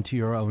escape into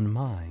your own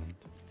mind.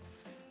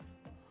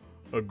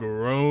 A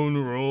groan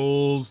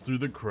rolls through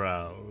the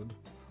crowd.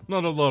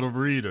 Not a lot of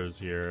readers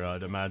here,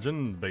 I'd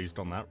imagine, based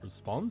on that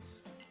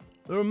response.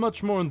 They're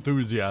much more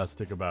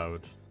enthusiastic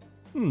about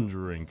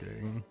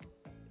drinking.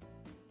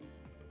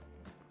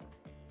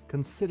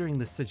 Considering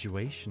the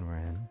situation we're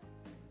in,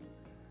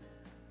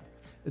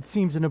 it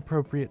seems an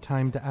appropriate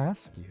time to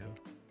ask you.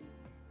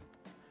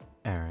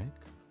 Eric,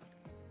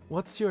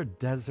 what's your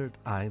desert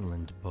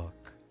island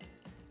book?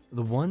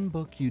 The one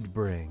book you'd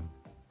bring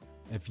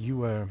if you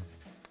were,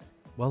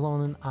 well,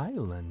 on an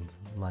island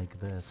like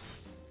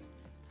this.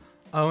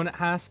 Oh, and it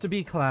has to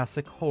be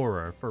classic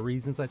horror for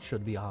reasons that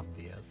should be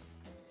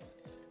obvious.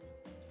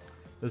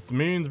 This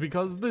means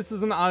because this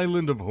is an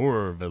island of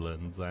horror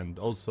villains, and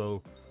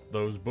also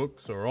those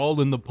books are all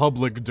in the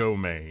public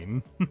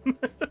domain.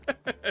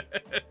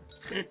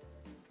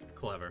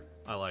 Clever.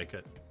 I like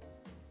it.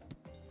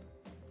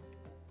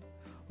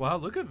 Wow,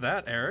 look at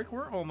that, Eric.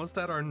 We're almost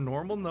at our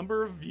normal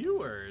number of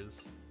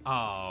viewers.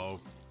 Oh,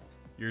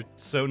 you're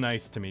so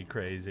nice to me,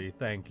 Crazy.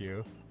 Thank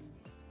you.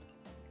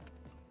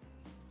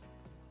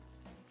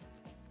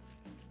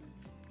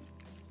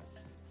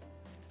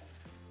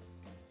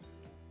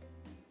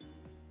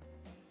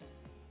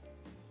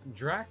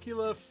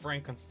 Dracula,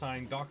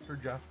 Frankenstein, Dr.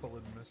 Jekyll,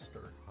 and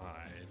Mr.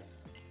 Hyde.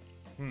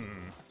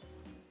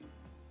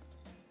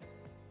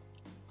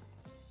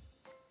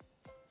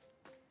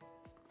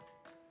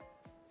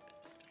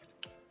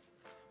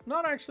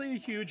 Not actually a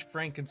huge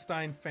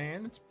Frankenstein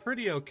fan. It's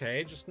pretty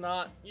okay, just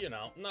not, you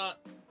know, not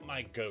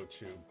my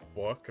go-to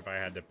book if I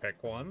had to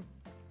pick one.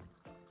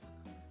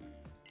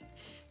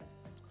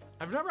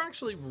 I've never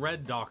actually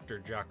read Dr.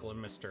 Jekyll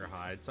and Mr.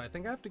 Hyde, so I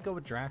think I have to go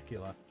with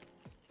Dracula.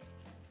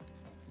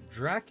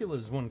 Dracula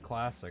is one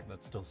classic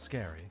that's still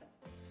scary.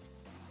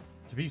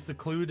 To be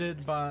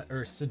secluded by,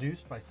 or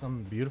seduced by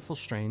some beautiful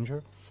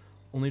stranger,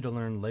 only to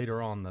learn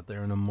later on that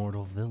they're an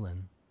immortal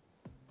villain.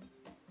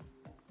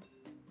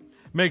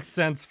 Makes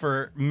sense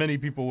for many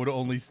people would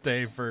only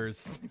stay for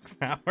 6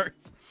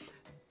 hours.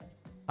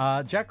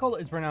 Jekyll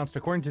is pronounced,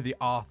 according to the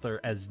author,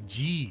 as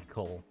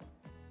Jekyll.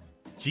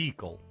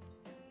 Jekyll.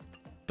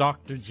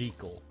 Dr.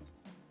 Jekyll.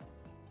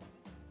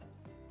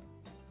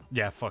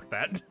 Yeah, fuck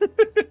that.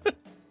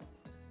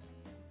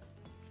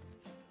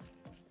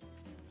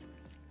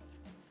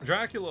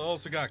 Dracula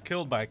also got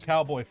killed by a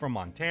cowboy from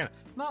Montana.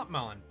 Not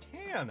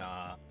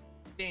Montana.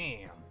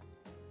 Damn.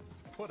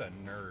 What a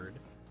nerd.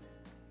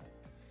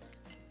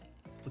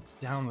 It's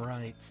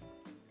downright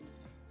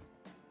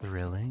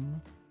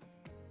thrilling.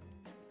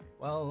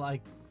 Well,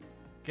 I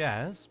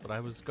guess, but I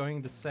was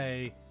going to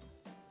say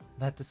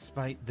that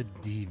despite the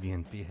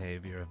deviant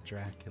behavior of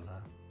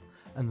Dracula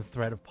and the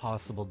threat of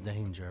possible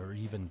danger or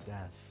even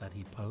death that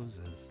he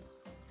poses,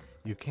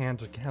 you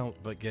can't account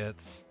but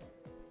get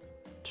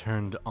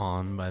turned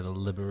on by the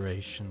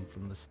liberation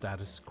from the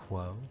status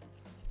quo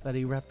that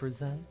he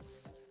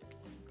represents.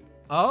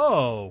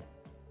 Oh!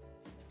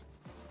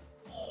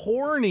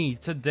 Horny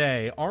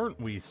today,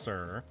 aren't we,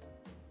 sir?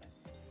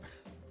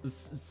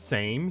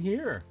 Same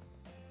here.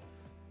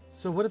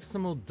 So what if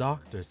some old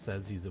doctor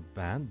says he's a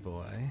bad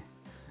boy?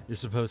 You're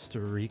supposed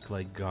to reek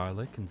like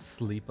garlic and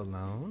sleep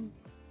alone?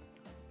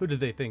 Who do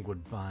they think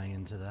would buy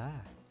into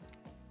that?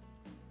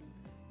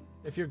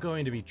 If you're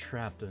going to be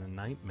trapped in a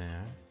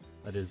nightmare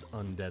that is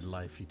undead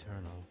life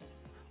eternal,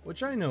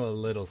 which I know a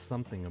little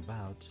something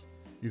about,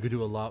 you could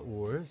do a lot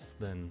worse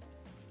than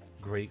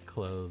great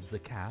clothes, a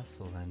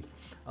castle, and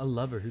a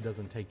lover who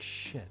doesn't take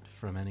shit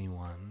from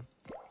anyone.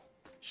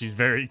 She's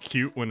very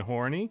cute when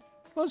horny.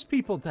 Most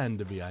people tend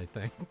to be, I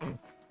think.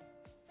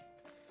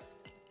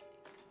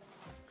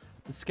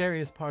 The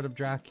scariest part of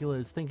Dracula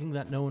is thinking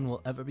that no one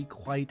will ever be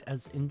quite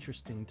as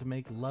interesting to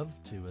make love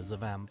to as a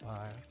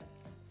vampire.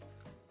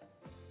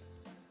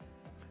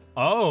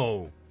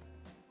 Oh!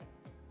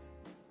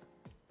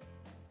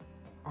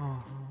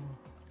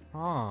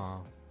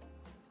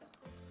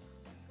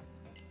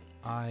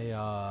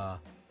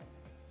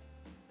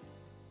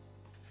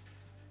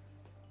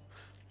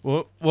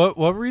 What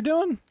were we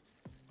doing?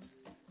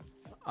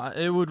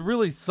 It would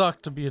really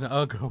suck to be an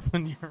uggo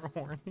when you're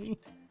horny.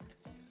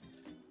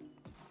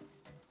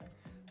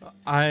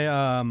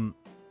 Ass!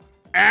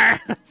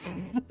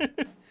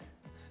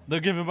 Though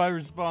given my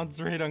response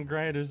rate on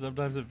Grindr,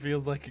 sometimes it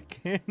feels like it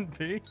can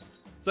be.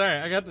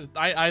 Sorry,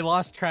 I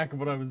lost track of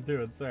what I was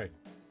doing, sorry.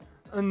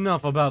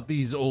 Enough about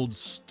these old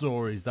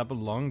stories that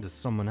belong to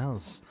someone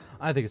else.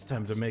 I think it's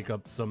time to make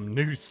up some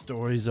new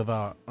stories of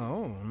our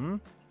own.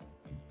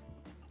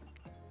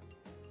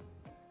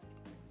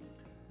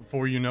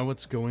 Before you know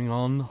what's going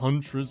on,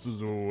 Huntress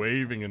is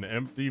waving an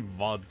empty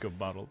vodka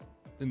bottle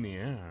in the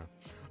air.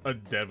 A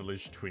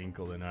devilish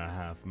twinkle in her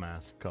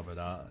half-mask covered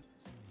eyes.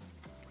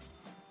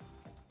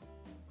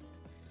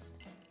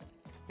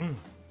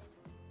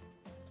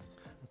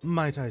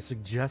 Might I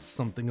suggest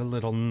something a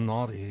little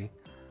naughty?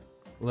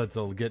 Let's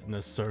all get in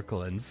a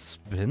circle and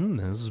spin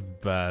this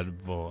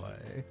bad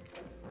boy.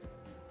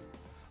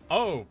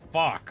 Oh,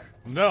 fuck.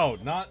 No,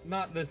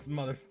 not this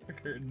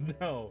motherfucker,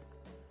 no.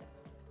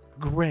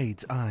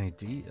 Great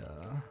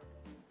idea.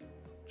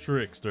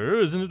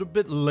 Trickster, isn't it a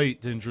bit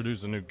late to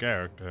introduce a new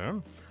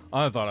character?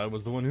 I thought I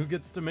was the one who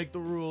gets to make the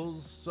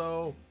rules,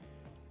 so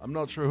I'm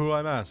not sure who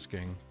I'm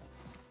asking.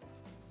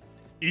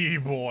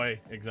 E-boy,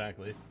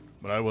 exactly.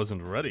 But I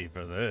wasn't ready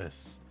for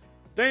this.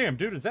 Damn,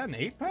 dude, is that an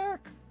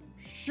 8-pack?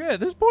 Shit,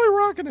 this boy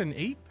rocking an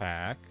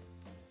 8-pack.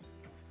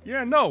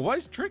 Yeah, no, why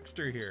is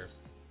Trickster here?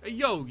 Hey,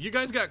 yo, you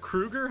guys got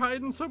Kruger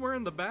hiding somewhere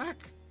in the back?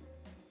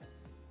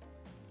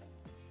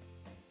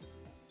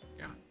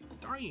 Yeah,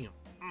 damn.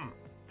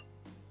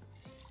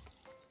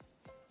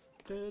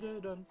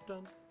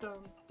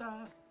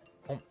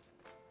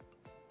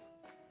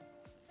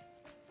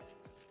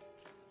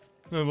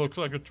 It looks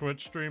like a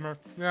Twitch streamer.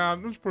 Yeah,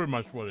 that's pretty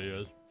much what he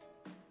is.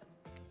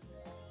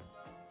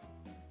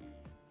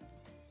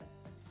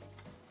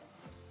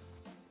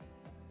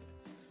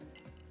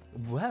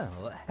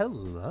 Well,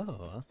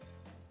 hello.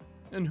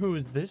 And who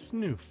is this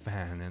new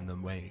fan in the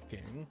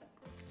making?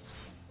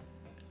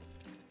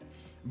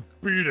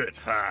 Beat it,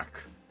 Hack.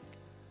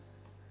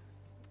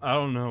 I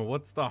don't know.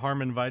 What's the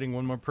harm inviting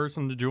one more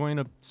person to join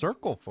a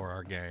circle for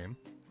our game?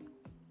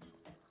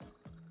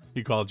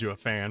 He called you a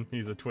fan.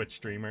 He's a Twitch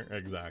streamer.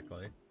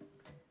 Exactly.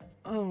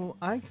 Oh,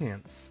 I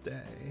can't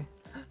stay.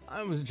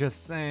 I was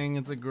just saying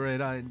it's a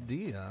great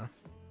idea.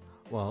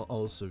 While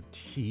also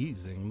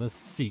teasing the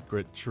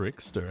secret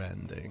Trickster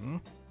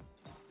ending.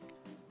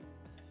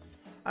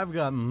 I've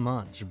got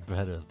much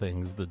better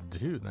things to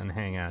do than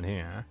hang out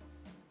here.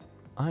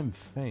 I'm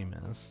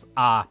famous.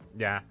 Ah,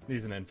 yeah,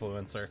 he's an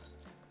influencer.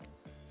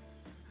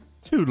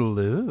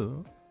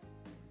 Toodaloo.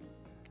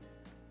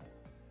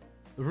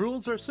 The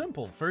rules are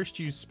simple. First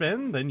you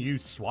spin, then you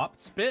swap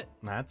spit,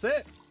 and that's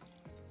it.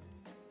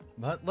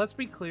 But let's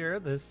be clear,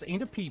 this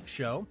ain't a peep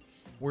show.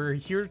 We're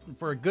here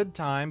for a good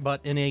time, but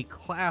in a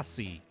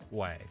classy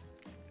way.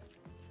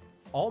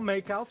 All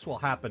makeouts will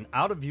happen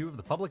out of view of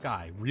the public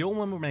eye,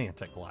 real and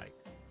romantic-like.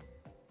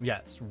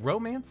 Yes,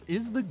 romance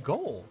is the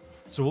goal,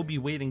 so we'll be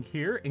waiting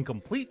here in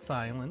complete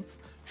silence,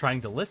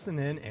 trying to listen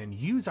in and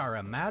use our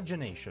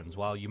imaginations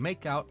while you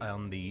make out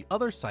on the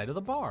other side of the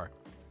bar,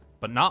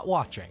 but not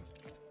watching.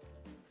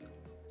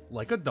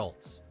 Like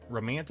adults.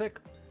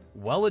 Romantic,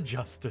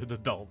 well-adjusted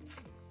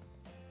adults.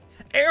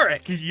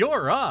 Eric,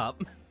 you're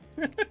up!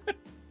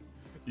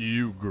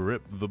 You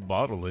grip the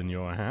bottle in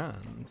your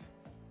hand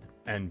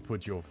and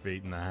put your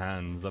fate in the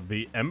hands of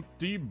the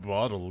empty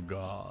bottle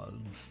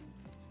gods.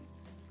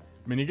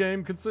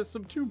 Minigame consists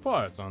of 2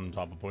 parts. On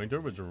top, a pointer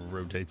which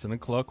rotates in a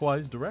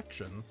clockwise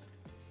direction.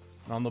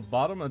 On the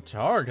bottom, a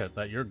target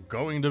that you're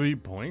going to be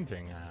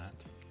pointing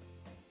at.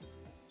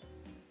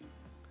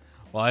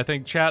 Well, I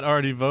think chat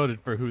already voted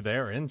for who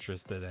they're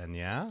interested in,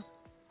 yeah?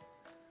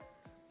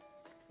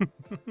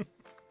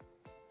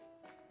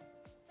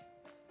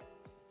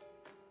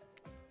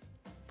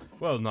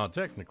 Well, not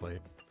technically.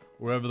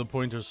 Wherever the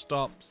pointer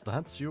stops,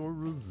 that's your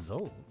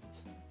result.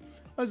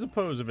 I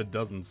suppose if it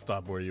doesn't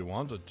stop where you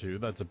want it to,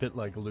 that's a bit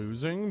like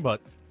losing, but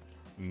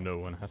no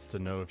one has to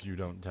know if you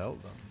don't tell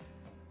them.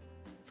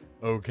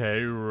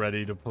 Okay,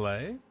 ready to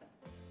play?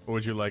 Or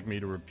would you like me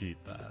to repeat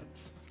that?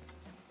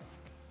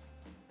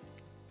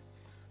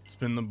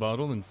 Spin the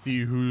bottle and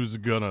see who's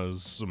gonna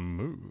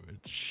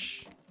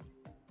smooch.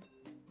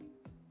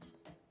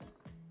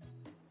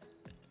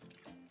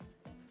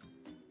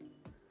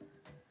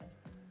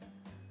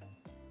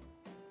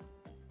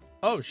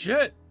 Oh,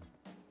 shit!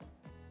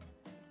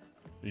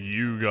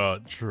 You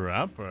got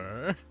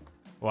Trapper.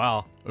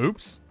 Wow,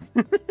 oops.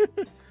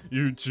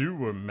 You two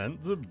were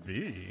meant to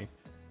be.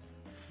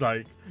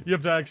 Psych, you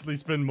have to actually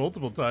spin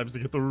multiple times to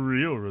get the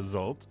real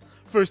result.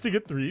 First you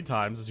get 3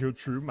 times as your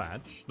true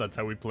match. That's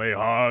how we play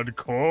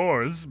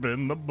hardcore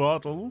spin the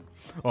bottle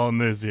on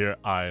this here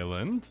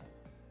island.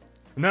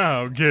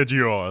 Now get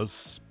your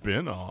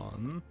spin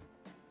on.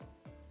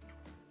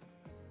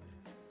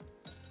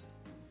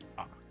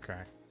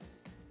 Okay.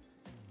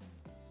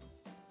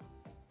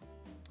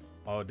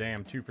 Oh,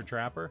 damn, 2 for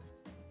Trapper.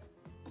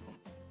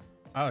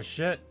 Oh,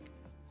 shit.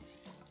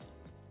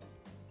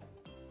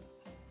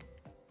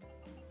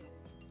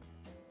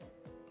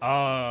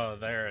 Oh,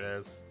 there it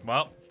is.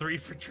 Well, 3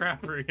 for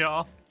Trapper,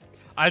 y'all.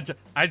 I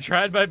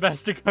tried my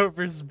best to go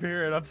for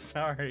Spirit. I'm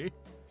sorry.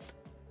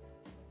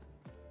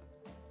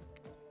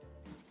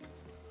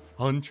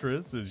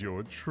 Huntress is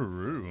your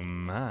true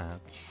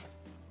match.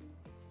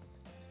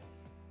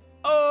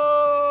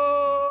 Oh!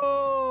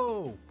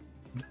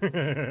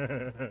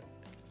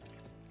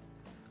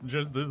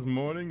 Just this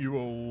morning, you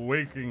were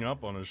waking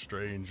up on a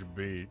strange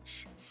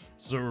beach,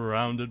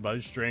 surrounded by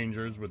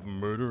strangers with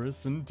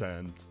murderous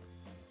intent.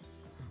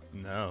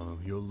 Now,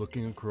 you're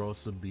looking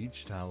across a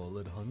beach towel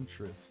at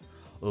Huntress,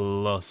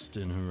 lust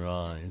in her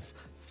eyes,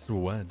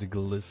 sweat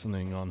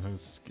glistening on her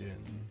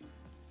skin.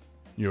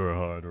 Your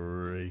heart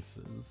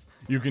races.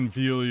 You can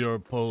feel your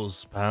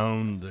pulse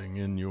pounding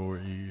in your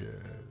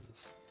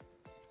ears.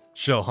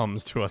 Shell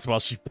hums to us while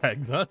she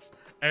pegs us.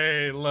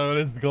 Hey,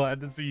 Lotus,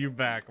 glad to see you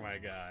back, my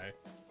guy.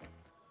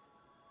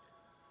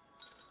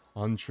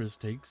 Huntress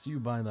takes you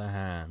by the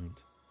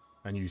hand,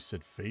 and you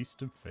sit face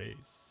to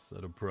face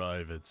at a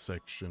private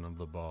section of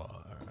the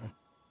bar.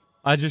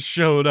 I just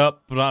showed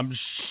up, but I'm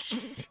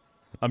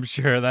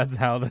sure that's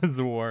how this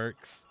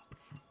works.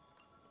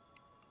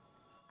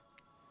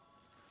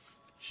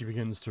 She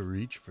begins to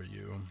reach for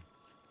you,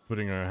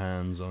 putting her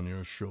hands on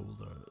your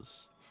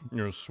shoulders.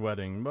 You're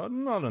sweating, but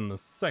not in the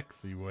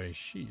sexy way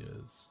she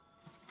is.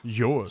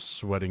 You're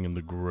sweating in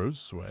the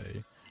gross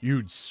way.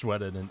 You'd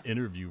sweat at an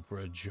interview for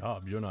a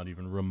job you're not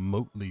even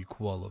remotely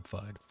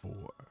qualified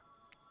for.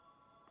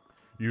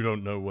 You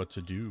don't know what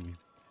to do.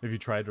 If you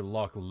try to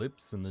lock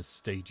lips in this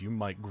state, you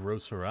might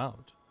gross her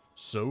out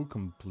so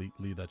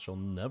completely that she'll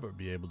never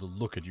be able to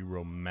look at you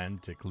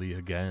romantically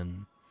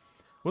again.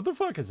 What the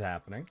fuck is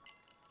happening?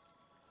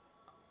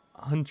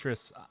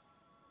 Huntress,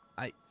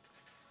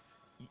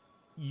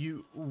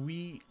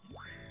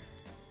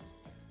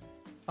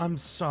 I'm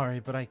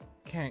sorry, but I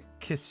can't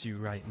kiss you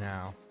right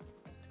now.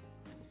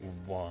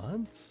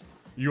 What?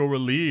 You're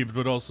relieved,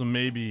 but also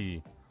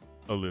maybe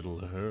a little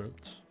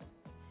hurt.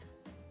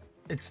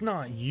 It's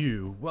not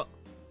you. Well,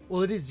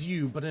 it is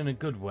you, but in a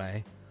good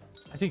way.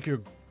 I think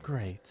you're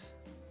great.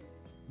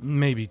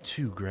 Maybe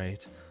too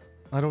great.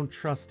 I don't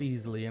trust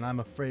easily, and I'm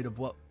afraid of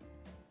what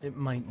it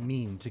might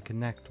mean to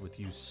connect with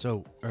you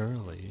so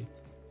early.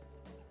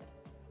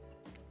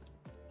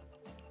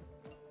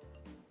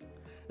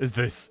 Is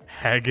this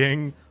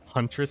hagging?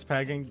 Huntress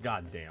pegging?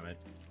 God damn it.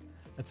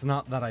 It's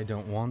not that I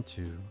don't want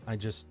to. I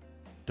just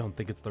don't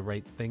think it's the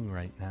right thing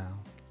right now.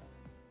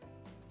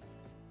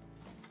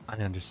 I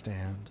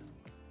understand.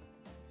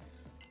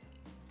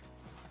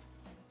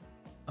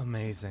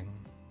 Amazing.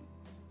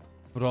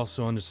 But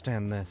also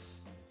understand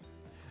this.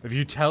 If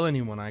you tell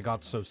anyone I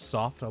got so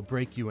soft, I'll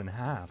break you in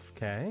half,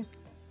 okay?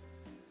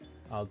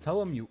 I'll tell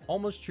them you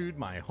almost chewed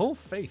my whole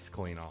face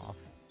clean off.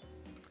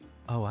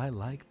 Oh, I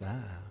like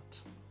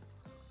that.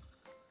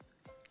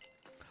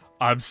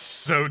 I'm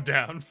so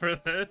down for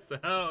this.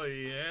 Hell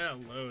yeah,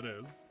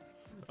 Lotus.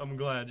 I'm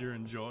glad you're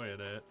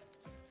enjoying it.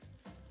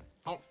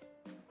 Oh.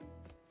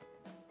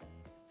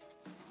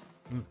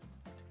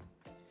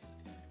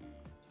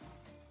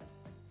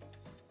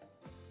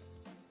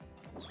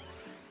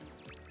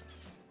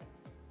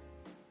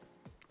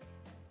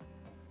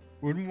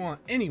 Wouldn't want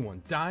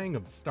anyone dying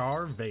of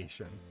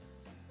starvation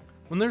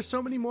when there's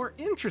so many more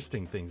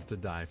interesting things to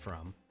die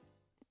from.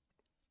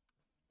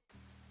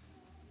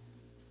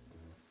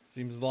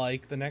 Seems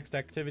like the next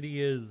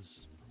activity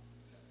is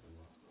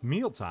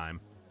mealtime.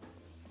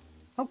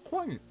 How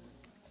quaint.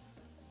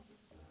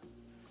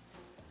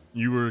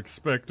 You were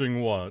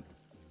expecting what?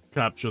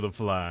 Capture the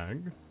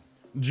flag?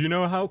 Do you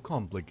know how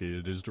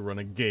complicated it is to run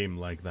a game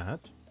like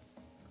that?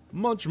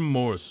 Much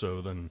more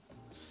so than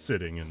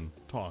sitting and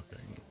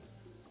talking.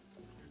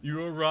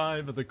 You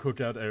arrive at the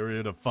cookout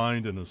area to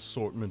find an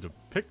assortment of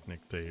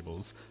picnic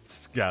tables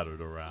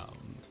scattered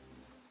around.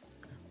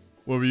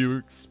 What were you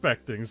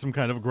expecting? Some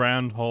kind of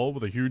grand hall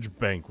with a huge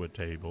banquet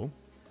table?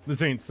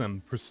 This ain't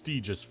some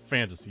prestigious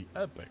fantasy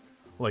epic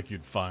like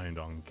you'd find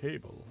on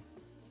cable.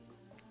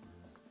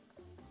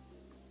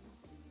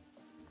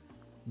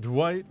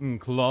 Dwight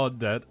and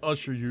Claudette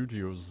usher you to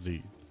your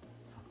seat,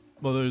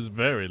 but there's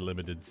very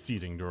limited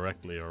seating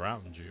directly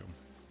around you.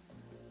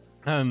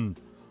 And,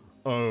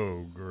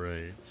 oh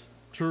great,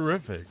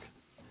 terrific,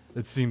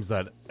 it seems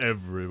that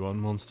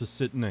everyone wants to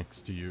sit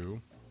next to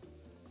you.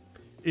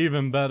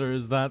 Even better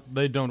is that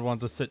they don't want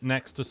to sit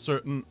next to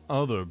certain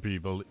other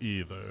people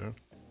either.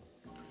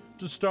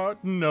 To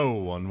start, no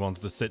one wants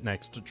to sit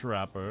next to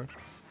Trapper.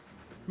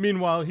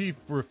 Meanwhile, he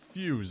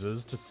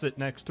refuses to sit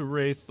next to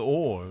Wraith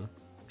or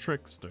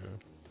Trickster.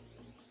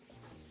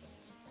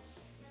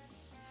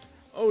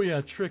 Oh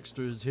yeah,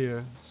 Trickster's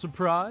here.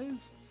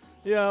 Surprised?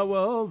 Yeah,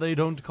 well, they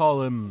don't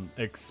call him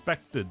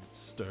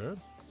Expected-ster.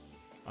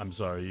 I'm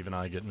sorry, even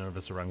I get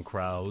nervous around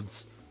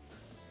crowds.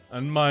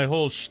 And my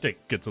whole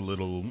shtick gets a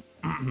little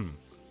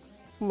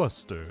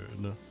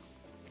flustered.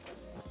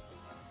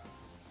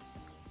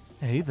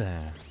 Hey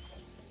there.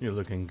 You're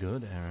looking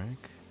good,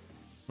 Eric.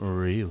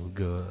 Real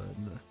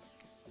good.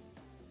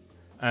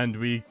 And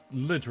we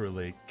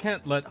literally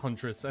can't let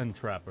Huntress and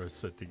Trapper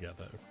sit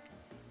together.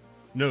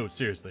 No,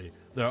 seriously,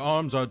 their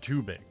arms are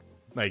too big.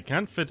 They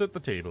can't fit at the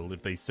table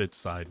if they sit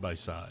side by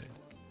side.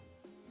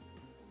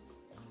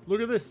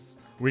 Look at this.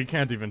 We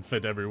can't even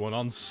fit everyone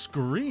on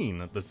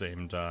screen at the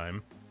same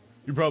time.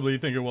 You probably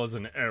think it was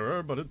an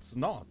error, but it's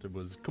not. It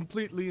was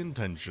completely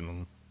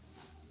intentional.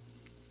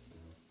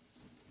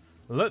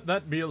 Let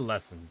that be a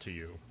lesson to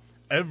you.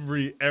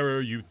 Every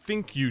error you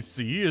think you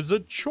see is a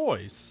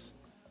choice.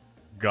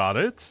 Got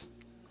it?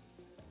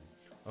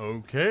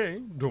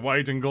 Okay,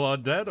 Dwight and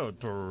Claudette are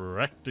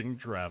directing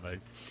traffic.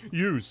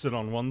 You sit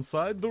on one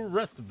side, the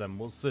rest of them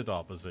will sit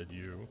opposite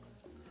you.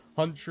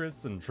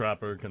 Huntress and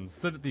Trapper can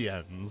sit at the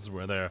ends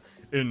where their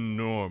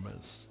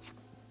enormous,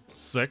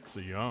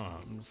 sexy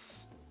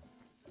arms.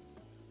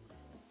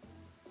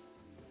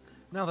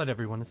 Now that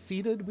everyone is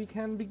seated, we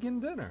can begin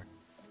dinner.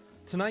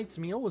 Tonight's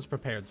meal was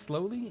prepared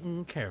slowly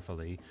and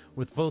carefully,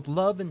 with both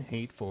love and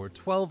hate for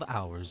 12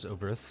 hours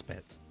over a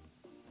spit.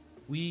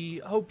 We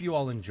hope you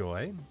all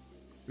enjoy.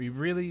 We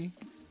really,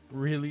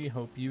 really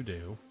hope you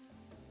do.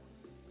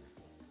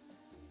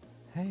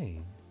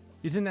 Hey,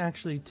 you didn't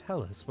actually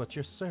tell us what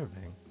you're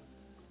serving.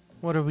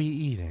 What are we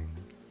eating?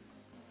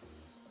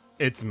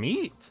 It's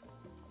meat.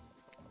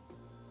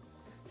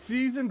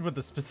 seasoned with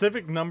a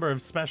specific number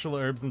of special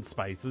herbs and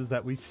spices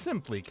that we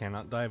simply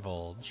cannot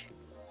divulge.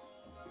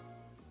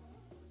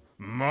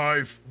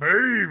 My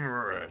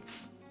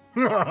favorite!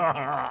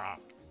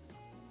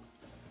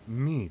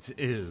 Meat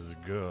is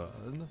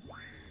good.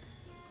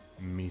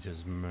 Meat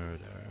is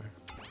murder.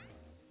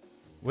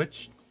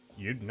 Which,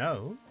 you'd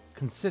know,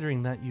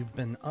 considering that you've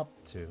been up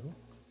to.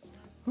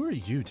 Who are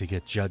you to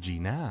get judgy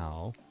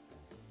now?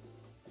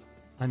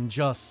 I'm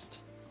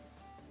just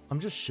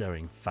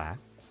sharing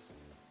facts.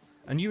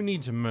 And you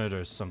need to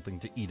murder something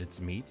to eat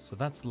its meat, so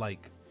that's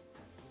like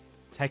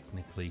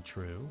technically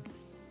true.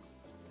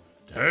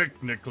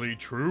 Technically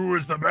true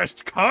is the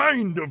best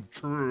kind of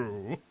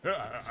true.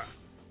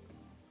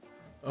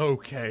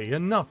 Okay,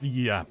 enough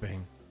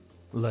yapping.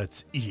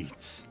 Let's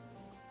eat.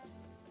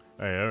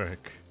 Hey,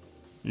 Eric.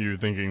 You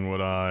thinking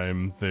what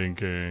I'm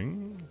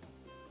thinking?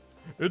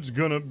 It's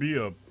gonna be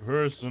a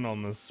person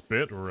on the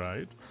spit,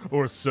 right?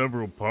 Or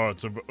several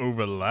parts of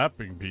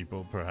overlapping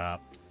people,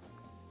 perhaps.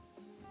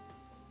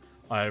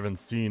 I haven't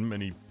seen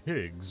many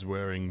pigs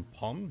wearing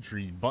palm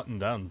tree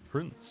button-down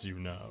prints, you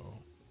know.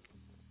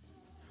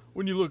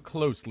 When you look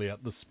closely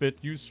at the spit,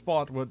 you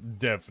spot what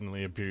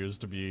definitely appears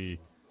to be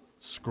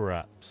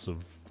scraps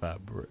of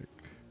fabric,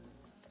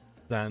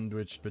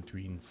 sandwiched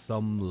between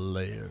some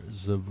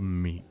layers of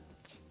meat.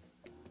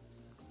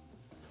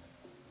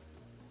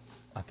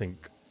 I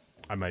think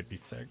I might be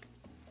sick.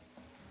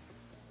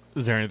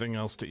 Is there anything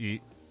else to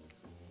eat?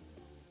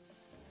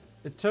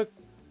 It took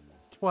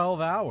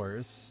 12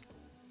 hours.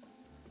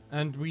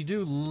 And we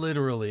do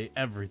literally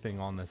everything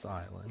on this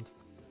island.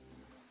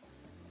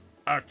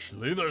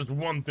 Actually, there's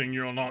one thing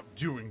you're not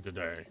doing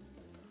today.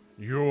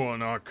 You're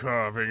not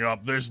carving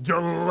up this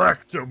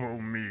delectable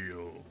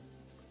meal.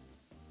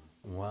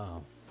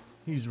 Wow.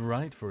 He's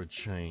right for a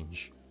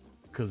change.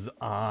 'Cause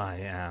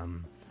I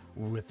am,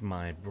 with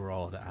my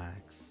broad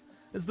axe,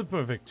 is the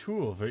perfect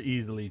tool for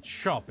easily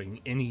chopping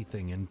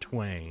anything in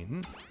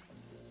twain.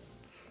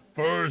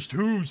 First,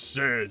 who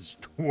says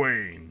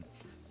twain?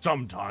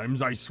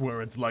 Sometimes I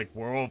swear it's like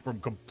we're all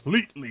from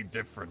completely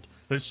different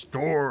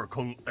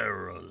historical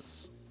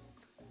eras.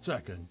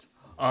 Second,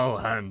 I'll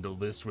handle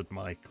this with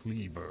my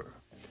cleaver.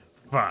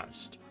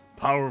 Fast,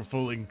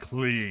 powerful, and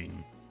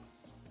clean.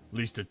 At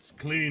least it's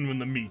clean when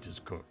the meat is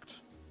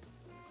cooked.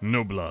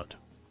 No blood.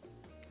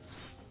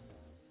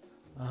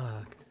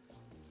 Ugh.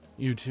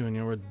 You two and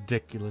your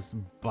ridiculous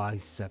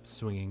bicep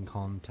swinging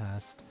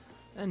contest.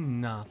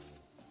 Enough.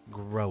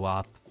 Grow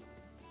up.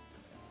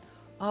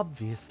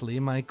 Obviously,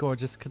 my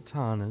gorgeous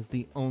katana's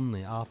the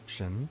only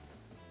option.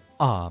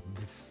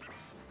 Obs.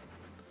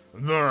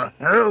 The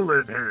hell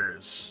it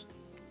is!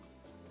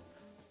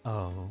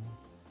 Oh,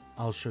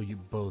 I'll show you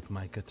both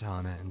my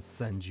katana and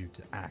send you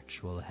to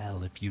actual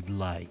hell if you'd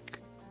like.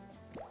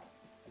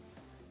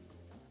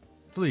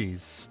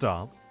 Please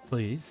stop,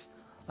 please.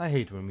 I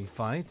hate when we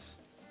fight.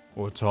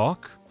 Or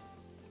talk.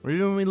 Or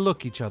even when we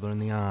look each other in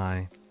the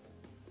eye.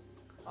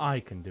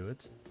 I can do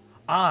it.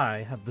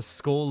 I have the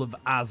skull of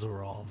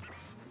Azarov.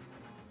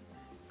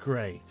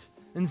 Great.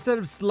 Instead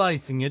of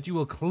slicing it, you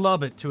will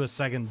club it to a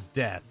second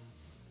death.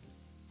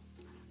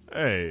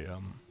 Hey,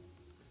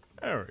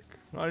 Eric,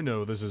 I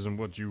know this isn't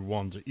what you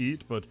want to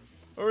eat, but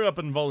hurry up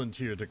and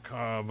volunteer to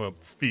carve up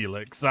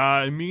Felix.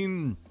 I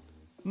mean,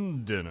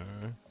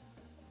 dinner.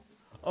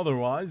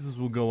 Otherwise, this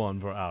will go on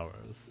for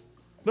hours.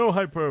 No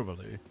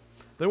hyperbole.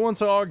 They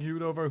once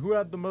argued over who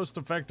had the most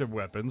effective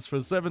weapons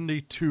for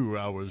 72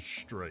 hours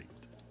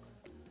straight.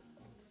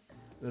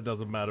 It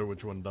doesn't matter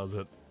which one does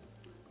it.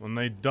 When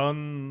they're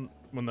done,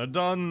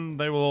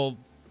 they will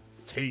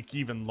take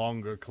even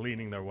longer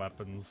cleaning their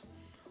weapons,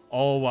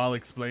 all while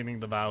explaining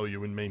the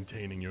value in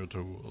maintaining your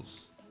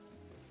tools.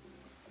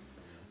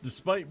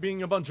 Despite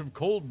being a bunch of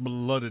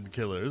cold-blooded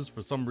killers,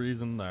 for some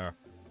reason they're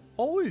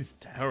always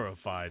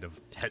terrified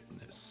of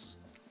tetanus.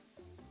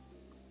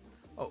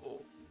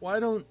 Oh, why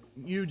don't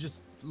you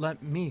just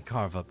let me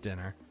carve up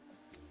dinner?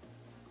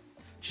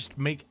 Just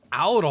make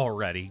out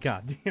already,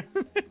 goddamn.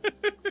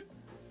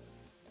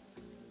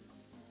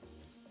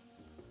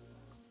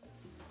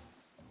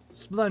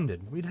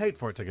 Splendid. We'd hate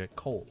for it to get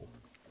cold.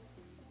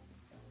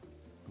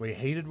 We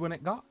hated when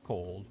it got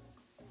cold.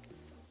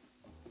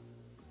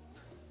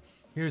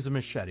 Here's a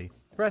machete,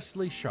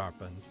 freshly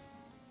sharpened.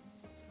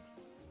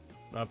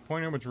 A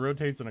pointer which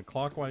rotates in a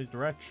clockwise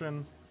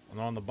direction, and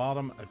on the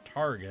bottom, a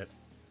target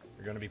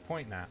you're going to be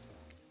pointing at.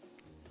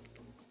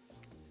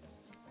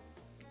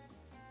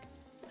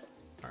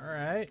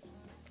 Alright.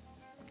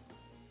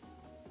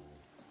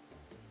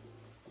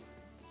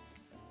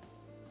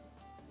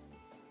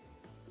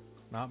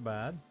 Not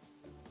bad.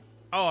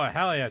 Oh,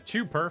 hell yeah.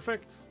 2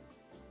 perfects?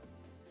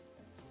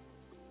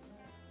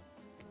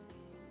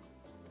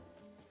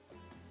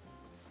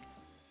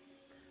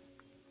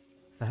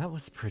 That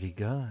was pretty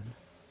good.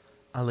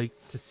 I like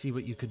to see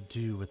what you could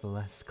do with a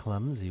less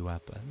clumsy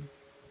weapon.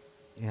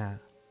 Yeah,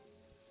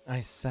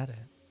 I said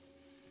it.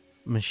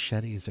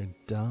 Machetes are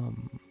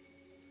dumb.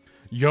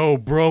 Yo,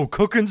 bro,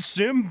 cooking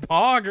sim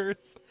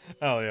poggers.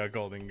 Hell yeah,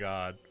 Golden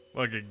God.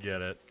 Fucking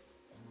get it.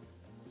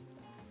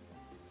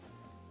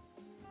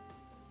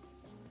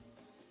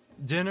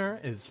 Dinner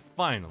is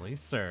finally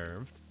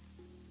served.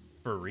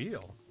 For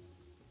real.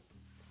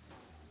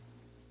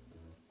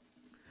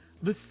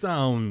 The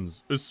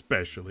sounds,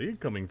 especially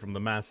coming from the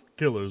masked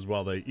killers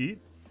while they eat,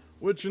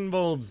 which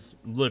involves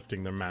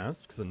lifting their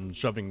masks and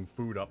shoving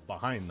food up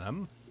behind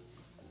them,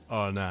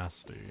 are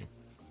nasty.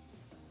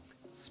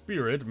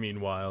 Spirit,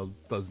 meanwhile,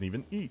 doesn't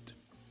even eat.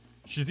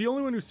 She's the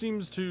only one who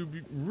seems to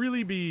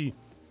really be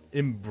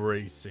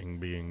embracing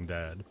being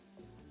dead.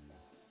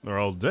 They're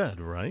all dead,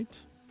 right?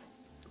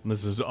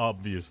 This is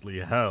obviously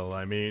hell,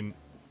 I mean...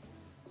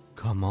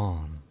 Come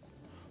on.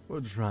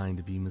 We're trying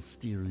to be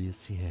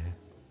mysterious here.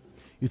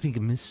 You think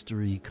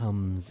mystery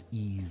comes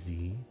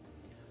easy?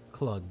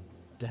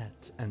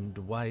 Claudette and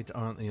Dwight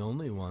aren't the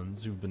only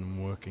ones who've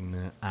been working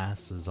their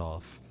asses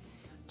off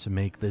to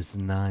make this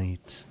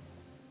night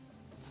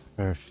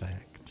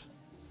perfect.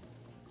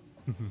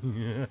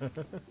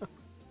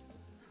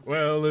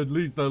 Well, at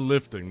least they're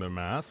lifting their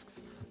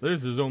masks.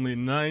 This is only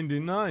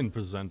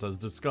 99% as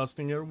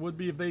disgusting as it would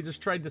be if they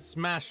just tried to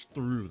smash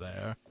through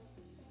there.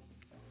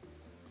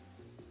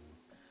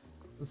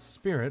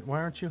 Spirit, why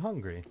aren't you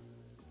hungry?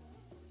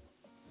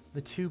 The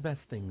two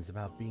best things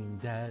about being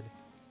dead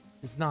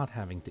is not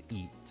having to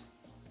eat.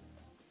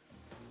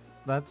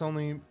 That's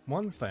only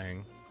one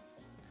thing.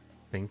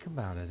 Think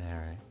about it,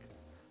 Eric.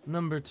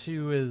 Number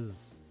two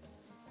is...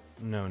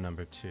 No,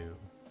 number two.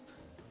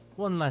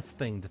 One less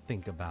thing to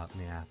think about in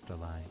the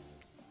afterlife.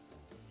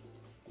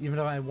 Even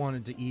if I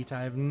wanted to eat,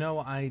 I have no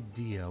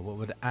idea what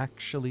would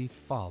actually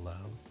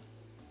follow.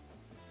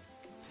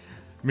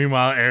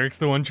 Meanwhile, Eric's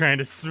the one trying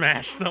to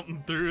smash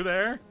something through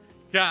there.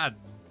 God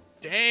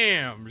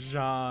damn,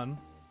 Sean.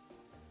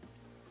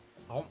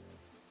 Oh.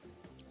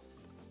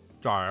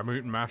 Sorry, I'm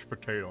eating mashed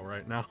potato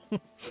right now.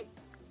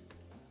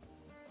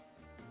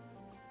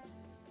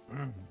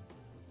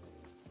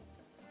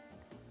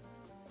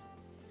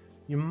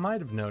 You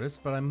might have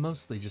noticed, but I'm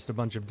mostly just a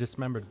bunch of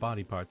dismembered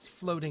body parts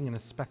floating in a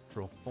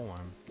spectral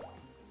form.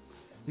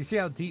 You see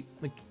how deep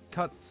the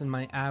cuts in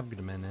my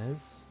abdomen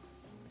is?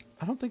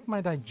 I don't think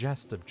my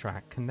digestive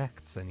tract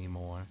connects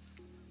anymore.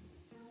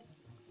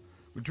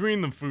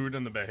 Between the food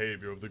and the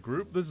behavior of the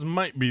group, this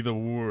might be the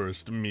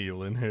worst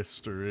meal in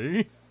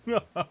history.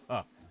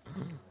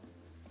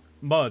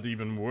 But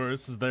even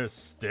worse is they're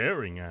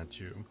staring at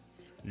you.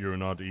 You're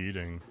not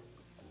eating.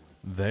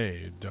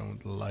 They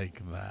don't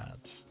like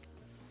that.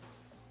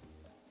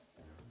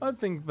 I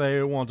think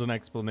they want an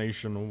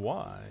explanation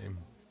why.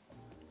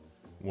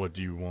 What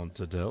do you want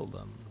to tell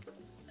them?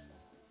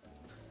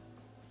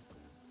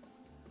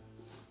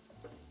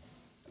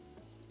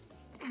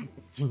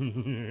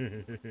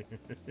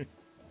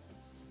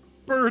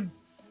 Bird!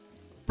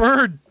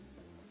 Bird!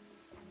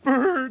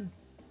 Bird!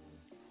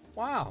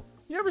 Wow,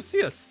 you ever see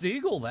a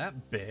seagull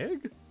that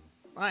big?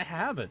 I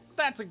haven't.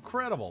 That's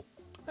incredible.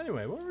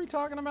 Anyway, what were we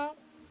talking about?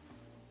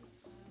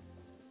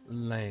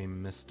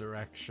 Lame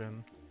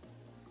misdirection.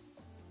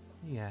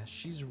 Yeah,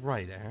 she's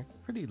right, Eric.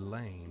 Pretty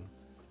lame.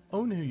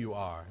 Own who you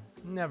are.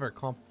 Never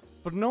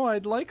But no,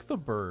 I'd like the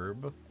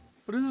burb.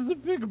 But this is a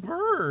big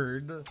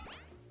bird.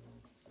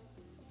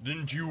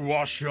 Didn't you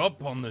wash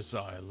up on this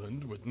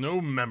island with no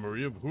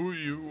memory of who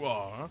you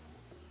are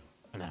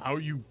and how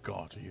you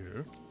got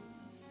here?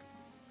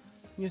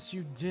 Yes,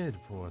 you did,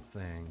 poor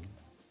thing.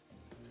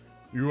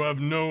 You have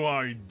no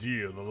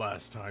idea the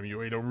last time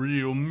you ate a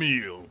real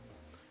meal,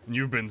 and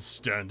you've been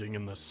standing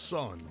in the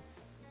sun.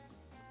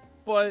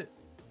 But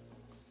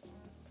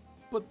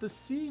the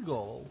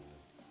seagull.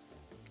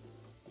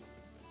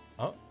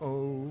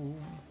 Uh-oh.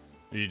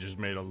 He just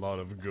made a lot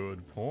of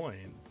good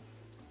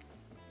points.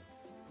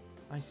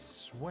 I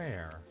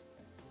swear.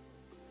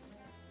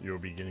 You're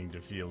beginning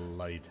to feel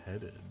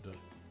lightheaded.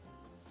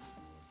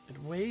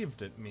 It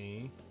waved at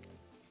me.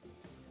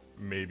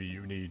 Maybe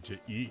you need to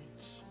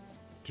eat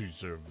to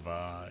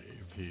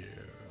survive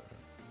here.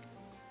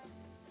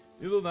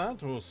 Either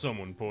that or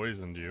someone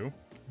poisoned you.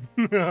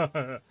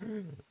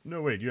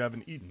 No, wait, you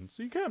haven't eaten,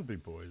 so you can't be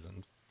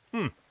poisoned.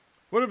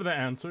 Whatever the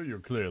answer, you're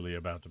clearly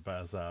about to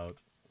pass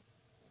out.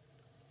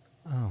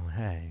 Oh,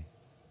 hey.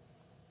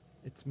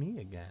 It's me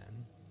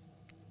again.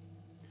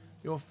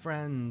 Your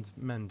friend,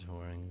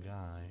 mentor, and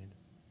guide.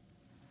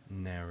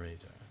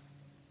 Narrator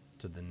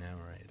to the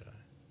narrator.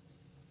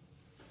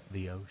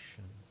 The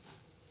ocean.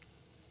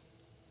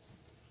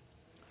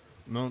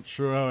 Not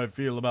sure how I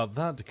feel about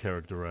that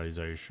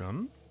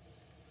characterization,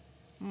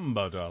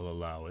 but I'll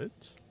allow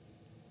it.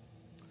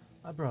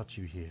 I brought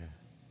you here.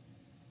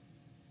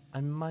 I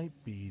might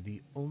be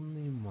the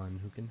only one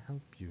who can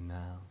help you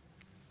now.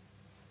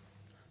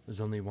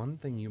 There's only one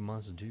thing you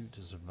must do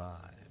to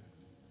survive.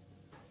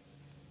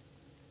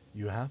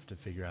 You have to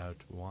figure out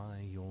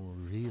why you're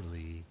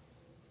really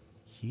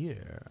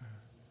here.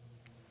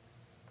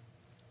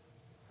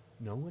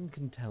 No one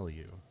can tell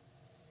you.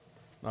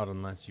 Not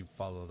unless you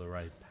follow the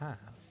right path.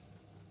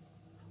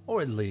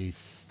 Or at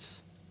least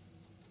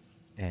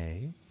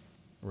a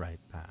right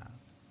path.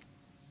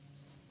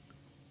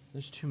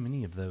 There's too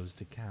many of those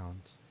to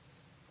count.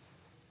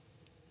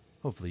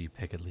 Hopefully you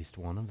pick at least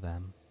one of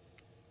them.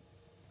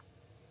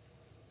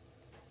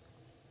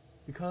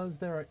 Because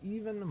there are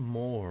even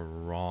more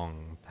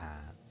wrong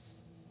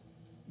paths.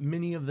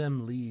 Many of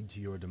them lead to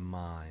your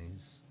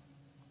demise.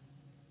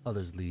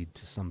 Others lead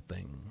to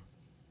something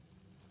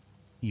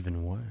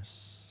even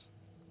worse.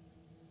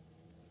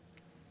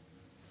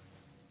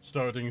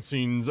 Starting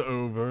scenes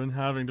over and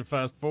having to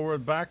fast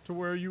forward back to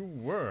where you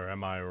were,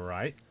 am I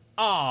right?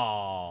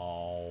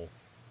 Oh.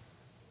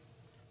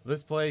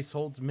 This place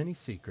holds many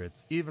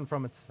secrets, even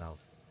from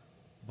itself.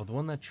 But the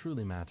one that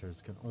truly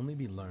matters can only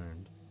be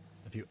learned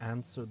if you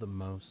answer the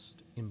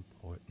most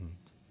important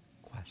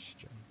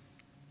question.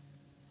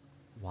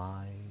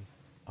 Why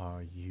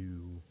are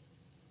you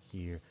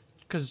here?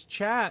 Because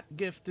chat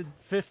gifted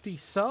 50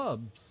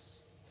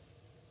 subs.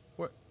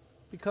 What?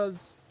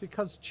 Because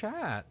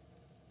chat.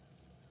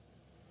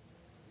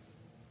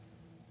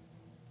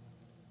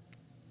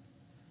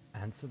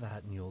 Answer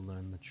that and you'll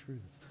learn the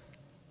truth.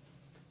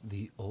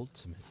 The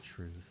ultimate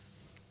truth.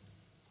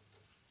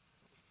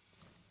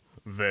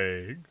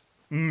 Vague.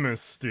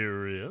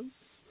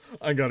 Mysterious.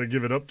 I gotta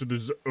give it up to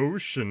this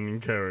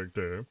ocean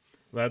character.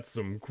 That's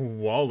some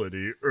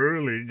quality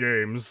early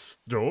game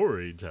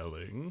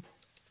storytelling.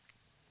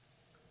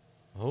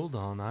 Hold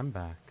on, I'm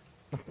back.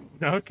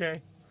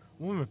 Okay.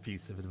 One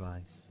piece of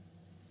advice.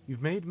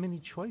 You've made many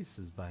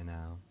choices by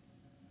now.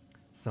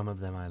 Some of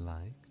them I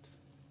liked.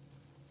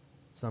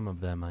 Some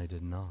of them I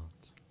did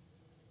not.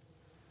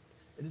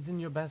 It is in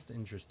your best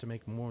interest to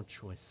make more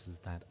choices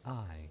that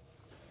I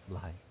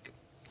like.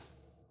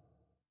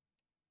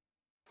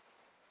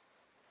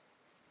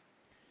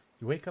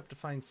 You wake up to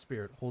find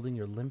Spirit holding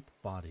your limp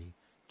body,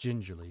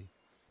 gingerly,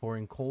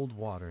 pouring cold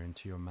water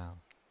into your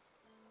mouth.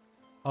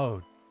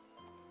 Oh.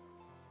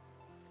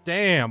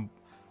 Damn.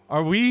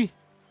 Are we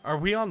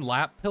on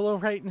lap pillow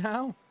right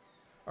now?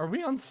 Are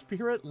we on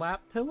Spirit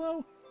lap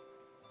pillow?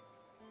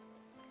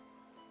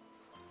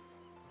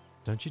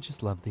 Don't you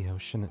just love the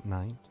ocean at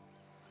night?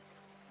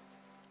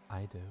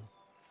 I do.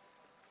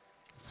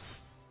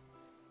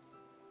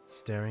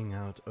 Staring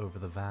out over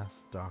the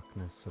vast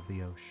darkness of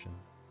the ocean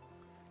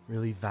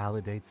really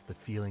validates the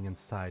feeling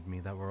inside me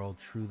that we're all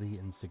truly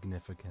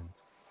insignificant.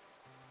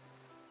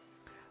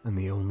 And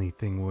the only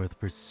thing worth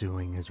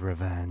pursuing is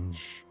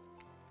revenge.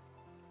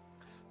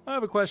 I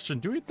have a question.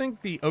 Do we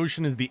think the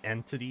ocean is the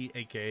entity,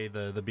 aka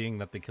the being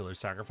that the killers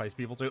sacrifice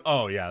people to?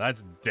 Oh yeah,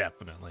 that's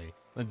definitely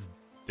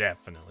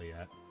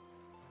it.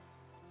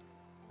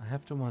 I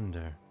have to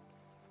wonder,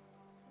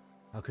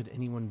 how could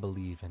anyone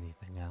believe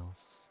anything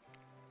else?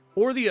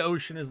 Or the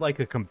ocean is like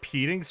a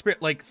competing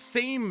spirit, like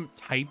same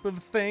type of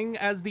thing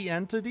as the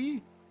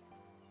entity,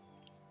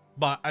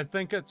 but I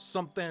think it's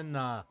something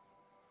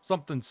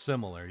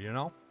similar, you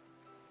know?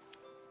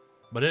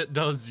 But it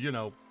does, you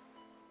know,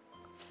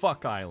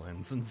 fuck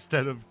islands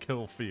instead of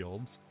kill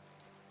fields.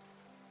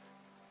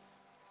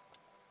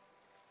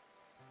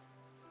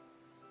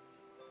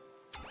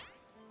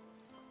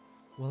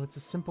 Well, it's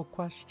a simple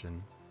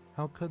question.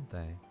 How could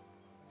they?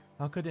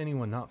 How could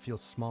anyone not feel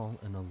small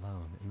and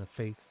alone in the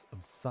face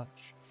of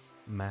such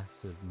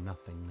massive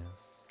nothingness?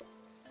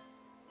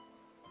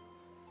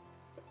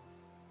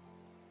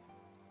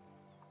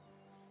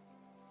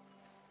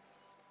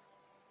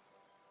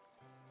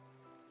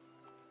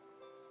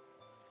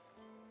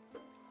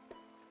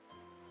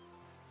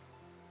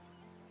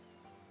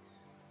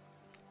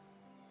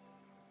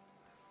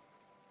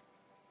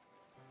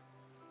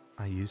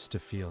 I used to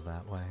feel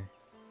that way.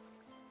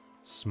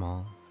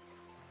 Small,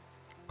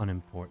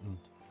 unimportant,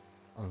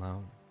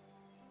 alone.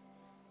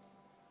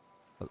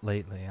 But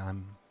lately,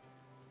 I'm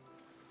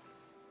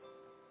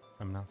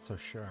not so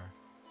sure.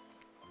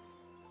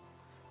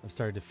 I've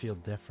started to feel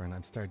different.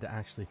 I've started to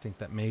actually think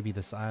that maybe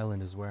this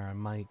island is where I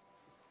might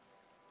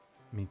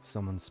meet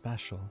someone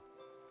special.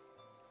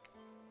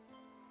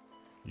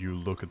 You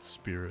look at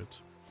Spirit,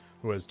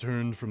 who has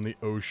turned from the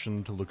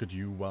ocean to look at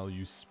you while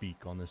you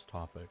speak on this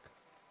topic.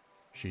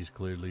 She's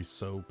clearly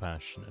so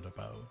passionate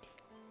about.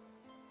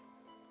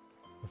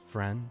 A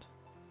friend?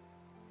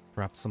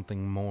 Perhaps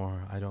something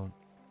more. I don't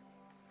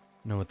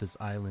know what this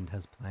island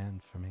has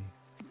planned for me.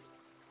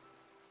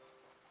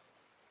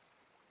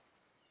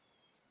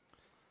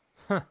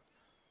 Huh.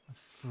 A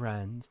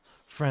friend?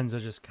 Friends are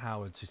just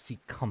cowards who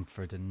seek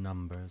comfort in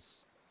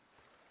numbers.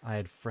 I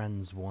had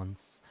friends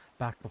once,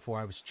 back before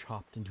I was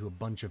chopped into a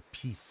bunch of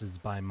pieces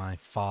by my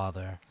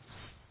father.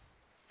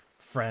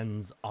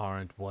 Friends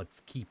aren't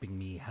what's keeping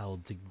me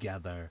held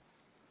together.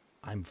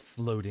 I'm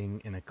floating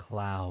in a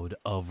cloud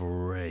of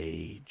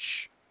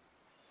rage.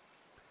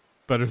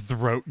 Better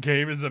throat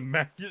game is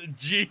immaculate.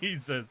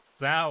 Jesus,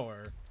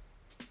 sour.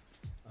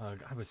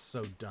 I was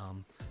so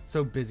dumb.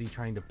 So busy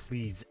trying to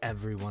please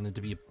everyone and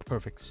to be a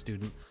perfect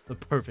student, the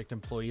perfect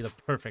employee, the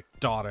perfect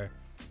daughter.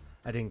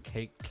 I didn't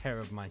take care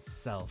of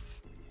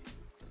myself.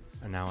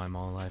 And now I'm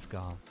all I've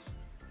got.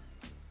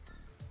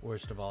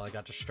 Worst of all, I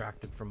got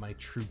distracted from my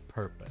true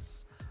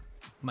purpose.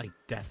 My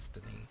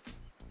destiny.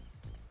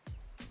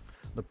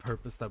 The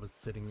purpose that was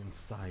sitting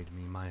inside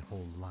me my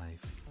whole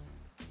life.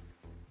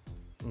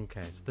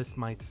 Okay, so this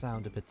might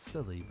sound a bit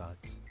silly, but...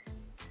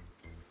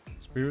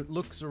 Spirit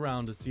looks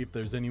around to see if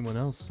there's anyone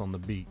else on the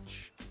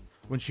beach.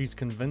 When she's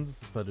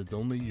convinced that it's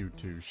only you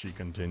two, she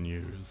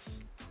continues.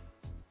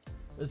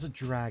 There's a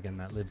dragon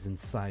that lives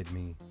inside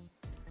me.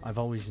 I've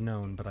always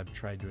known, but I've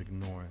tried to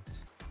ignore it.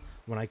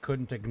 When I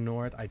couldn't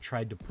ignore it, I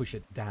tried to push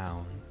it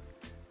down.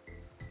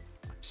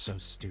 I'm so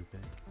stupid.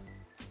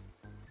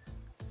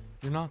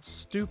 You're not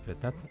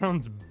stupid. That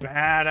sounds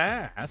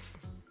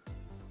badass.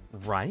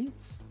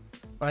 Right?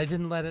 But I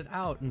didn't let it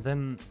out, and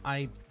then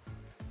I,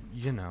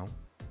 you know,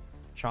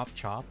 chop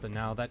chop, and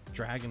now that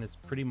dragon is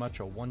pretty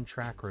much a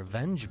one-track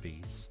revenge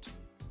beast.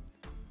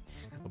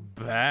 A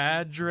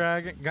bad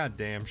dragon?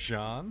 Goddamn,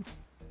 Sean.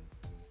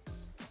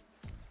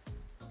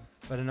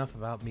 But enough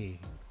about me.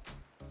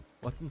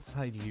 What's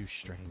inside you,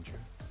 stranger?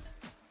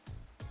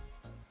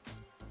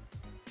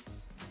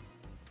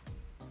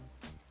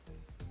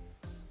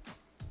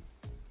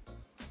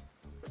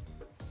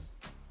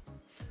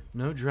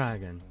 No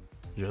dragon,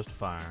 just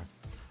fire.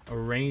 A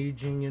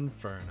raging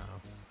inferno.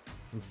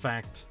 In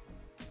fact,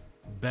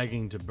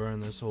 begging to burn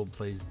this whole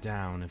place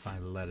down if I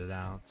let it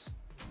out.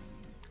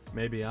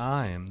 Maybe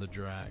I am the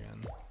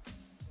dragon.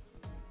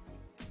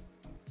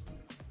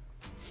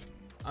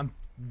 I'm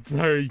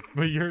sorry,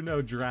 but you're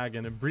no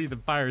dragon, and breathe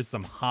of fire is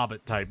some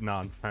hobbit type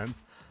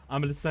nonsense.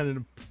 I'm a descendant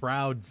of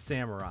proud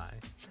samurai.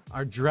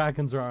 Our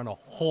dragons are on a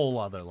whole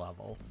other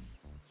level.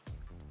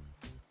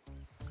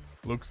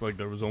 Looks like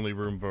there was only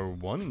room for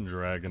one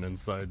dragon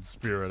inside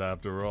Spirit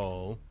after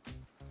all.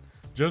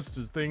 Just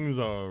as things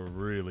are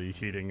really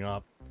heating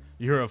up,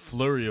 you hear a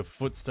flurry of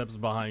footsteps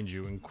behind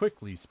you and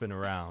quickly spin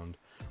around,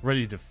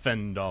 ready to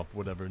fend off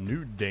whatever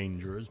new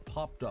danger has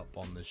popped up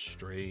on this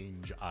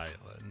strange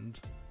island.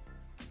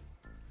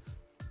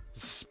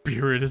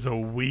 Spirit is a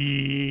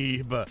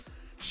weeb.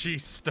 She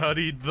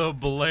studied the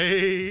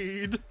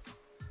blade.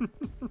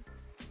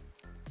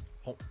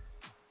 Oh.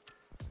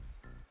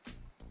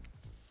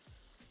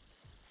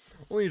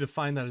 Only to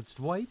find that it's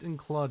Dwight and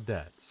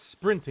Claudette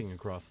sprinting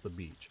across the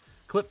beach,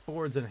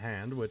 clipboards in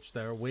hand, which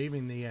they're waving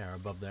in the air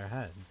above their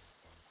heads.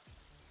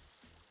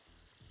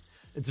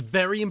 It's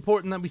very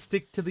important that we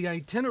stick to the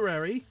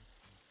itinerary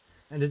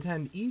and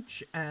attend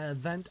each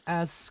event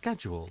as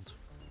scheduled.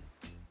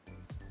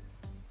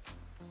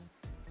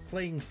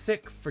 Playing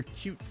sick for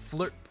cute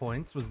flirt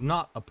points was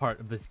not a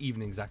part of this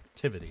evening's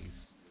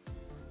activities.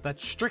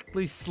 That's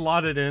strictly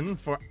slotted in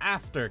for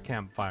after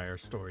campfire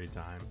story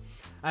time.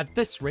 At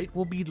this rate,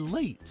 we'll be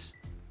late.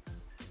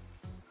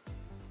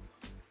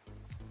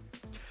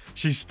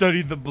 She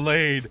studied the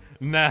blade.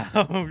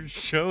 Now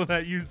show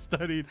that you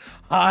studied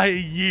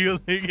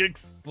high-yielding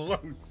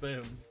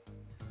explosives.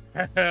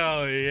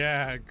 Hell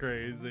yeah,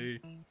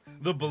 crazy.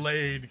 The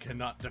blade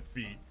cannot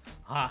defeat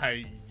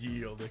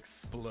high-yield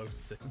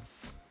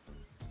explosives.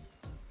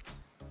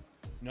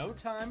 No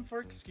time for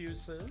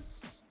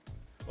excuses.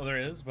 Well, there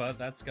is, but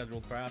that's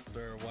scheduled for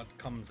after what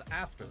comes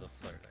after the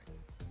flirting.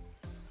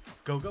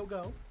 Go, go,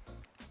 go.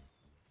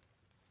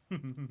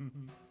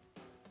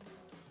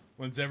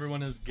 Once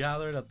everyone is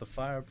gathered at the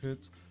fire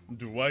pit,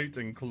 Dwight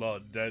and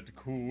Claudette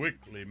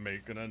quickly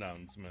make an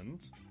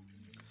announcement.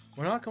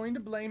 We're not going to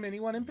blame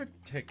anyone in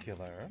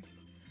particular,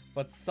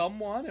 but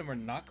someone, and we're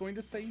not going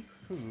to say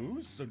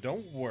who, so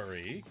don't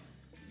worry,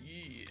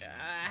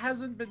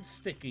 hasn't been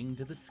sticking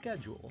to the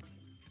schedule.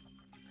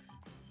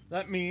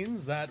 That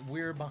means that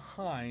we're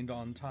behind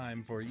on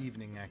time for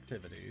evening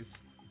activities,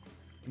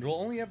 and we'll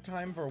only have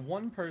time for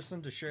one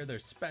person to share their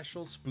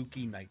special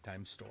spooky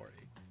nighttime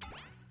story.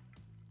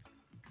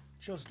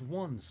 Just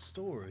one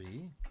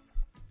story?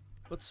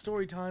 But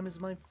story time is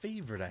my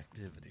favorite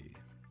activity.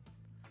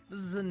 This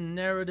is a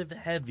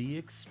narrative-heavy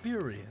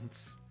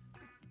experience.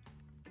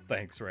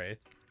 Thanks, Wraith.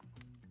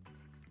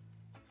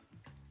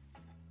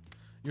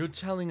 You're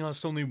telling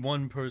us only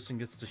one person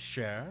gets to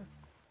share?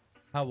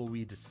 How will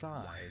we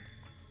decide?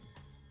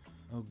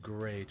 Oh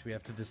great, we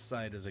have to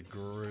decide as a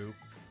group.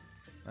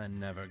 That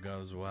never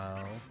goes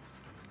well.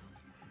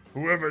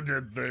 Whoever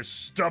did this,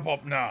 step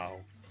up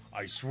now.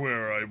 I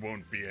swear I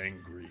won't be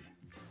angry.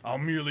 I'll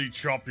merely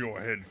chop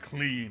your head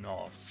clean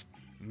off.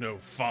 No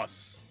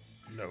fuss,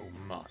 no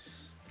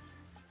muss.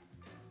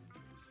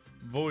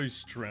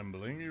 Voice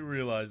trembling, you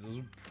realize this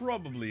is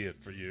probably it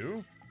for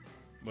you,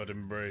 but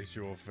embrace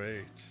your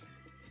fate.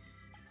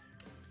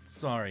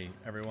 Sorry,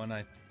 everyone,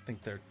 I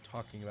think they're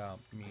talking about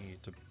me.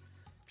 To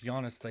be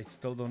honest, I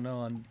still don't know.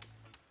 I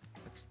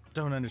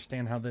don't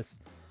understand how this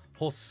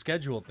whole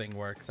schedule thing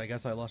works. I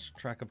guess I lost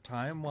track of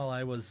time while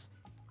I was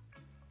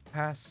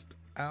passed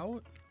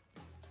out.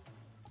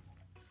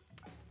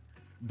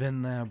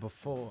 Been there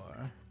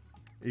before,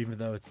 even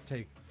though it's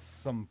taken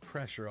some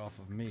pressure off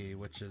of me,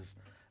 which is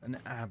an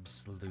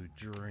absolute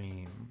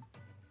dream.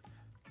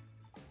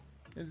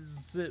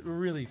 Is it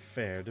really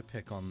fair to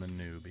pick on the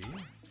newbie?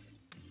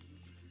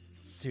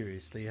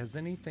 Seriously, has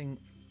anything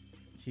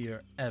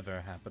here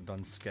ever happened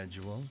on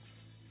schedule?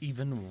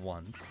 Even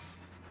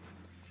once?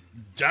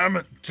 Damn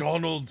it,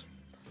 Donald!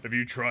 If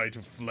you try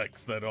to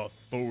flex that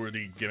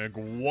authority gimmick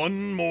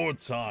one more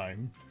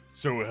time,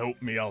 so help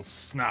me, I'll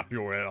snap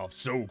your head off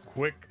so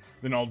quick,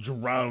 then I'll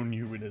drown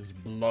you in his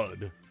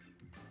blood.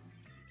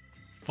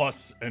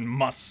 Fuss and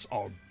muss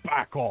are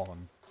back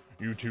on.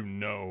 You two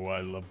know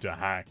I love to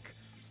hack,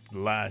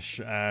 slash,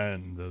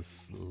 and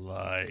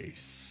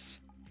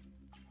slice.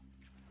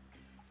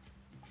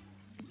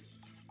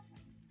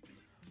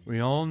 We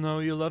all know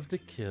you love to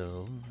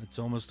kill. It's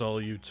almost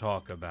all you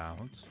talk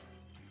about.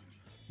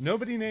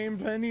 Nobody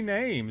named any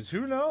names.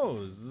 Who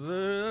knows?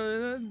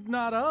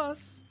 Not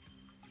us.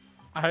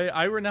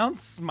 I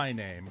renounce my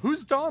name.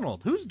 Who's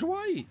Donald? Who's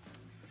Dwight?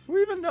 Who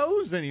even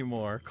knows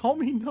anymore? Call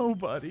me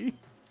nobody.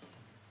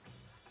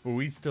 But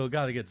we still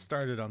got to get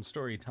started on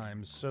story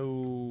time.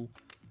 So,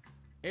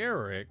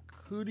 Eric,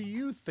 who do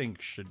you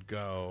think should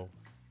go?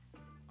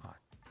 Ah,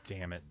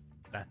 damn it.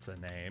 That's a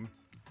name.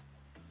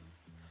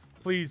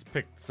 Please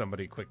pick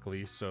somebody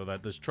quickly so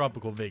that this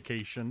tropical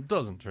vacation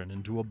doesn't turn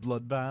into a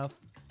bloodbath.